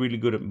if you're really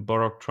good at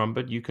baroque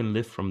trumpet, you can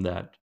live from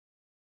that.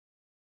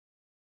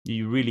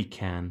 You really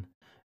can.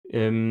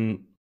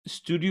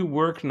 Studio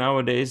work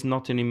nowadays,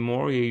 not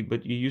anymore.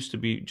 But you used to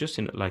be just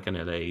in like in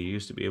LA. You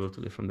used to be able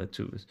to live from that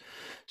too.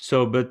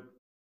 So, but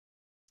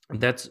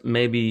that's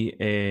maybe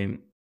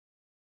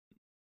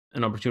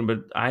an opportunity.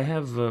 But I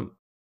have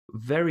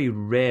very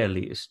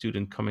rarely a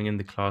student coming in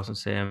the class and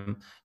saying,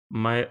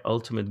 "My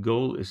ultimate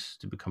goal is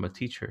to become a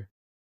teacher."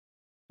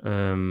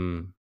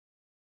 Um,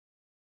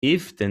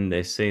 if then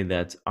they say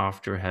that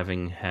after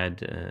having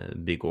had a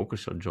big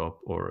orchestra job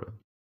or a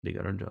big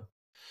other job,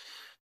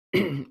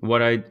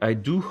 what I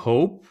do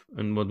hope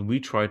and what we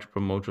try to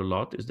promote a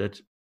lot is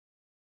that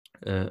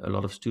a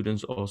lot of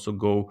students also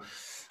go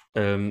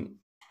um,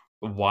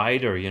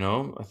 wider.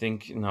 I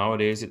think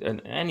nowadays,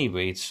 and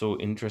anyway, it's so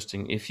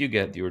interesting if you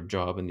get your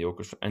job in the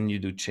orchestra and you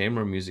do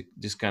chamber music,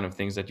 this kind of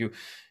things, that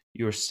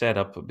you're set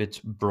up a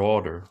bit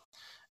broader.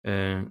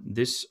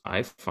 This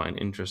I find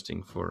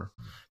interesting for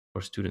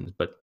students,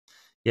 but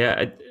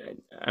yeah,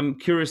 I'm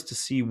curious to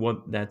see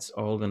what that's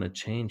all going to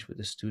change with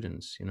the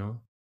students.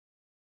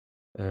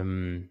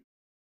 Um,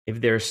 if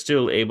they're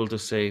still able to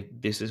say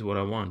this is what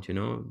I want,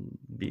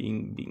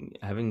 being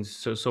having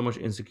so much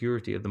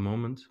insecurity at the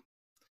moment.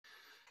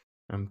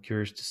 I'm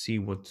curious to see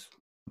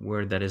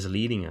where that is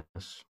leading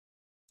us,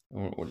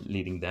 or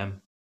leading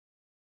them.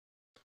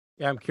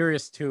 Yeah, I'm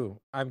curious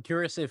too. I'm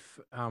curious if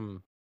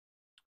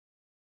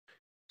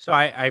so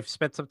I've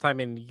spent some time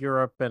in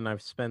Europe and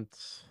I've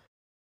spent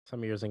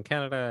some years in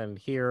Canada and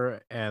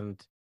here,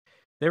 and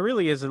there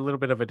really is a little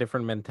bit of a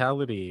different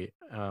mentality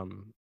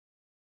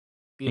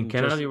In in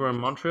Canada, just you were in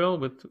Montreal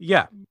with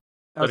yeah.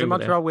 I was in studying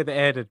with Ed. Montreal with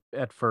Ed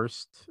at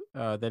first.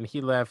 Then he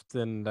left,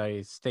 and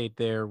I stayed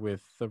there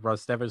with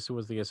Russ Devis, who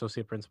was the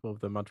associate principal of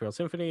the Montreal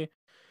Symphony.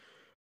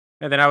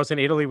 And then I was in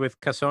Italy with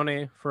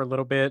Cassone for a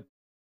little bit,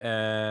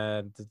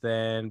 and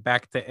then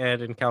back to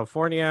Ed in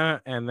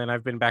California, and then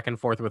I've been back and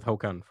forth with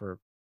Hokan for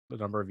a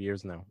number of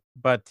years now.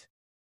 But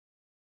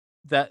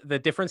the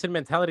difference in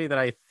mentality that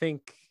I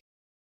think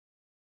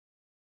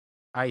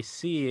I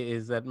see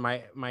is that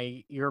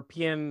my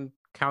European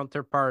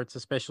counterparts,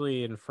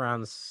 especially in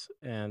France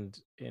and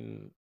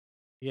in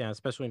yeah,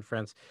 especially in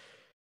France,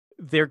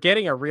 they're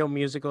getting a real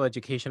musical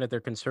education at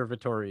their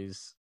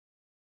conservatories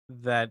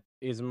that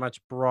is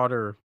much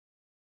broader,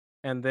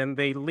 and then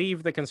they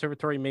leave the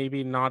conservatory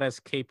maybe not as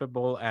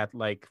capable at,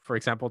 like, for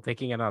example,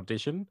 taking an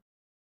audition,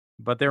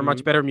 but they're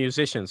much Mhm. better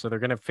musicians, so they're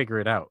gonna figure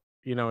it out.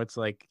 It's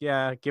like,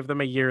 yeah, give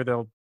them a year,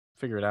 they'll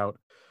figure it out.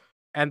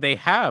 And they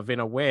have, in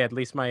a way, at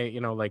least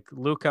like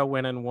Luca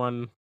went and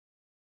won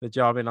the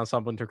job in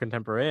Ensemble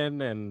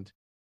Intercontemporain, and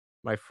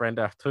my friend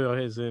Arthur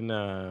is in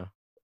the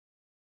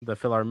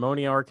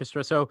Philharmonia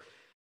Orchestra. So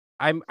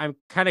I'm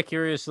kind of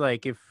curious,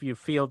 like, if you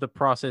feel the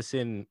process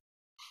in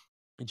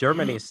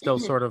Germany is still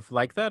sort of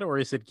like that, or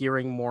is it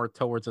gearing more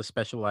towards a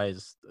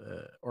specialized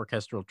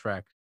orchestral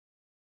track?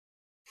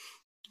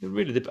 It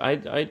really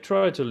I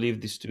try to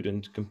leave the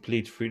student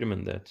complete freedom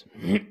in that.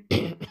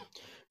 I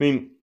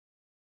mean,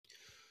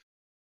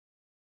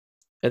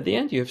 at the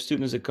end, you have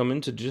students that come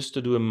in just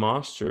to do a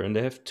master, and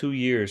they have 2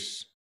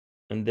 years,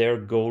 and their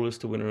goal is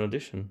to win an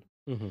audition.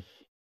 Hmm.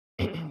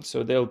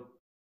 So they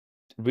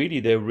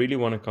really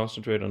want to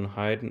concentrate on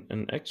Haydn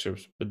and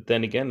excerpts. But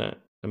then again,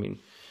 I mean,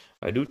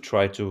 I do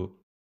try to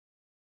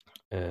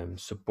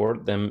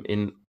support them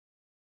in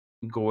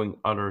going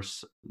other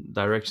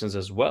directions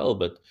as well.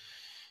 But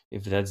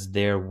if that's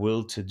their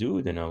will to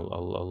do, then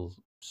I'll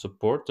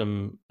support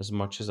them as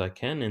much as I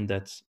can in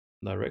that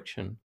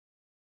direction.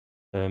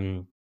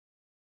 Um,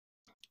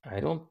 I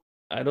don't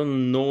I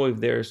don't know if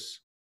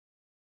there's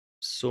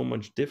so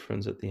much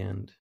difference at the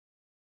end.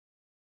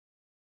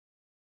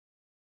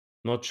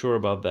 Not sure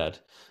about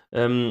that.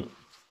 Um,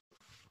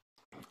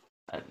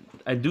 I,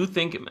 I do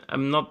think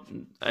I'm not.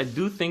 I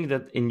do think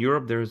that in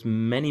Europe there's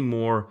many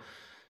more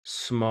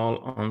small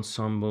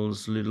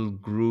ensembles, little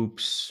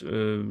groups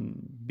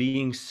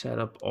being set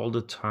up all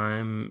the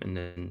time, and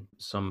then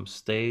some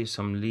stay,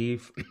 some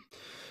leave,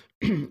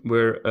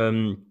 where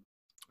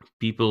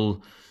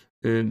people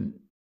um,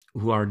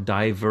 who are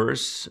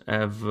diverse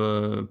have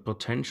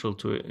potential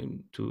to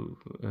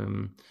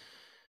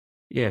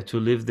yeah, to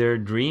live their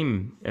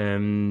dream.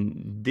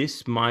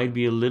 This might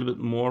be a little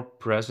bit more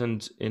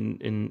present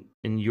in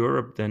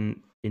Europe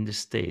than in the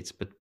States,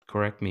 but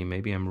correct me,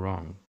 maybe I'm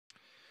wrong.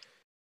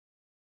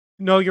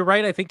 No, you're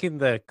right. I think in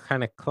the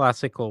kind of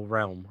classical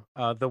realm,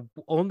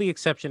 only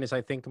exception is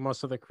I think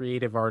most of the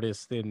creative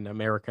artists in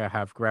America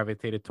have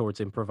gravitated towards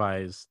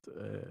improvised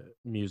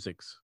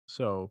musics.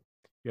 So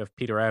you have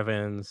Peter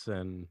Evans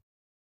and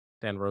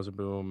Dan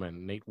Rosenboom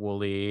and Nate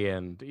Woolley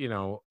and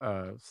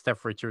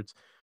Steph Richards,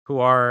 who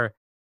are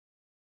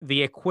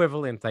the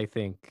equivalent, I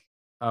think,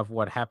 of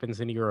what happens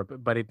in Europe,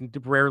 but it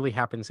rarely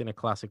happens in a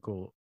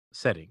classical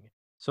setting.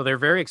 So they're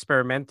very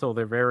experimental.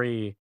 They're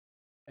very,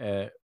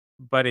 uh,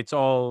 but it's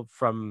all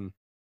from.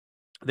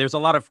 There's a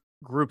lot of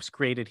groups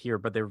created here,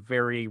 but they're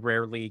very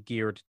rarely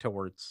geared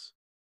towards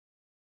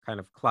kind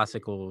of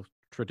classical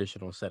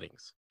traditional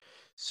settings.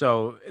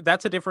 So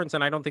that's a difference,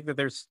 and I don't think that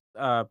there's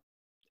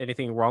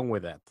anything wrong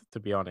with that. To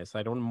be honest,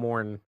 I don't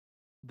mourn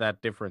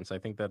that difference. I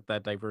think that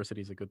that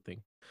diversity is a good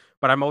thing.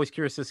 But I'm always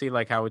curious to see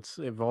like how it's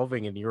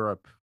evolving in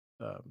Europe.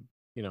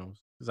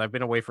 Because I've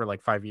been away for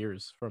like 5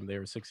 years from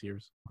there, 6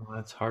 years. Well,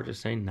 it's hard to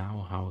say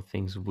now how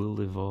things will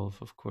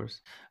evolve, of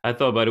course. I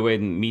thought, by the way,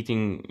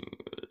 meeting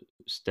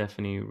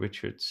Stephanie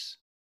Richards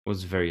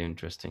was very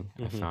interesting.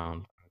 I Hmm.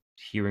 found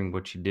hearing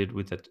what she did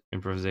with that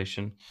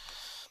improvisation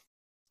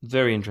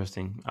very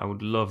interesting. I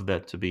would love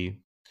that to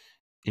be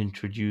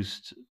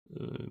introduced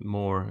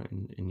more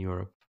in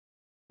Europe,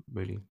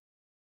 really.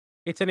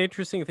 It's an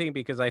interesting thing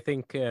because I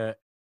think Ed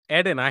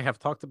and I have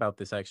talked about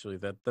this actually,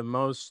 that the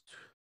most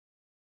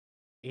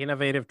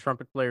innovative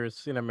trumpet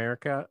players in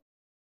America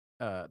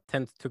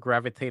tend to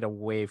gravitate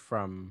away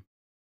from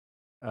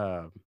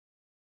uh,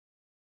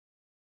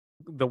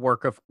 the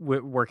work of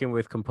working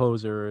with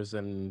composers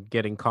and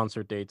getting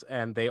concert dates,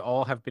 and they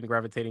all have been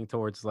gravitating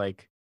towards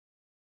like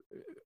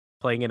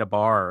playing in a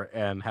bar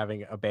and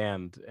having a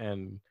band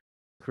and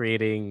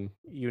creating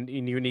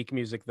unique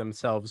music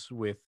themselves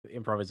with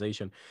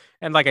improvisation.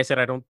 And like I said,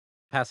 I don't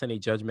pass any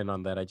judgment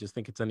on that. I just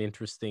think it's an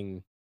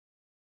interesting.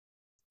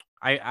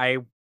 I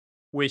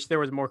wish there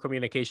was more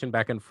communication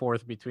back and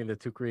forth between the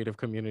two creative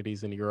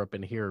communities in Europe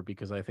and here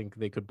because I think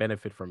they could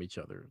benefit from each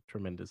other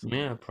tremendously.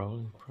 Yeah,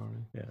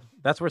 probably. Yeah,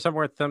 that's where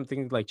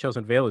something like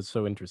Chosen Vale is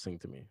so interesting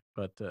to me.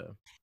 But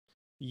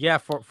yeah,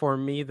 for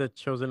me, the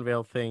Chosen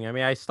Vale thing. I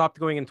mean, I stopped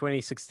going in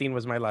 2016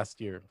 was my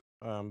last year.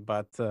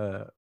 But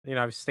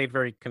I've stayed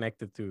very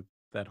connected to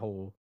that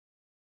whole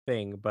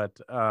thing. But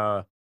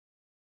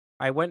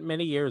I went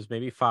many years,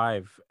 maybe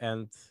 5,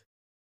 and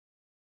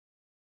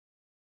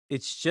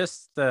it's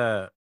just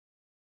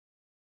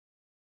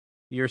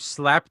you're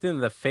slapped in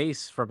the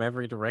face from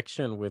every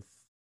direction with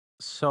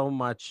so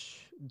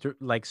much,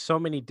 like so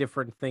many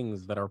different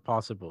things that are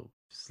possible.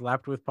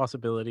 Slapped with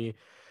possibility,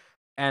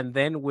 and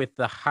then with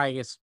the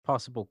highest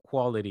possible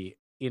quality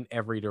in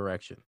every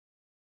direction.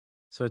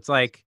 So it's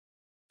like,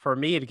 for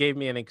me, it gave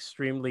me an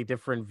extremely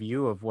different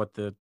view of what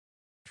the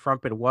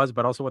trumpet was,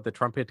 but also what the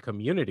trumpet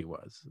community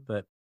was.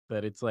 That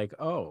it's like,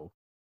 oh,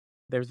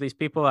 there's these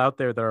people out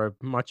there that are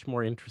much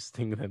more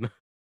interesting than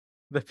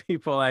the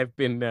people I've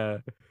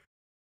been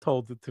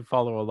told to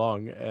follow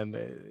along, and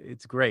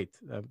it's great,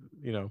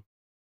 you know.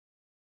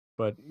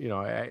 But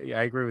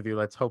I agree with you.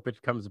 Let's hope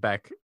it comes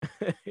back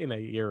in a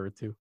year or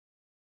two.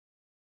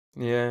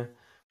 Yeah,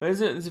 but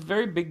it's a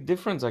very big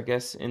difference, I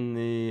guess, in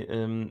the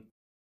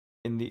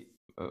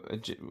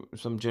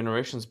some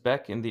generations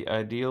back in the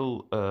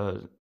ideal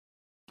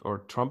or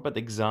trumpet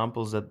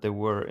examples that there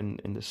were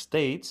in the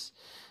States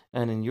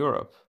and in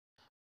Europe.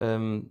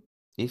 Um,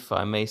 if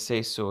I may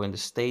say so, in the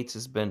States,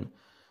 it's been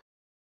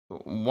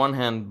one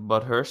hand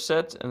Bud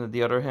Herset, and on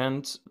the other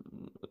hand,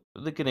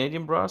 the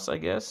Canadian brass, I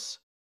guess,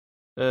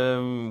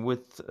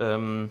 with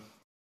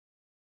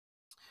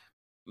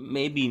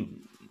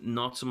maybe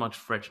not so much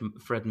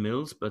Fred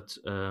Mills, but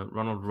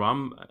Ronald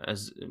Rum,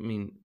 as I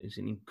mean, is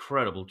an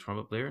incredible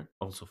trumpet player.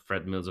 Also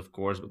Fred Mills, of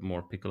course, but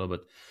more piccolo.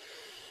 But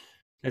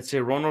let's say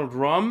Ronald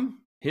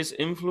Rum, his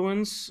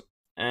influence,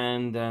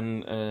 and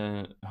then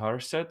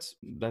Harset.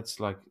 That's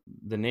like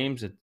the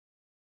names that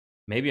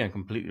maybe I'm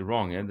completely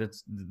wrong. Yeah,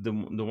 that's the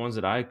ones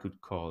that I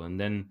could call. And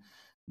then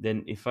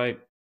if I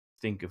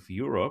think of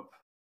Europe,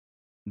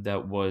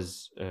 that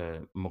was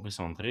Maurice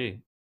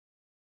André,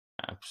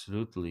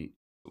 absolutely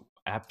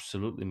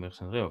absolutely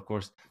Mercenary. Of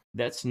course,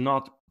 that's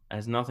not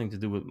has nothing to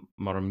do with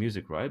modern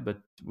music, right?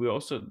 But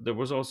there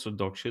was also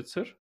Doc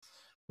Schitzer,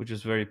 which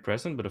is very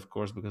present, but of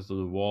course because of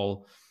the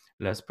wall,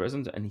 less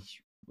present, and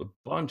a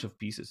bunch of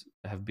pieces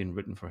have been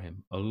written for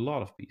him, a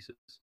lot of pieces,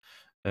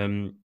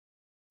 um,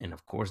 and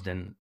of course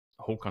then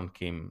Håkan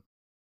came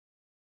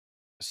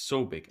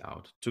so big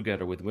out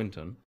together with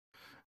Winton,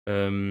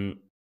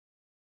 um,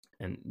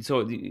 and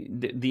so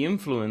the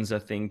influence, I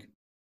think,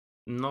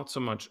 not so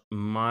much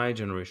my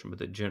generation, but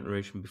the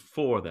generation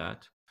before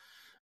that,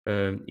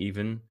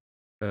 even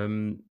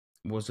um,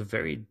 was a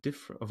very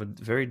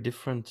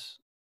different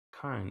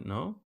kind.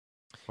 No,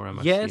 or am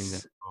I seeing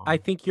that Yes, I wrong?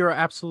 think you're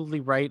absolutely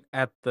right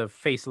at the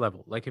face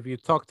level. Like if you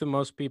talk to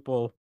most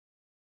people,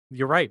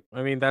 you're right.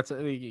 I mean, that's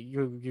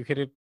you hit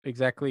it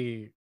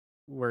exactly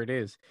where it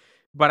is.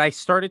 But I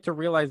started to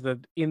realize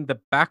that in the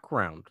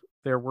background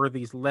there were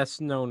these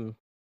less known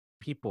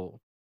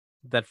people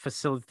that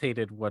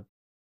facilitated what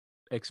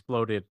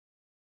exploded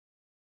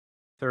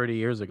 30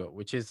 years ago,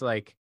 which is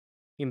like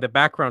in the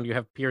background you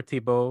have Pierre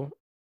Thibault,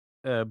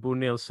 Boo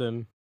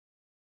Nielsen,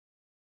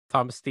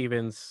 Tom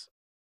Stevens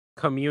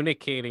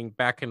communicating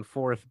back and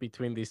forth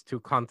between these two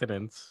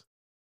continents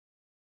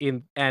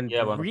in and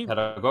Yeah, but on a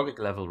pedagogic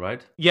level,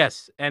 right?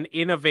 yes, and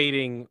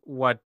innovating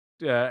what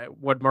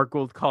Mark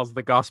Gould calls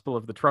the gospel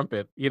of the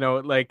trumpet.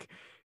 Like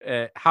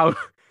how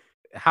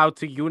how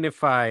to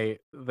unify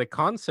the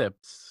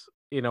concepts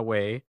in a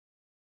way.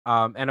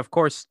 And of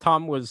course,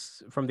 Tom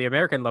was from the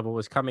American level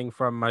was coming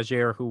from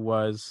Majer, who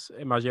was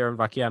Majer and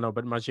Vacchiano,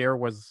 but Majer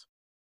was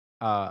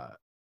uh,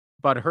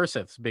 Bud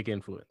Herseth's big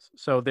influence.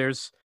 So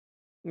there's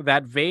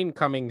that vein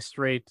coming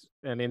straight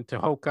and into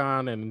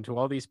Håkan and into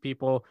all these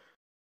people,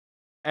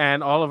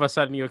 and all of a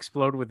sudden you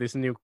explode with this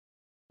new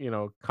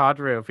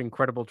cadre of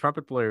incredible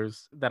trumpet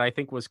players that I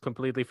think was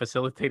completely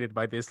facilitated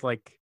by this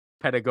like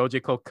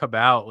pedagogical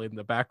cabal in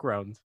the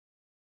background.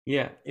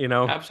 Yeah, You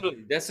know,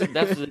 absolutely. That's a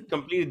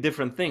completely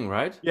different thing,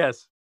 right?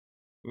 yes,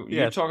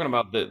 You're yes, talking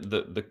about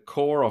the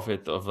core of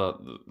it, of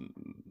the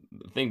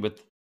thing,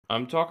 but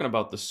I'm talking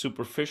about the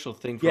superficial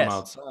thing from Yes.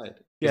 outside,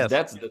 because Yes.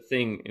 that's the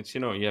thing. It's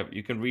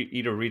you can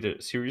either read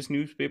a serious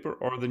newspaper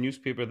or the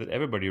newspaper that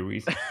everybody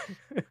reads,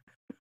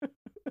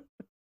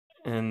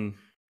 and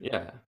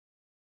yeah,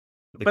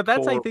 the But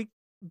that's, I core. think,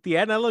 the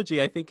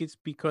analogy. I think it's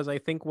because I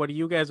think what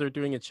you guys are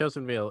doing at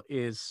Chosenville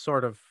is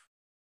sort of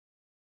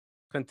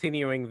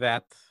continuing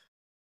that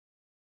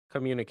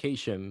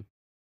communication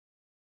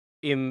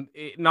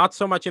not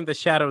so much in the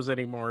shadows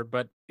anymore,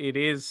 but it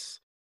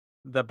is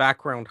the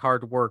background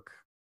hard work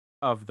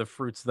of the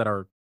fruits that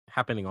are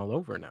happening all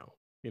over now,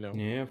 you know?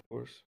 Yeah, of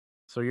course,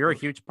 So of you're a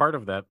course. huge part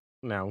of that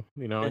now,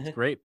 it's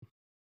great.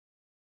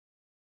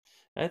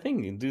 I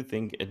do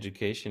think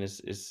education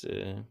is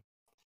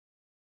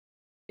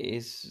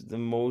the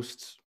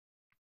most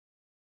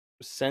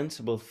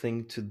sensible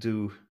thing to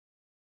do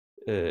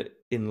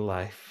in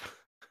life,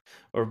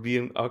 or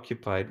being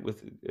occupied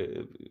with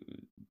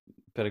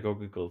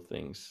pedagogical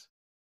things.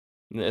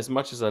 As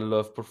much as I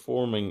love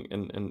performing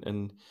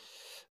and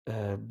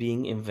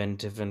being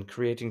inventive and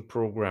creating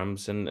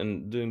programs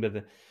and doing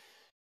that,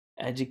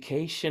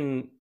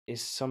 education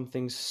is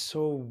something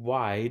so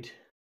wide.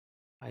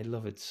 I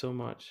love it so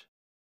much.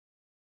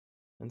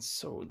 And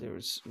so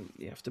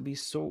you have to be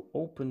so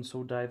open,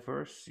 so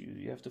diverse.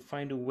 You have to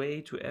find a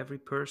way to every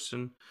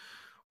person,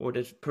 or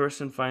that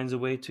person finds a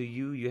way to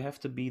you. You have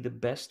to be the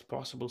best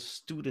possible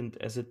student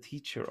as a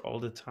teacher all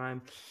the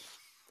time.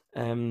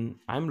 I'm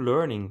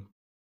learning.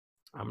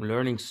 I'm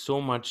learning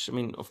so much. I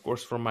mean, of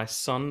course, from my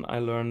son, I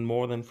learn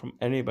more than from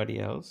anybody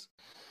else.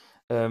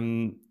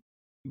 Um,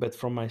 but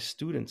from my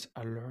students,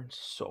 I learn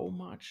so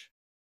much,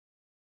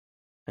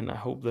 and I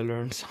hope they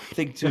learn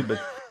something too. But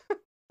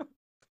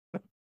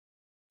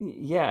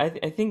yeah,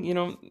 I think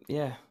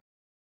yeah,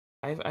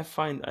 I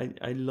find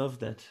I love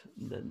that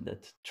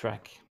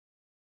track,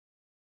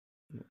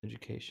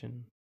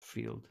 education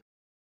field,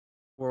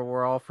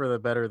 We're all for the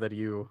better that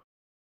you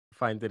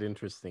find it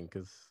interesting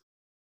because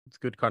it's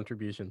good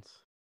contributions.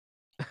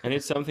 and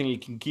it's something you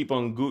can keep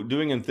on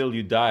doing until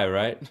you die,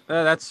 right?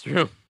 That's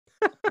true.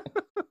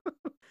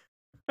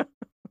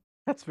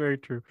 That's very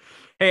true.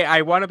 Hey,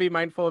 I want to be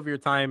mindful of your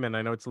time, and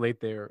I know it's late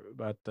there,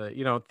 but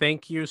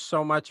thank you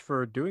so much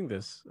for doing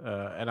this.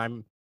 And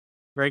I'm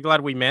very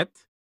glad we met,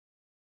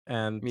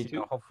 and Me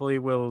too. hopefully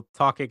we'll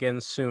talk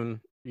again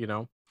soon.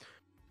 Jeroen,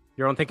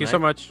 thank you so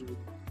Nice, much.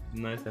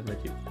 nice to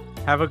meet you.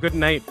 Have a good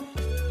night.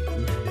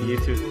 You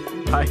too.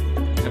 Bye.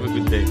 Have a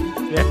good day.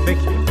 Yeah,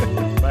 thank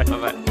you. Bye.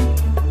 Bye bye.